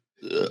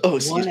 Oh,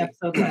 excuse me. 1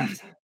 episode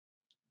left.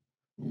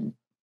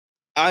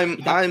 I'm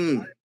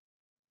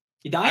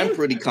You dying? I'm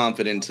pretty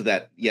confident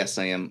that yes,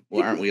 I am.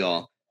 Well, aren't we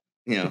all?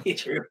 You know,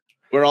 True.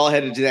 We're all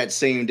headed to that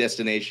same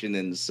destination,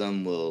 and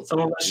some will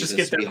just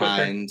get there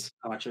behind.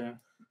 Oh, true.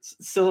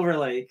 Silver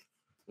Lake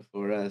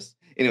before us.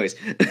 Anyways,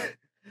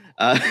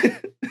 oh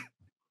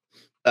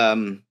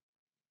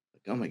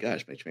my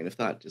gosh, my train of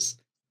thought just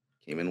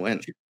came and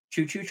went.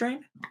 Choo choo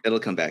train. It'll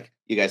come back.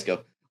 You guys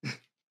go.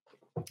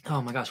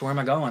 Oh my gosh, where am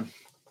I going?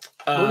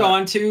 We're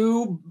going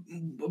to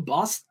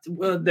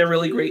Boston. They're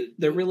really great.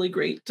 They're really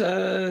great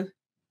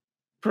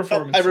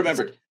performances. I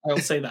remembered. I'll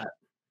say that.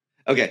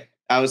 Okay,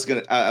 I was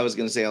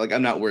gonna say, like,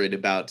 I'm not worried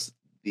about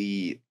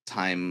the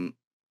time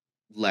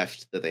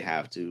left that they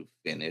have to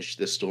finish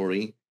the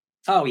story.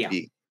 Oh yeah,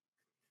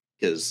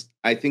 because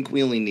I think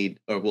we only need,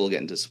 or we'll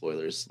get into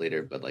spoilers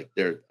later, but like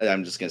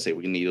I'm just gonna say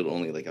we need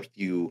only like a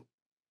few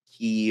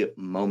key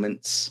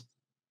moments,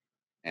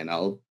 and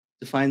I'll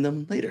define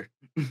them later.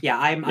 Yeah,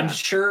 I'm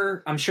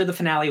sure the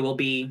finale will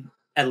be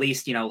at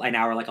least, you know, an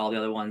hour like all the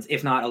other ones,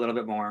 if not a little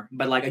bit more.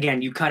 But like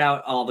again, you cut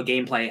out all the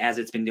gameplay as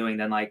it's been doing,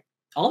 then like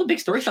all the big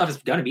story stuff is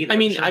gonna be there.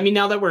 I mean,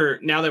 now that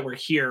we're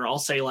here, I'll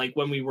say like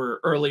when we were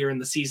earlier in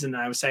the season,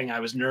 I was saying I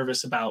was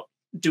nervous about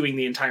doing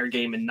the entire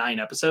game in 9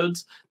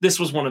 episodes. This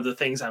was one of the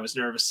things I was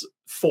nervous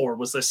for,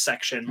 was this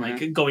section,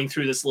 like going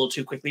through this a little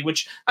too quickly,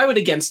 which I would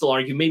again still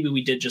argue maybe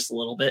we did just a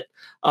little bit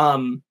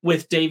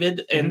with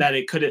David, and that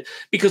it could,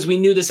 because we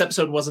knew this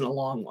episode wasn't a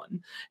long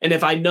one. And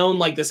if I'd known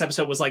like this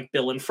episode was like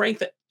Bill and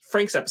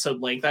Frank's episode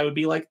length, I would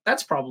be like,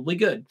 that's probably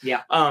good.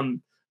 Yeah.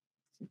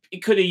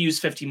 It could have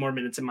used 50 more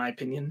minutes, in my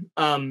opinion.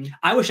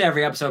 I wish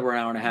every episode were an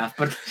hour and a half,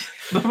 but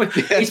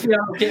HBO,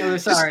 okay,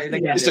 sorry.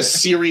 Just a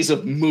series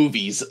of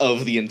movies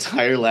of the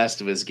entire Last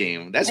of Us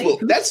game.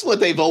 That's what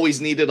they've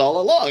always needed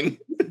all along.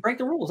 Break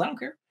the rules. I don't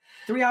care.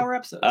 3-hour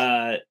episodes.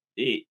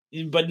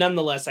 But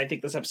nonetheless, I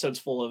think this episode's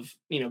full of,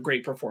 you know,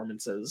 great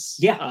performances.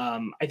 Yeah.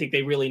 I think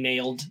they really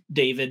nailed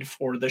David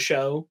for the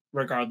show,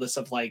 regardless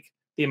of like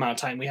the amount of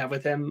time we have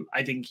with him.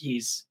 I think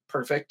he's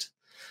perfect.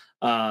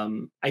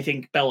 I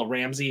think Bella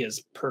Ramsey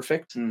is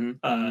perfect,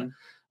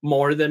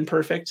 more than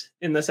perfect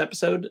in this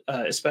episode,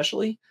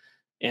 especially.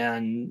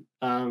 And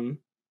I'm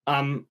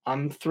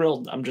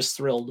thrilled. I'm just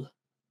thrilled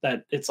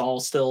that it's all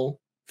still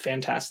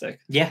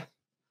fantastic. Yeah.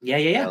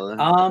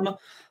 Bella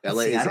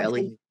is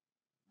Ellie.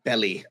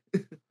 Belly.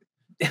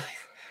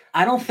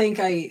 I don't think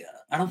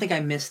I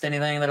missed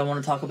anything that I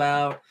want to talk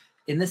about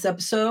in this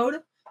episode.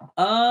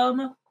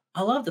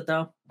 I loved it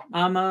though.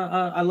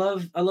 I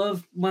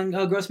love when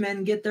gross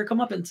men get their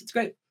comeuppance. It's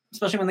great,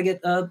 especially when they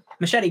get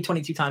machete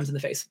 22 times in the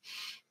face.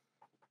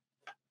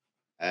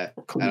 I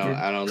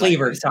don't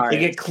cleaver. Like, sorry,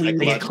 they get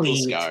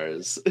clean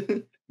scars.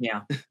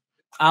 Yeah.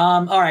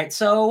 All right.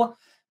 So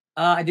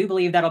I do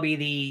believe that'll be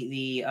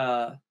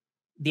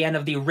the end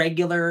of the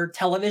regular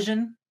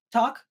television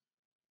talk.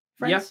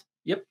 Friends?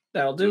 Yep.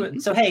 That'll do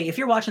it. So hey, if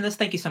you're watching this,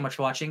 thank you so much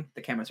for watching.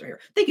 The camera's right here.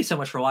 Thank you so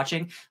much for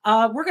watching.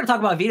 We're gonna talk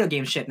about video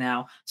game shit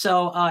now.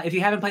 So if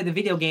you haven't played the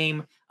video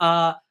game,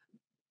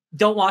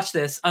 don't watch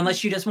this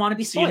unless you just want to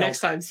be spoiled. See you next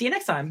time. See you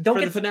next time. Don't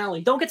For get the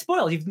finale. Don't get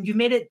spoiled. You've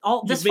made it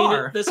all this You've made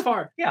far. it this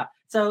far. Yeah.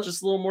 So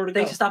Just a little more to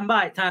thanks go. for stopping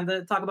by. Time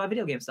to talk about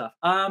video game stuff.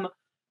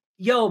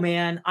 Yo,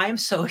 man, I am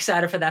so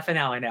excited for that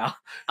finale now.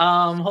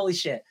 Holy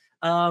shit.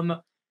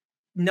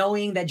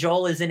 Knowing that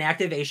Joel is in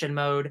activation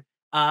mode,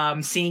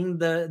 seeing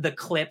the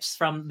clips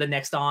from the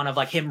next on of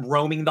like him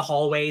roaming the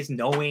hallways,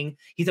 knowing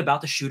he's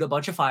about to shoot a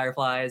bunch of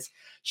fireflies.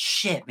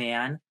 Shit,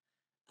 man.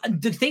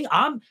 The thing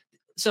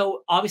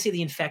so obviously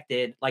the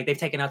infected, like they've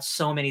taken out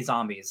so many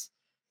zombies.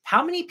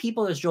 How many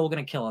people is Joel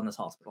gonna kill in this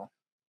hospital?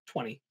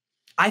 20.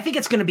 I think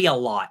it's going to be a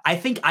lot. I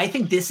think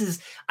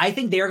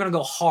they're going to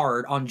go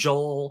hard on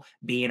Joel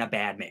being a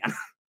bad man.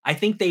 I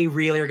think they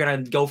really are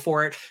going to go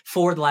for it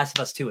for The Last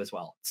of Us 2 as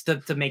well.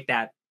 To make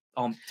that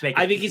I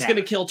think he's going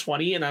to kill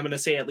 20, and I'm going to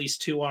say at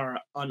least 2 are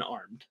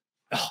unarmed.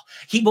 Oh,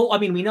 we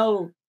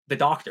know the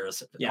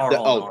doctors are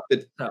all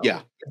unarmed.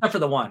 Yeah. Except for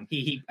the one.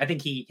 He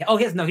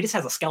just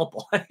has a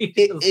scalpel.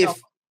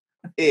 If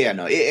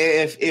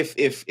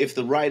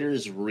the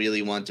writers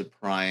really want to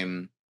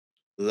prime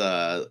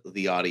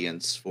the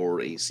audience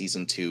for a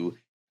season 2,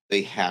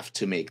 they have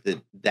to make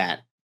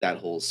that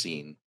whole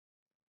scene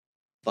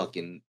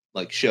fucking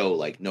like show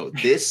like, no,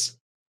 this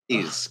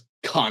is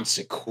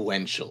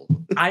consequential.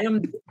 I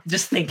am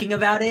just thinking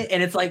about it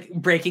and it's like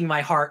breaking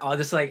my heart. I'll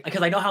just like,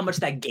 because I know how much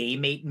that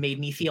game made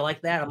me feel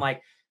like that. I'm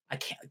like, I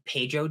can't,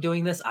 Pedro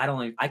doing this.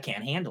 I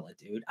can't handle it,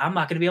 dude. I'm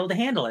not going to be able to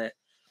handle it.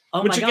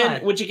 Oh my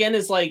God. Which again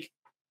is like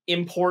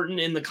important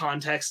in the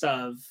context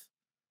of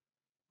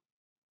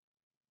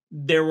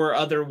there were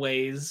other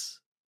ways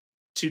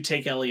to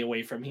take Ellie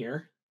away from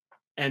here,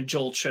 and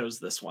Joel chose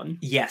this one.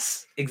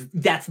 Yes,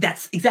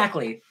 that's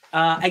exactly.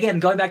 Again,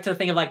 going back to the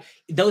thing of like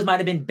those might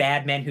have been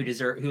bad men who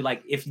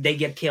like if they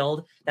get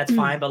killed, that's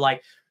fine. But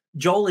like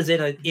Joel is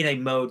in a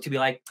mode to be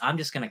like, I'm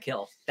just gonna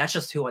kill. That's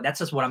just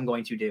what I'm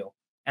going to do.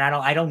 And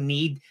I don't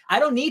need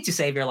to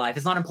save your life.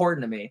 It's not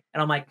important to me.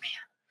 And I'm like, man,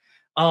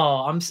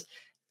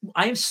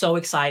 I am so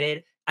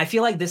excited. I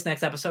feel like this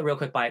next episode, real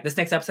quick, this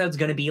next episode is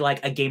going to be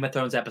like a Game of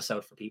Thrones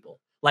episode for people,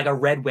 like a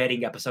Red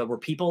Wedding episode where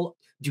people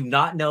do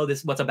not know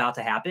what's about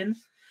to happen.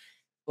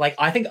 Like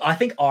I think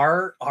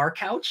our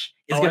couch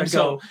is going to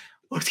go.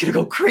 It's going to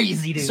go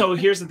crazy, dude. So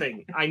here's the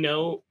thing. I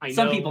know.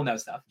 Some people know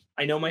stuff.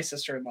 I know my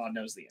sister-in-law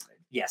knows the ending.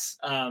 Yes.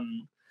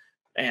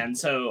 And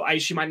so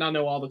she might not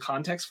know all the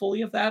context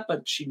fully of that,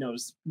 but she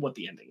knows what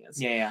the ending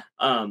is. Yeah.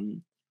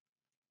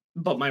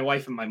 But my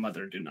wife and my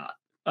mother do not.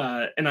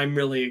 And I'm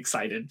really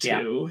excited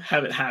to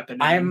have it happen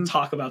and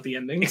talk about the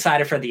ending.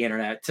 Excited for the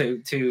internet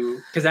to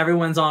because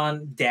everyone's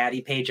on Daddy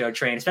Pedro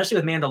train, especially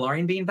with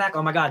Mandalorian being back.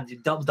 Oh my God,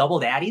 double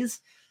daddies?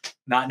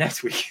 Not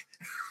next week.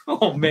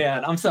 Oh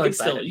man, I'm so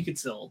excited. You could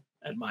still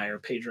admire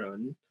Pedro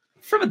and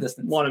from a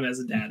distance want him as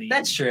a daddy.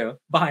 That's true.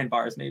 Behind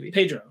bars, maybe.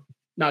 Pedro,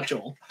 not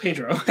Joel.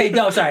 Pedro.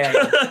 No, sorry.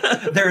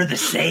 They're the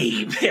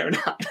same. They're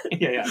not.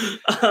 Yeah.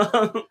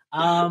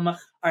 All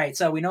right.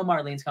 So we know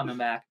Marlene's coming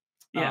back.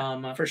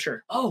 Yeah, for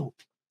sure. Oh,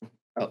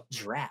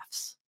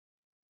 giraffes.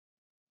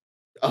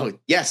 Oh,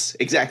 yes,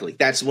 exactly.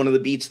 That's one of the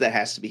beats that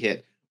has to be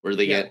hit, where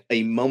they get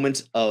a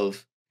moment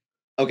of.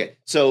 Okay,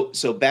 so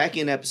back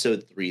in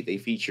episode 3, they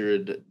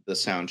featured the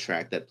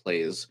soundtrack that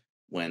plays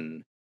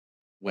when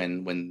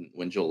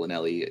Joel and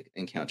Ellie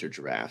encounter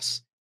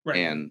giraffes, right?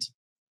 And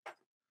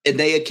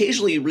they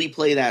occasionally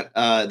replay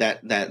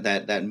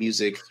that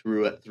music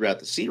throughout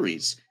the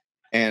series,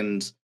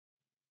 and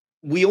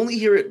we only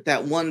hear it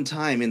that one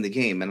time in the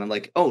game, and I'm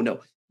like, oh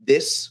no,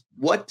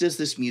 what does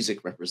this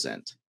music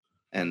represent?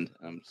 And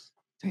I'm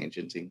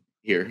tangenting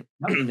here.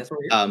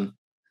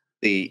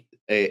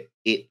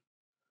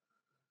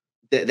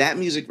 That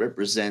music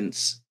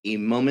represents a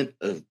moment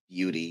of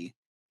beauty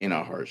in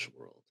our harsh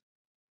world.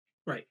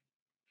 Right.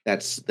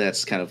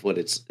 That's kind of what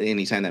it's.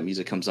 Anytime that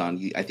music comes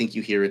on, I think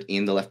you hear it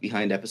in the Left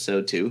Behind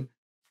episode too.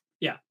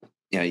 Yeah.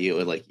 Yeah.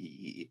 You like,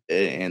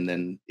 and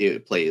then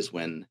it plays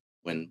when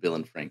Bill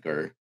and Frank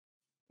are,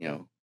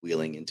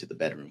 wheeling into the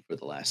bedroom for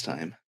the last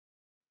time.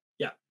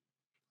 Yeah.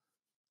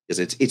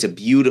 Because it's a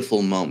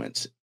beautiful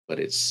moment, but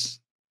it's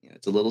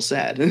a little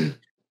sad.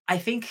 I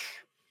think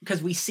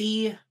because we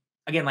see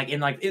again, like in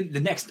the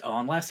next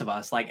on Last of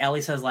Us, like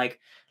Ellie says, like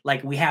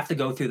we have to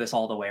go through this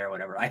all the way or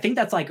whatever. I think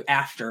that's like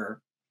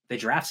after the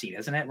giraffe scene,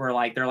 isn't it? Where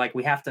like they're like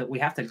we have to.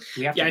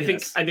 Yeah, I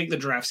think the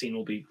giraffe scene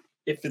will be,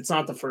 if it's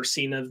not the first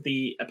scene of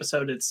the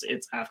episode, it's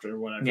after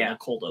whatever the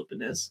cold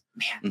open is.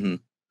 Man. Mm-hmm.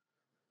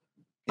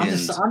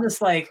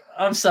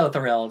 I'm so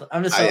thrilled.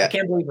 I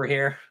can't believe we're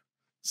here.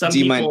 Some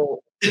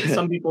people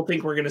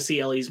think we're gonna see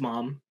Ellie's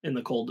mom in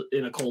a cold.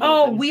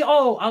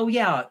 Oh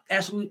yeah,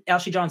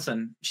 Ashley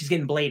Johnson. She's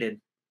getting bladed.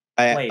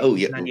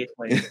 Nommed.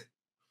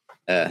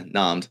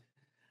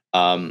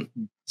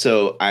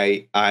 So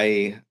I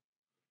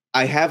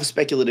have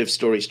speculative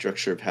story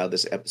structure of how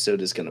this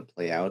episode is going to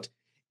play out.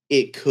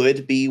 It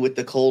could be with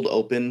the cold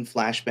open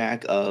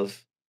flashback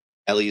of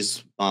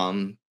Ellie's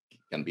mom,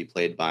 going to be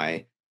played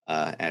by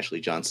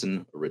Ashley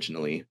Johnson,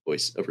 original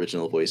voice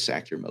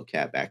actor,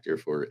 mocap actor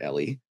for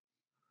Ellie.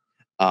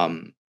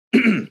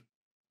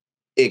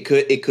 It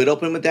could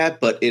open with that,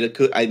 but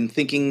I'm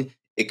thinking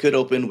it could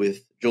open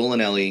with Joel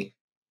and Ellie.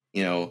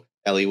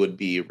 Ellie would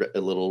be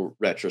a little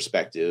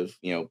retrospective,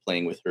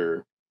 playing with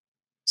her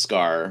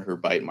scar, her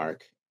bite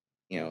mark,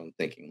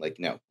 thinking like,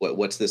 no,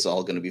 what's this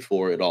all going to be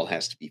for? It all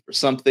has to be for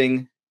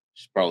something.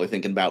 She's probably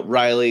thinking about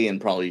Riley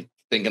and probably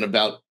thinking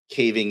about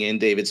caving in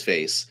David's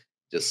face.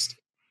 Just,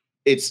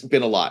 it's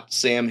been a lot.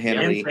 Sam,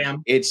 Henry,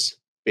 it's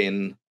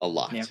been a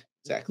lot. Yeah.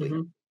 Exactly.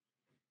 Mm-hmm.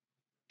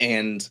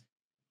 And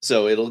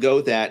so it'll go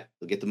with that.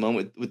 We'll get the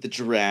moment with the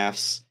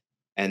giraffes.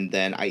 And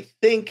then I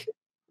think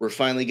we're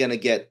finally going to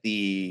get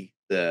the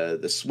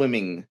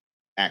swimming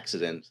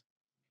accident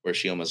where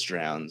she almost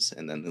drowns,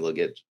 and then they'll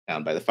get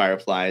found by the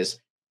fireflies.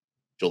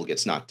 Joel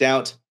gets knocked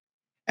out,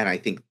 and I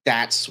think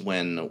that's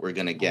when we're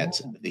gonna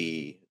get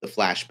the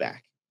flashback,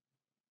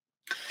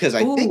 because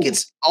I think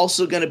it's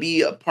also gonna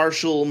be a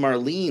partial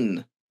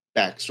Marlene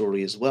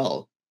backstory as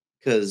well,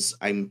 because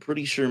I'm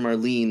pretty sure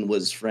Marlene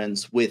was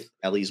friends with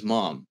Ellie's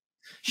mom.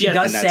 She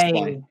does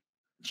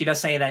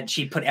say that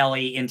she put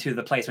Ellie into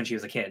the place when she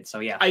was a kid. So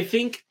yeah, I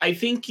think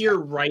you're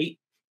right.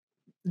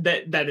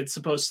 That it's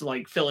supposed to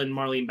like fill in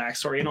Marlene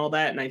backstory and all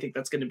that, and I think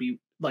that's going to be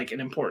like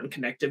an important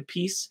connective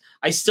piece.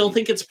 I still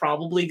think it's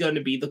probably going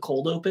to be the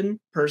cold open,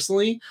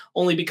 personally,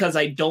 only because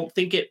I don't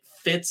think it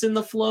fits in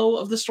the flow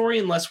of the story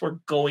unless we're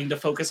going to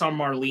focus on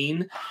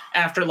Marlene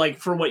after, like,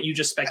 for what you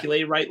just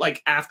speculated, right?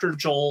 Like after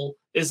Joel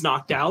is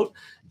knocked out,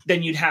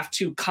 then you'd have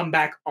to come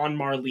back on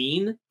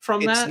Marlene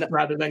from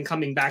rather than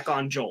coming back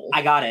on Joel.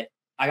 I got it.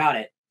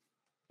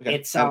 Okay.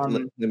 It's let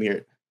me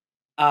hear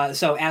it.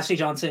 So Ashley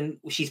Johnson,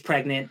 she's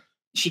pregnant.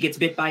 She gets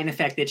bit by an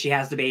infected. She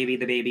has the baby.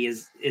 The baby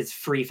is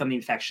free from the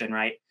infection,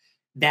 right?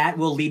 That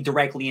will lead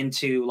directly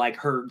into like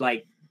her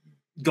like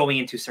going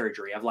into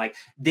surgery of like,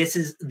 this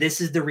is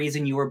the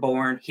reason you were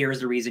born. Here's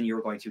the reason you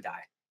were going to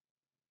die.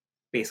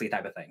 Basically,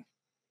 type of thing.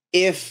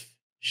 If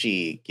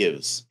she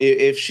gives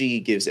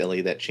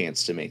Ellie that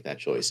chance to make that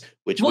choice,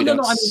 which we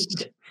don't.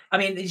 I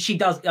mean, she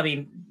does. I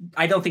mean,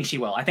 I don't think she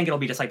will. I think it'll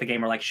be just like the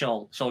game where like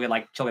she'll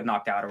get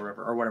knocked out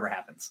or whatever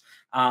happens.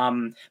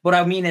 What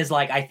I mean is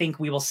like I think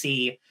we will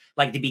see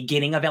like the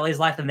beginning of Ellie's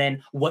life and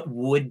then what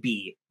would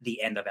be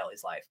the end of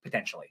Ellie's life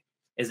potentially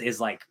is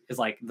like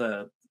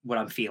the what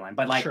I'm feeling.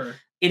 But like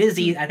it is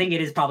I think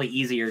it is probably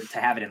easier to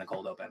have it in the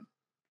cold open.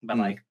 But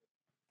like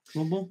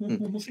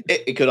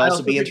it could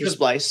also be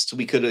interspliced.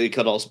 It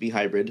could also be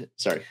hybrid.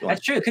 Sorry.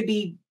 That's true. It could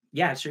be.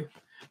 Yeah, it's true.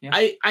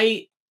 Yeah.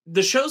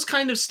 The show's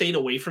kind of stayed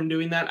away from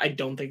doing that. I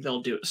don't think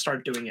they'll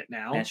start doing it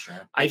now. That's true.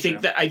 I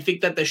think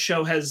that the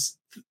show has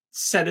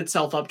set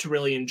itself up to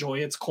really enjoy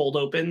its cold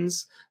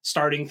opens,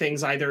 starting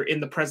things either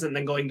in the present and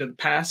then going to the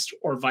past,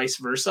 or vice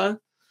versa.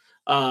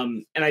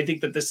 And I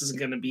think that this isn't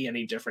going to be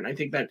any different. I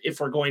think that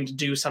if we're going to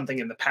do something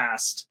in the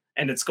past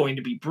and it's going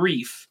to be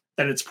brief,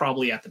 then it's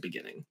probably at the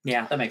beginning.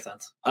 Yeah, that makes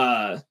sense.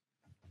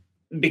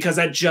 Because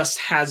that just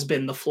has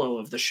been the flow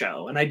of the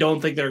show, and I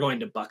don't think they're going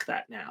to buck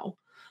that now.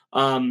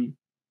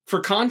 For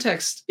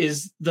context,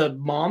 is the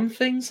mom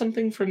thing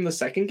something from the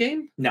second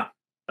game? No.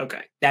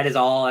 Okay. That is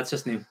all. That's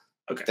just new.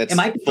 Okay. That's it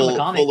might be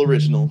full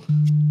original.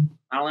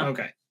 I don't know.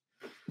 Okay.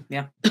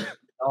 Yeah. It's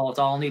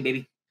all new,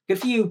 baby. Good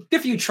for you.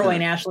 Good for you, Troy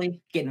and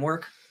Ashley. Getting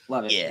work.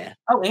 Love it. Yeah.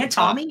 Oh, and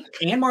Tommy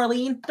and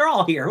Marlene. They're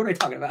all here. What are we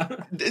talking about?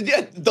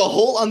 Yeah, the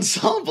whole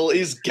ensemble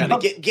is gonna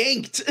get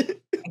ganked.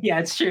 Yeah,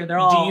 it's true. They're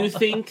all. Do you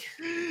think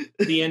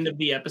the end of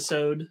the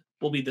episode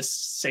will be the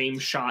same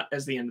shot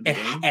as the end of the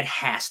game? It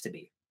has to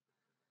be.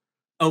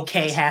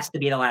 Okay, has to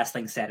be the last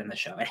thing said in the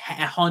show. It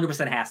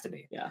 100% has to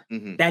be. Yeah,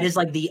 That is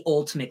like the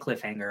ultimate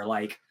cliffhanger.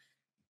 Like,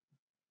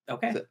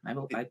 okay,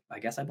 I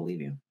guess I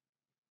believe you.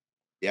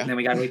 Yeah. And then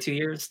we got to wait 2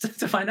 years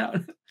to find out.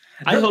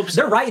 I hope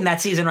so. They're writing that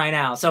season right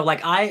now. So like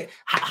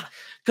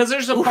because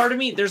there's a part of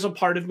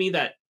me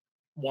that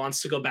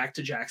wants to go back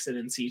to Jackson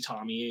and see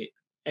Tommy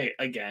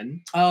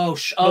again. Before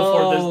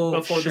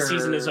the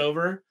season is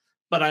over.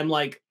 But I'm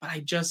like, I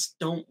just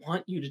don't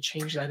want you to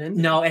change that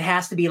ending. No, it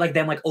has to be like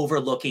them like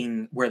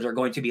overlooking where they're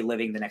going to be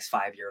living the next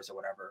 5 years or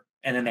whatever.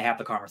 And then they have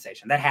the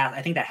conversation.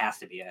 I think that has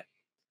to be it.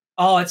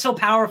 Oh, it's so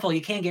powerful.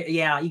 You can't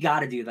you got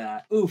to do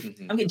that. Oof.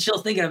 I'm getting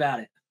chills thinking about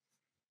it.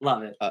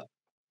 Love it.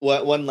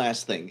 One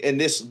last thing. And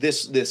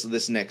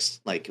this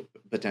next like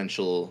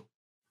potential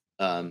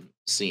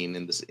scene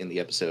in the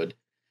episode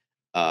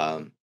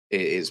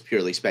is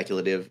purely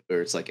speculative,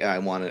 or it's like I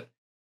want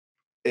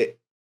it.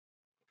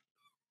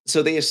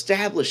 So they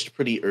established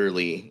pretty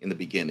early in the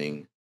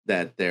beginning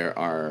that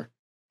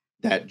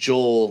that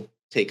Joel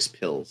takes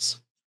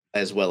pills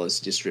as well as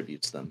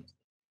distributes them.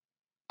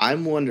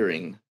 I'm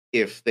wondering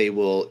if they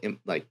will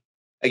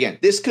again,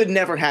 this could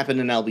never happen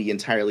and I'll be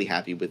entirely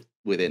happy with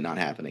it not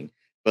happening.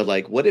 But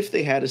like, what if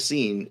they had a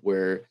scene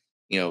where,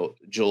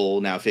 Joel,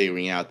 now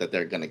figuring out that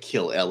they're going to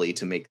kill Ellie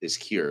to make this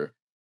cure,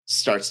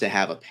 starts to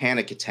have a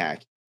panic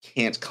attack,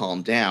 can't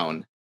calm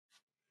down,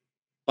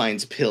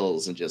 finds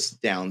pills and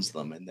just downs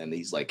them, and then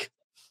he's like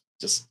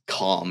just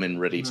calm and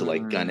ready to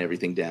like gun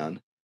everything down.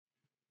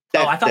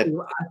 I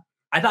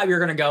thought we were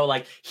gonna go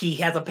like he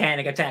has a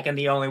panic attack and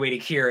the only way to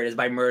cure it is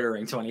by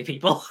murdering 20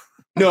 people.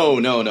 No.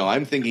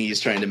 I'm thinking he's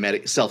trying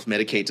to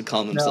self-medicate to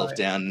calm himself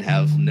down and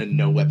have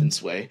no weapon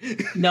sway.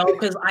 No,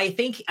 because I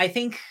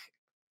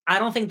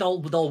don't think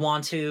they'll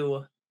want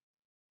to.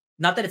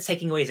 Not that it's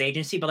taking away his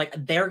agency, but like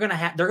they're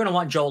gonna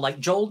want Joel. Like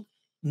Joel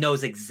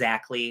knows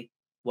exactly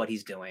what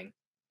he's doing.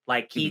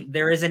 Like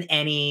there isn't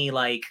any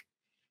like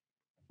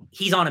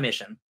he's on a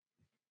mission.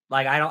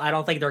 Like I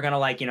don't think they're gonna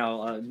like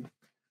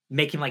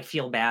make him like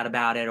feel bad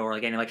about it or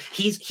like any like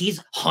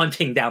he's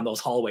hunting down those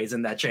hallways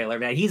in that trailer,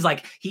 man. He's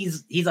like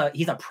he's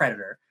a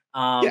predator.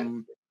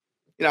 I'm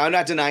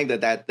not denying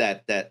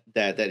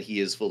that he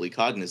is fully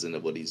cognizant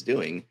of what he's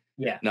doing.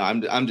 Yeah. No,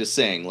 I'm just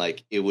saying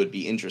like it would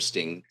be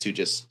interesting to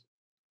just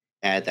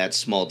add that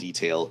small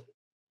detail,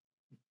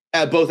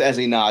 both as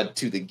a nod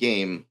to the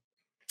game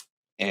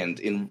and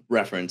in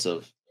reference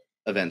of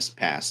events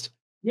past.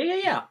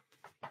 Yeah.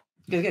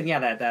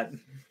 That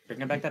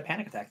bringing back that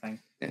panic attack thing.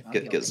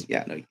 Because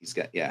he's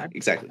got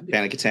exactly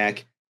panic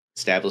attack.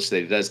 Established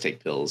that he does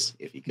take pills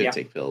if he could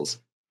take pills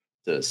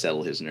to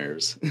settle his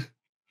nerves.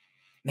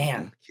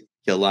 Man,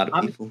 kill a lot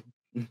of people.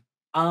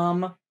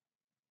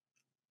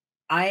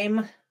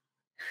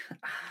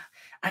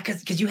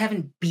 Because you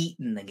haven't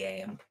beaten the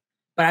game,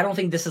 but I don't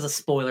think this is a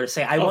spoiler.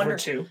 Say I wonder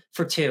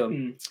for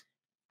two.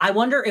 I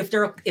wonder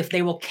if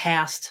they will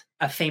cast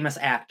a famous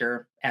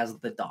actor as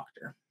the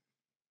Doctor.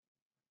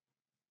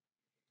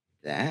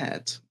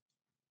 That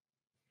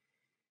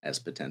has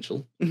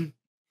potential.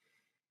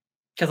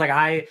 Because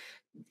like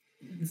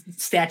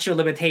statute of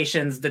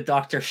limitations, the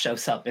Doctor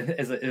shows up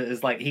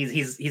is like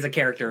he's a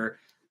character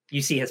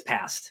you see his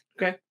past.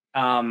 Okay.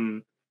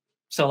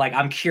 So like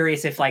I'm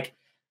curious if like,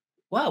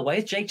 wow, why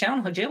is Jake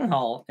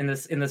Gyllenhaal in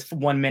this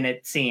 1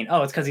 minute scene?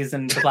 Oh, it's because he's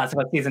in The Last of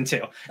Us season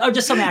 2. Oh,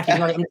 just some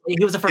acting.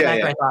 He was the first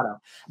actor I thought of.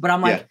 But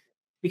I'm like,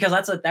 because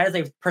that is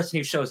a person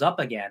who shows up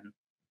again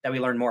that we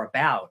learn more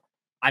about.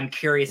 I'm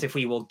curious if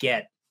we will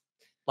get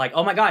like,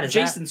 oh my God, is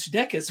Jason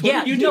Sudeikis? What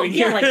are you doing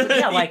here?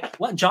 here? Like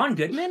what? John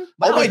Goodman?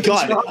 Wow,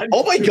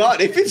 oh my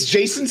God! If it's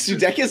Jason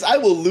Sudeikis, I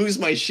will lose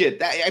my shit.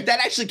 That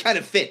actually kind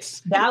of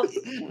fits. That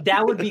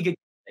would be good.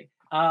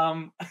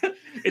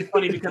 It's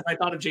funny because I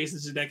thought of Jason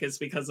Sudeikis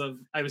because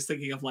I was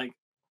thinking of like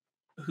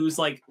who's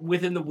like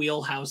within the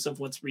wheelhouse of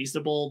what's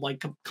reasonable,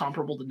 like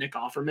comparable to Nick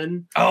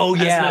Offerman. Oh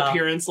as an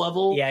appearance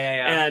level.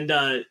 Yeah.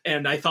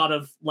 And I thought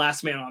of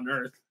Last Man on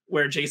Earth,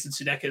 where Jason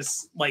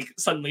Sudeikis like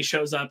suddenly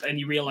shows up and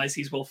you realize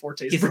he's Will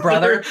Forte's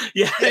brother.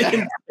 Yeah,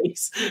 in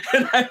space.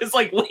 And I was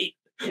like, wait,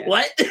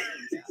 what?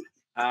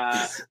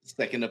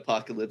 Second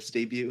Apocalypse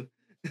debut.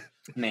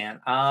 Man.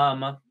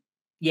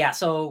 Yeah,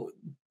 so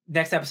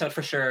next episode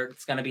for sure,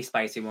 it's gonna be a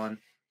spicy one.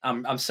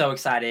 I'm so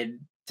excited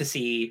to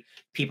see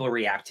people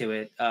react to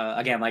it.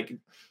 Again, like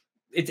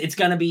it's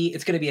gonna be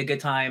a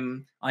good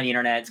time on the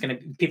internet.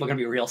 People are gonna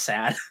be real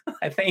sad.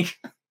 I think.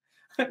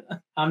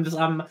 I'm just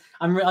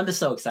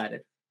so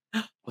excited.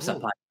 What's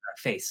up,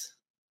 face?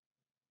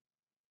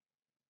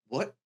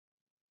 What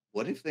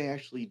if they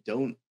actually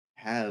don't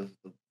have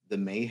the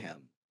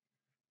mayhem?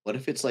 What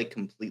if it's like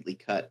completely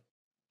cut,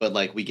 but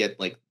like we get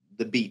like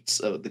the beats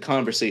of the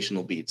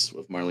conversational beats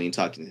of Marlene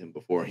talking to him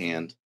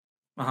beforehand.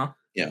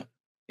 Yeah.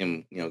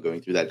 Him,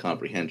 going through that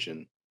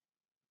comprehension,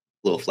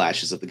 little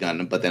flashes of the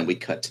gun, but then we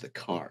cut to the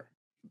car.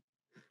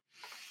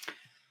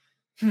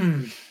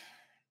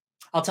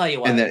 I'll tell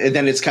you what. And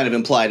then it's kind of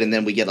implied, and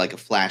then we get like a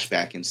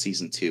flashback in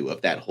season 2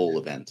 of that whole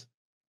event.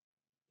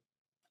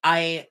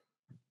 I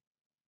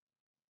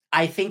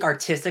think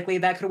artistically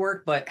that could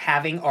work, but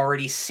having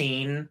already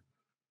seen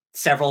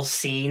several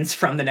scenes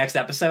from the next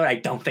episode, I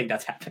don't think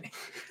that's happening.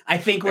 I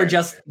think we're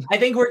just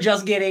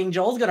getting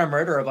Joel's gonna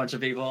murder a bunch of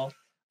people.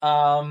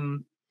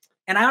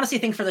 And I honestly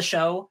think for the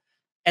show,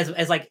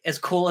 as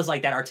cool as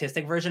like that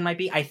artistic version might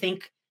be, I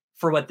think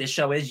for what this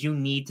show is, you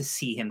need to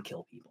see him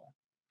kill people.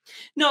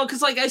 No,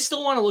 because like I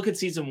still want to look at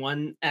season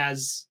 1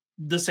 as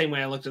the same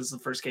way I looked at the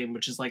first game,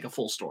 which is like a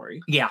full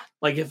story. Yeah.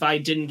 Like if I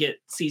didn't get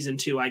season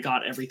 2, I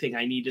got everything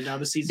I needed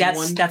out of season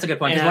 1. That's a good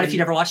point. Because what if you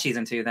never watched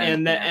season 2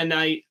 then? And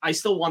I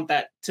still want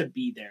that to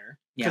be there.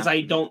 Because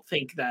I don't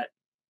think that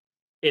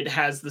it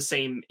has the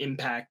same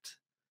impact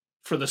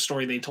for the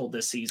story they told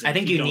this season. I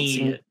think you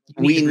need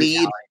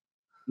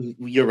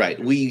you're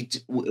right. We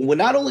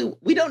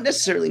don't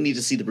necessarily need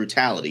to see the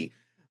brutality,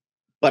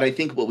 but I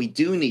think what we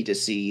do need to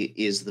see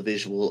is the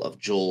visual of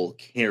Joel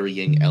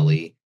carrying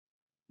Ellie,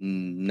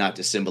 not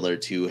dissimilar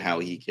to how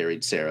he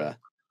carried Sarah.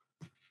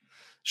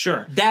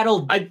 Sure.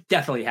 I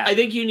definitely have. I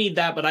think you need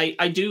that, but I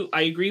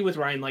agree with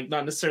Ryan, like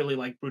not necessarily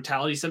like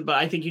brutality, but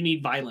I think you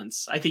need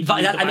violence. I think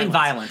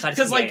violence.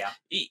 Because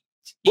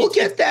we'll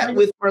get that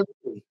with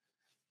Marlene.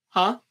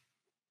 Huh?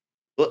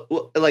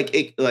 Well,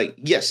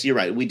 yes, you're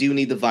right. We do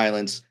need the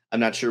violence. I'm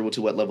not sure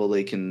to what level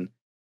they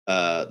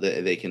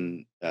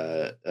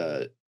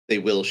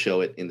will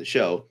show it in the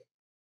show,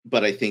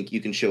 but I think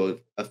you can show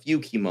a few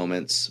key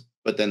moments.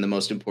 But then the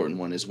most important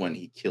one is when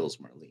he kills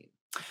Marlene.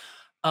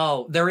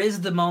 Oh, there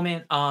is the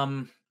moment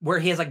where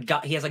he has a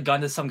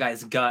gun to some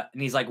guy's gut,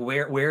 and he's like,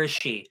 "Where is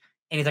she?"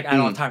 and he's like, I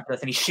don't have time for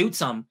this, and he shoots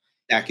him,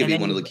 That could And be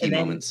then one of he- the key and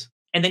then- moments.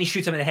 and then he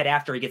shoots him in the head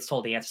after he gets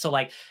told the answer. So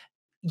like,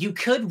 you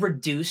could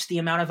reduce the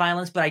amount of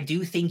violence, but I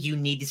do think you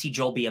need to see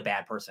Joel be a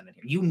bad person in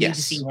here. You need to Yes.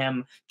 see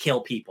him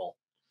kill people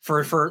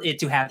for it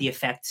to have the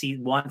effect.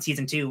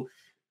 Season 2,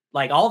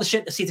 like all the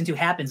shit that season 2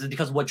 happens is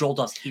because of what Joel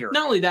does here.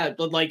 Not only that,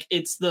 but like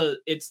it's the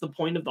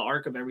point of the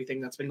arc of everything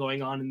that's been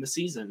going on in the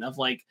season of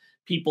like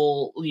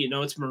people,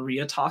 it's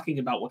Maria talking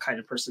about what kind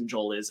of person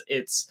Joel is.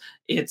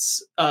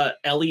 It's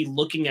Ellie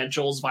looking at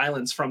Joel's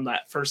violence from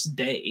that first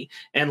day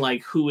and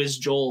like who is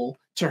Joel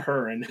to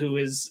her and who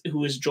is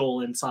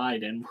Joel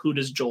inside and who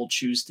does Joel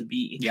choose to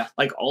be. Yeah.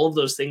 Like all of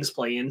those things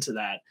play into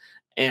that.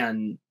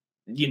 And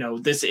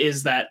this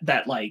is that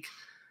like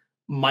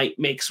might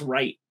makes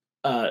right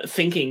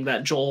thinking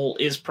that Joel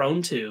is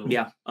prone to.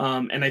 Yeah.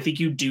 And I think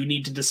you do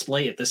need to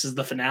display it. This is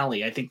the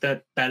finale. I think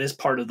that is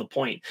part of the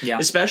point. Yeah.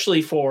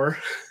 Especially for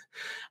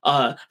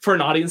an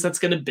audience that's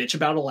going to bitch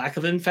about a lack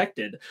of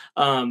infected.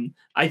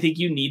 I think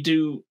you need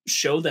to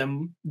show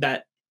them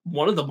that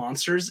one of the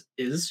monsters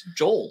is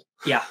Joel.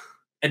 Yeah.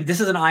 And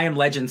this is an I Am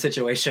Legend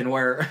situation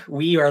where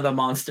we are the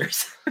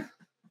monsters.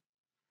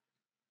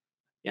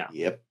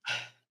 Yep.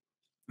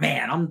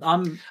 Man,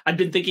 I've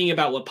been thinking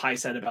about what Pi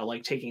said about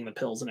like taking the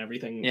pills and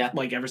everything. Yeah.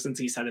 Like ever since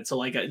he said it. So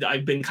like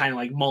I've been kind of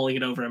like mulling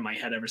it over in my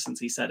head ever since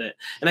he said it.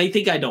 And I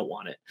think I don't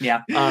want it.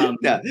 yeah. Yeah.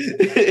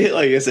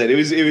 Like I said,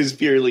 it was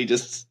purely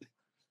just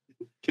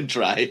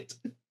contrived.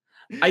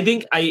 I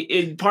think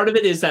part of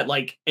it is that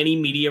like any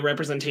media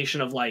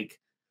representation of like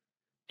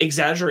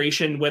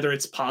exaggeration, whether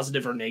it's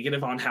positive or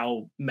negative on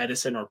how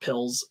medicine or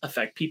pills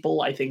affect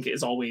people, I think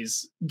is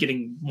always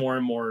getting more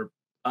and more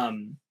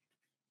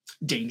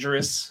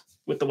dangerous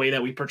with the way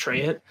that we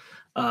portray it.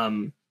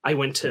 I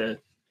went to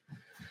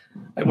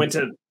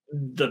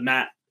the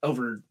mat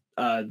over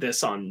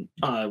this on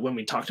when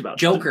we talked about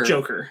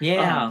Joker.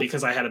 Yeah.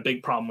 Because I had a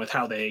big problem with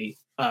how they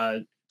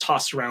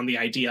tossed around the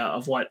idea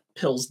of what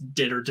pills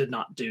did or did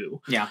not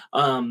do. Yeah.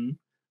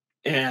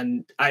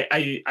 And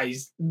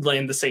I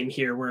land the same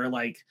here where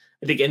like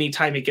I think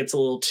anytime it gets a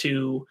little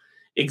too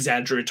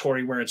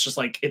exaggeratory where it's just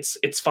like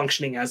it's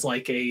functioning as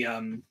like a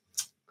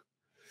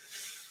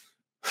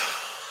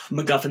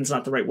MacGuffin's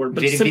not the right word,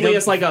 but simply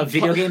as like a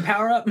video game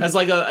power up, as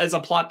a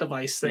plot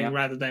device thing Yeah.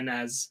 rather than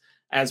as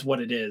what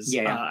it is.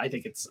 Yeah. I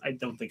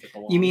don't think it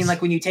belongs. You mean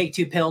like when you take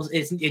 2 pills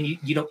and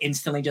you don't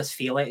instantly just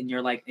feel it and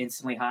you're like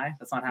instantly high?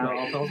 That's not how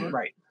all pills work.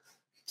 Right.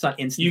 It's not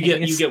instant. You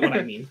get what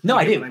I mean. No, You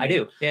I get do. what I mean.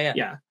 do.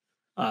 Yeah.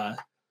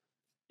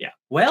 Yeah.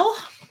 Well,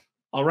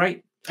 All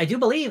right. I do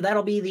believe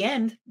that'll be the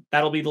end.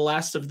 That'll be the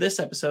last of this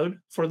episode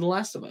for The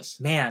Last of Us.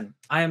 Man,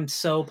 I am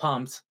so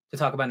pumped to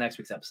talk about next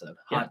week's episode.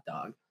 Yeah. Hot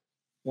dog.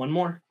 One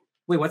more.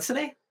 Wait, what's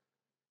today?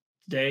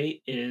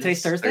 Today is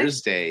Today's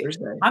Thursday.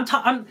 Thursday.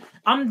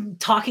 I'm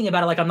talking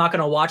about it like I'm not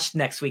going to watch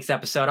next week's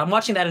episode. I'm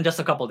watching that in just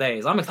a couple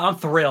days. I'm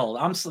thrilled.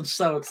 I'm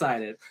so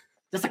excited.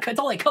 It's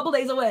only a couple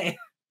days away.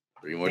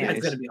 3 more Yeah, days.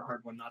 it's gonna be a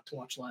hard one not to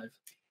watch live.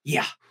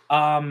 Yeah.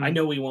 I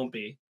know we won't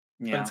be,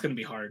 but Yeah. it's gonna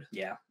be hard.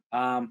 Yeah.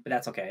 But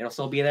that's okay. It'll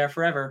still be there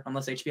forever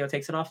unless HBO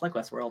takes it off like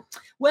Westworld.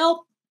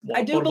 Well,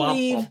 I do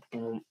believe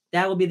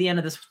that will be the end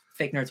of this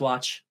Fake Nerds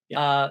Watch.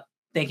 Yeah.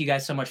 Thank you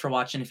guys so much for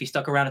watching. If you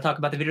stuck around to talk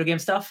about the video game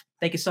stuff,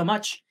 thank you so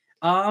much.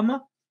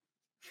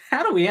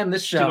 How do we end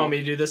this show? Do you want me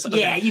to do this?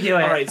 Yeah, you do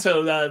it. All right,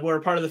 so we're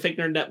part of the Fake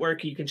Nerd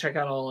Network. You can check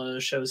out all the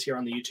shows here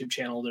on the YouTube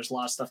channel. There's a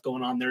lot of stuff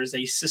going on. There's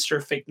a sister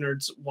Fake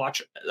Nerds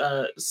Watch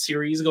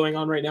series going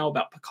on right now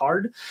about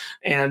Picard,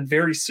 and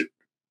very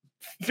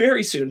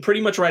soon,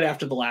 pretty much right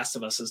after The Last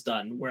of Us is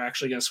done, we're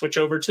actually going to switch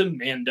over to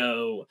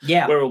Mando,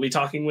 Yeah. where we'll be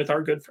talking with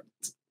our good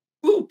friends.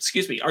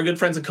 Our good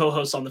friends and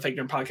co-hosts on the Fake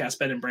Nerd Podcast,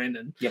 Ben and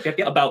Brandon, Yep.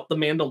 about The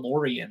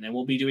Mandalorian, and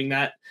we'll be doing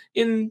that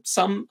in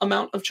some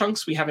amount of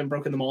chunks. We haven't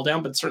broken them all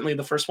down, but certainly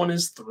the first one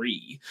is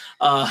 3.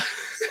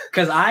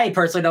 Because I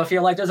personally don't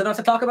feel like there's enough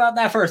to talk about in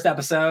that first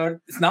episode.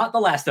 It's not The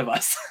Last of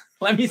Us.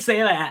 Let me say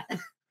that.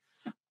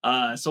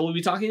 So we'll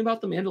be talking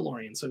about The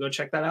Mandalorian, so go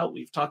check that out.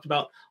 We've talked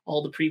about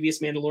all the previous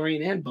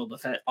Mandalorian and Boba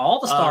Fett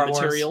All the Star Wars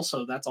material,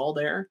 so that's all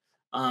there.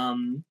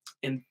 And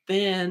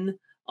then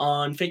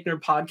on Fake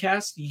Nerd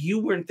Podcast, you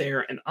weren't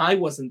there and I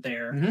wasn't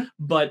there, Mhm.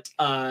 but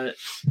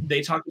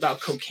they talked about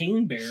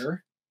Cocaine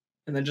Bear,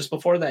 and then just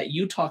before that,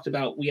 you talked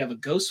about We Have a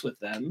Ghost with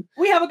Them.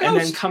 We have a ghost.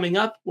 And then coming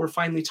up, we're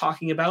finally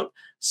talking about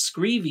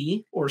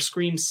Screevy or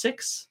Scream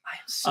 6, I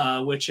am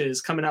so, which is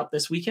coming out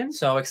this weekend.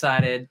 so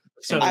excited.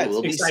 So I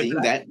will be excited seeing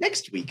for that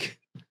next week.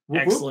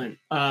 Excellent.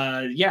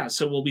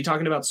 So we'll be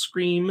talking about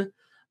Scream,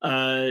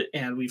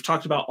 and we've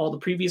talked about all the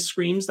previous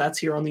Screams. That's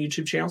here on the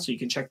YouTube channel, so you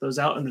can check those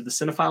out under the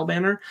Cinephile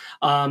banner.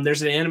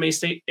 There's an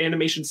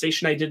animation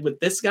station I did with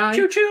this guy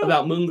Choo-choo.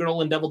 about Moon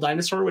Girl and Devil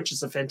Dinosaur, which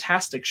is a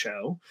fantastic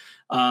show.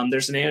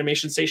 There's an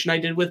animation station I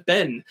did with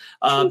Ben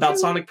about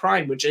Sonic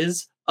Prime, which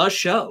is a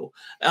show.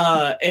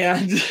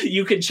 And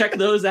you can check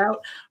those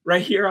out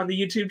right here on the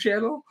YouTube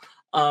channel.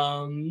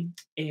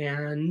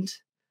 And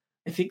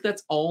I think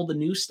that's all the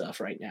new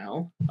stuff right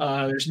now.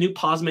 There's a new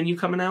pause menu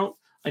coming out.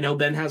 I know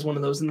Ben has one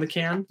of those in the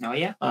can. Oh,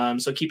 yeah.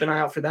 So keep an eye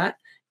out for that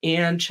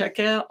and check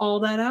all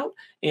that out.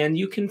 And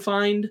you can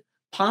find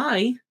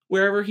pie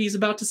wherever he's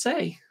about to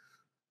say.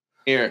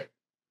 Here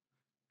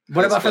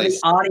What This about for the place.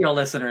 audio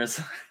listeners?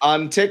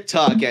 on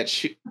TikTok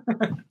at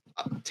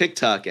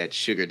TikTok at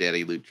Sugar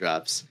Daddy Loot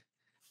Drops,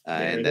 There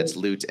and it that's is.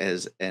 loot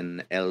as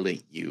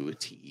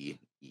NLUTE.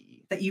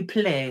 That you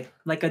play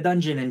like a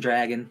Dungeon and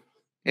Dragon.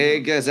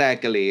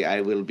 Exactly. I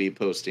will be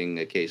posting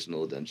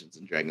occasional Dungeons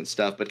and Dragons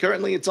stuff, but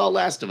currently it's all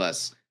Last of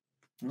Us.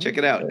 Check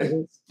it out. There it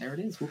is. There it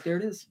is. Whoop, there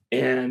it is.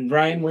 And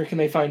Ryan, where can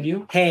they find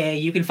you? Hey,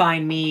 you can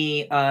find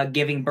me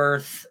giving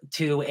birth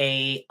to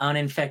a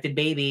uninfected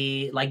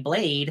baby like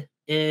Blade.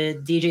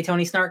 DJ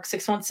Tony Snark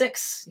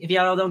 616. If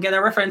y'all don't get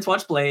that reference,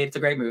 watch Blade. It's a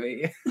great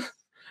movie.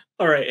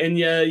 All right, and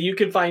you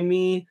can find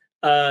me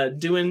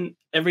doing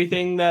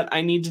everything that I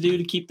need to do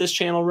to keep this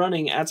channel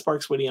running at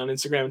Sparks Witty on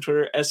Instagram and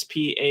Twitter,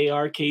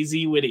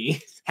 SPARKZ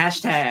Witty.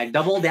 Hashtag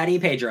Double Daddy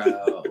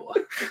Pedro.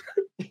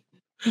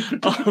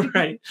 All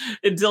right,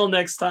 until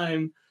next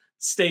time,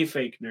 stay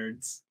fake,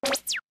 nerds.